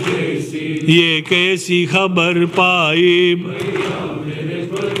پردیسی یہ کیسی خبر پائی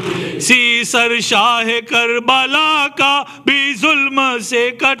سی سر شاہ کربلا کا بھی ظلم سے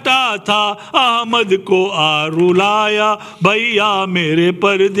کٹا تھا احمد کو آ رلایا بھیا میرے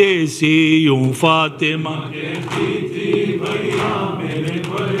پردیسی یوں فاطمہ کہتی تھی بھیا میرے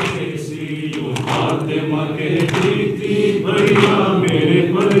پردیسی یوں فاطمہ کہتی تھی بھیا میرے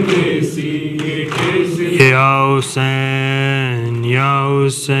پردیسی یا حسین یا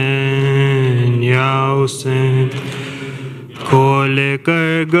حسین یا حسین کھول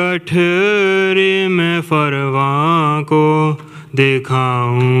کر گٹھری میں فرواں کو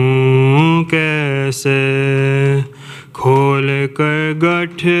دکھاؤں کیسے کھول کر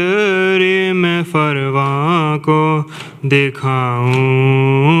گٹھری میں فرواں کو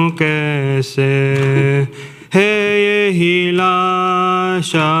دکھاؤں کیسے ہے یہی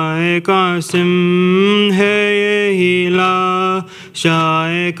لاشائے قاسم ہے یہی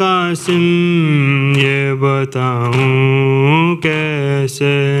لاشائے قاسم یہ بتاؤں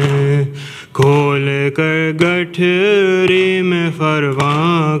کیسے کھول کر گٹھری میں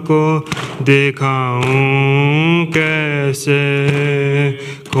فرواں کو دکھاؤں کیسے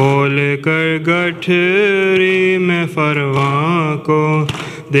کھول کر گٹھری میں فرواں کو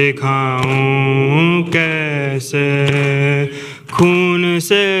دکھاؤں کیسے خون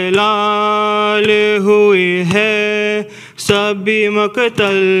سے لال ہوئی ہے سبھی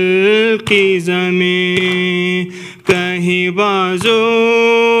مقتل کی زمین کہیں بازو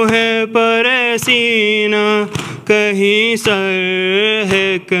ہے پر سینہ کہیں سر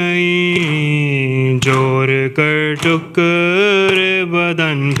ہے کہیں جوڑ کر ٹکڑے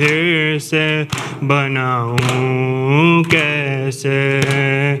بدن پھر سے بناؤں کیسے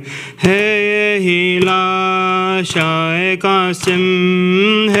ہے یہی لاشائے قاسم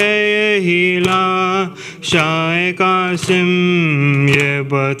ہے یہی لاشائے قاسم یہ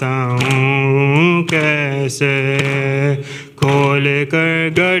بتاؤں کیسے کھول کر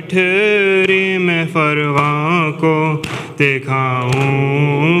گٹھری میں فرواں کو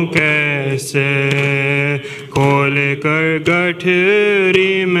دکھاؤں کیسے کھول کر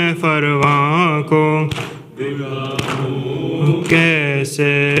گٹھری میں فرواں کو دکھاؤں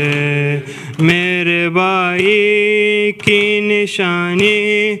کیسے میرے بھائی کی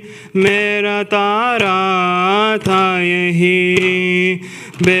نشانی میرا تارا تھا یہی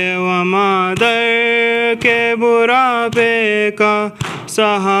بیوہ مادر کے بڑھاپے کا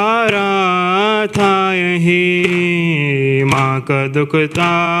سہارا تھا یہی ماں کا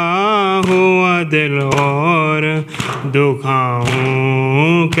دکھتا ہوا دل اور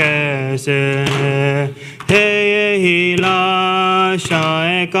دکھاؤں کیسے ہے یہی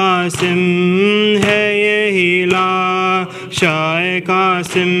لاشائے قاسم ہے یہی لاشائے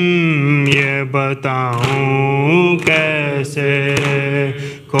قاسم یہ بتاؤں کیسے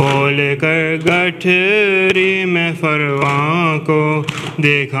کھول کر گٹھری میں فرواں کو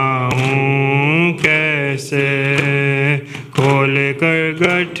دکھاؤں کیسے کھول کر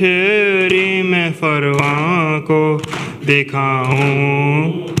گٹھری میں فرواں کو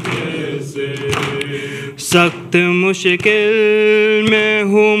دکھاؤں کیسے سخت مشکل میں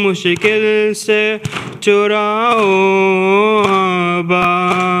ہوں مشکل سے چراؤ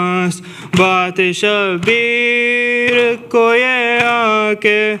عباس بات شبیر کو یہ آ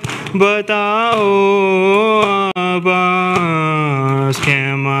کے بتاؤ عباس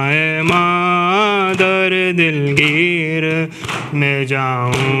خیمہ مادر دلگیر میں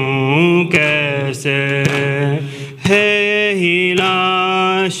جاؤں کیسے ہے یہی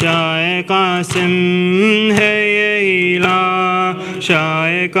لاشائے قاسم ہے یہی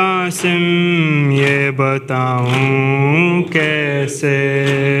لاشائے قاسم یہ بتاؤں کیسے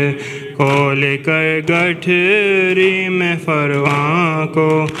کھول کر گٹھری میں فرواں کو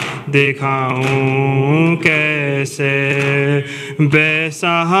دکھاؤں کیسے بے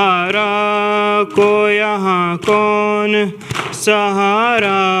سہارا کو یہاں کون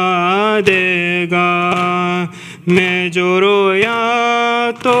سہارا دے گا میں جو رویا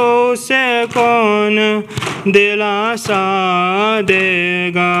تو اسے کون دلاسا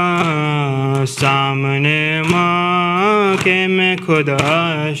دے گا سامنے ماں کے میں خود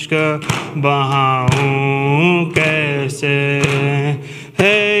اشک بہاؤں کیسے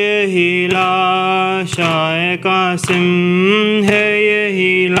ہے یہی لاشائے قاسم ہے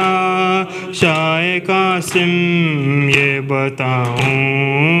یہی لاشائے قاسم یہ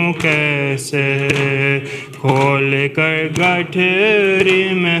بتاؤں کیسے کھول کر گٹھری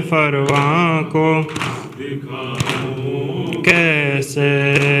میں فرواں کو دکھاؤں کیسے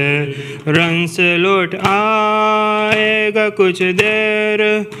رن سے لوٹ آئے گا کچھ دیر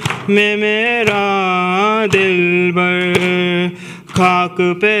میں میرا دلبر خاک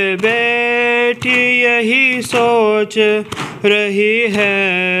پہ بیٹھی یہی سوچ रही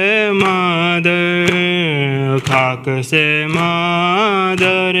है मादर खाक से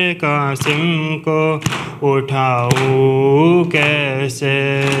मादर कासिम को उठाऊं कैसे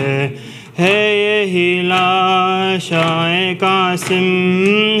है यही लाशाए कासिम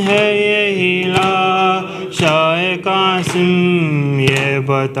है यही लाशाए कासिम ये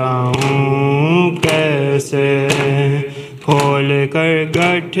बताऊं कैसे खोल कर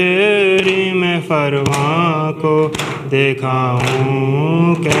गठरी में फरवा को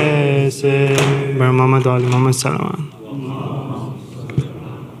दिखाऊं कैसे। मोहम्मद वाले मोहम्मद सलमान।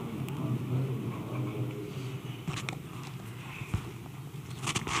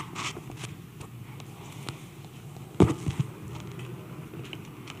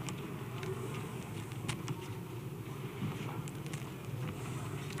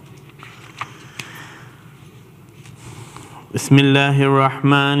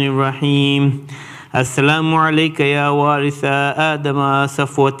 बिस्मिल्लाहिर्रहमानिर्रहीम। अस्सलामु अलैका या वारिसा आदम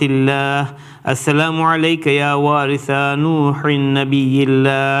सफ़वतिल्लाह, अस्सलामु अलैका या वारिसा नूहिन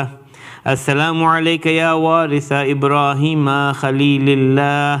नबियिल्लाह, अस्सलामु अलैका या वारिसा इब्राहीम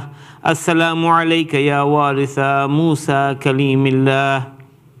खलीलिल्लाह, अस्सलामु अलैका या वारिसा मूसा कलीमिल्लाह,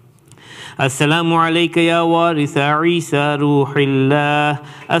 अस्सलामु अलैका या वारिसा ईसा रूहिल्लाह,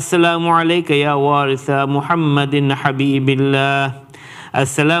 अस्सलामु अलैका या वारिसा मुहम्मदिन हबीबिल्लाह,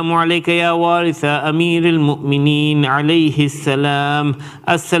 अस्सलामु अलैका या वारिसा अमीरुल मुमिनीन अलैहिस्सलाम,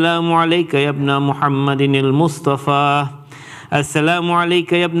 अस्सलामु अलैका या इब्न मुहम्मदिनिल मुस्तफ़ा, अस्सलामु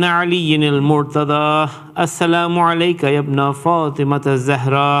अलैका या इब्न अलीयिनिल मुर्तज़ा, अस्सलामु अलैका या इब्न फ़ातिमतज़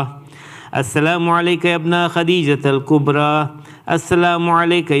ज़हरा, अस्सलामु अलैका या इब्न खदीजतल कुबरा, अस्सलामु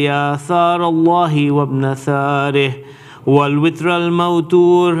अलैका या सारल्लाहि व इब्न सारिह वल वित्रल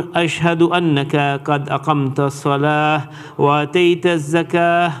मौतूर, अशहदु अन्नका क़द अक़मतस्सलाह व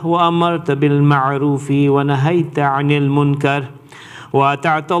अतैतज़्ज़काह व अमरत बिल मअरूफ़ि व नहैत अनिल मुनकर व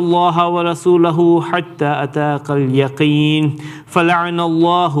अतअतल्लाह व रसूलहु हत्ता अताक़ल यक़ीन,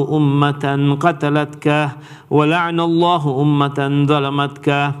 फ़लअनल्लाहु उम्मतन क़तलतका व लअनल्लाहु उम्मतन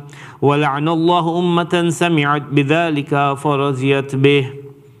ज़लमतका व लअनल्लाहु उम्मतन समिअत बिज़ालिका फ़रज़ियत बिह।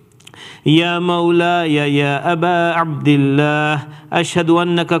 या मौलाया या अबा अब्दिल्लाह, अशहदु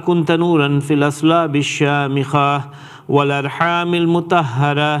अन्नका कुन्त नूरन फ़िल अस्लाबिश शामिख़ा वल अरहामिल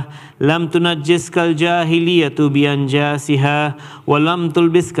मुतहहरा, लम तुनज्जिस्कल जाहिलियतु बिअंजासिहा व लम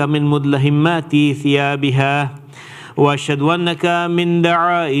तुलबिस्का मिन मुदलहिमाति सियाबिहा, व अशहदु अन्नका मिन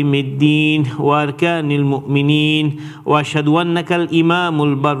दआइमिद्दीन व अरकानिल मुमिनीन, व अशहदु अन्नकल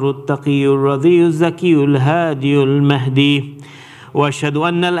इमामुल बर्रुत तक़ियुर रज़ियुज़ ज़कियुल हादियुल महदी, व अशहदु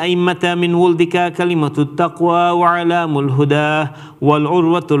अन्नल अइम्मता मिन वुल्दिका कलिमतुत तक़वा व अलामुल हुदा वल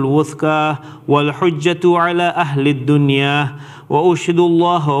उर्वतुल वुस्का वल हुज्जतु अला अहलिद दुनिया, व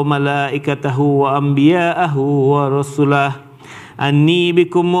उशहिदुल्लाह व मलाइकतहु व अंबियाअहु व रसुलह अन्नी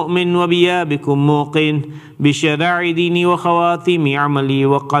बिकुम मुमिन व बिया बिकुम मुक़िन बिशराइ दीनी व ख़वातिमी अमली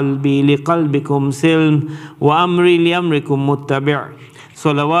व क़ल्बी लिक़ल्बिकुम सिल्म व अमरी लिअमरिकुम मुत्तबि'।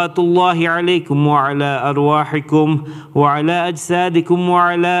 सलवातुल्लाहि अलैकुम व अला अरवाहिकुम व अला अजसादिकुम व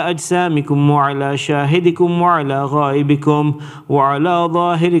अला अजसामिकुम व अला शाहिदिकुम व अला गाइबिकुम व अला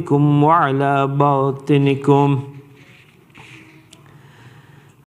ज़ाहिरिकुम व अला बातिनिकुम।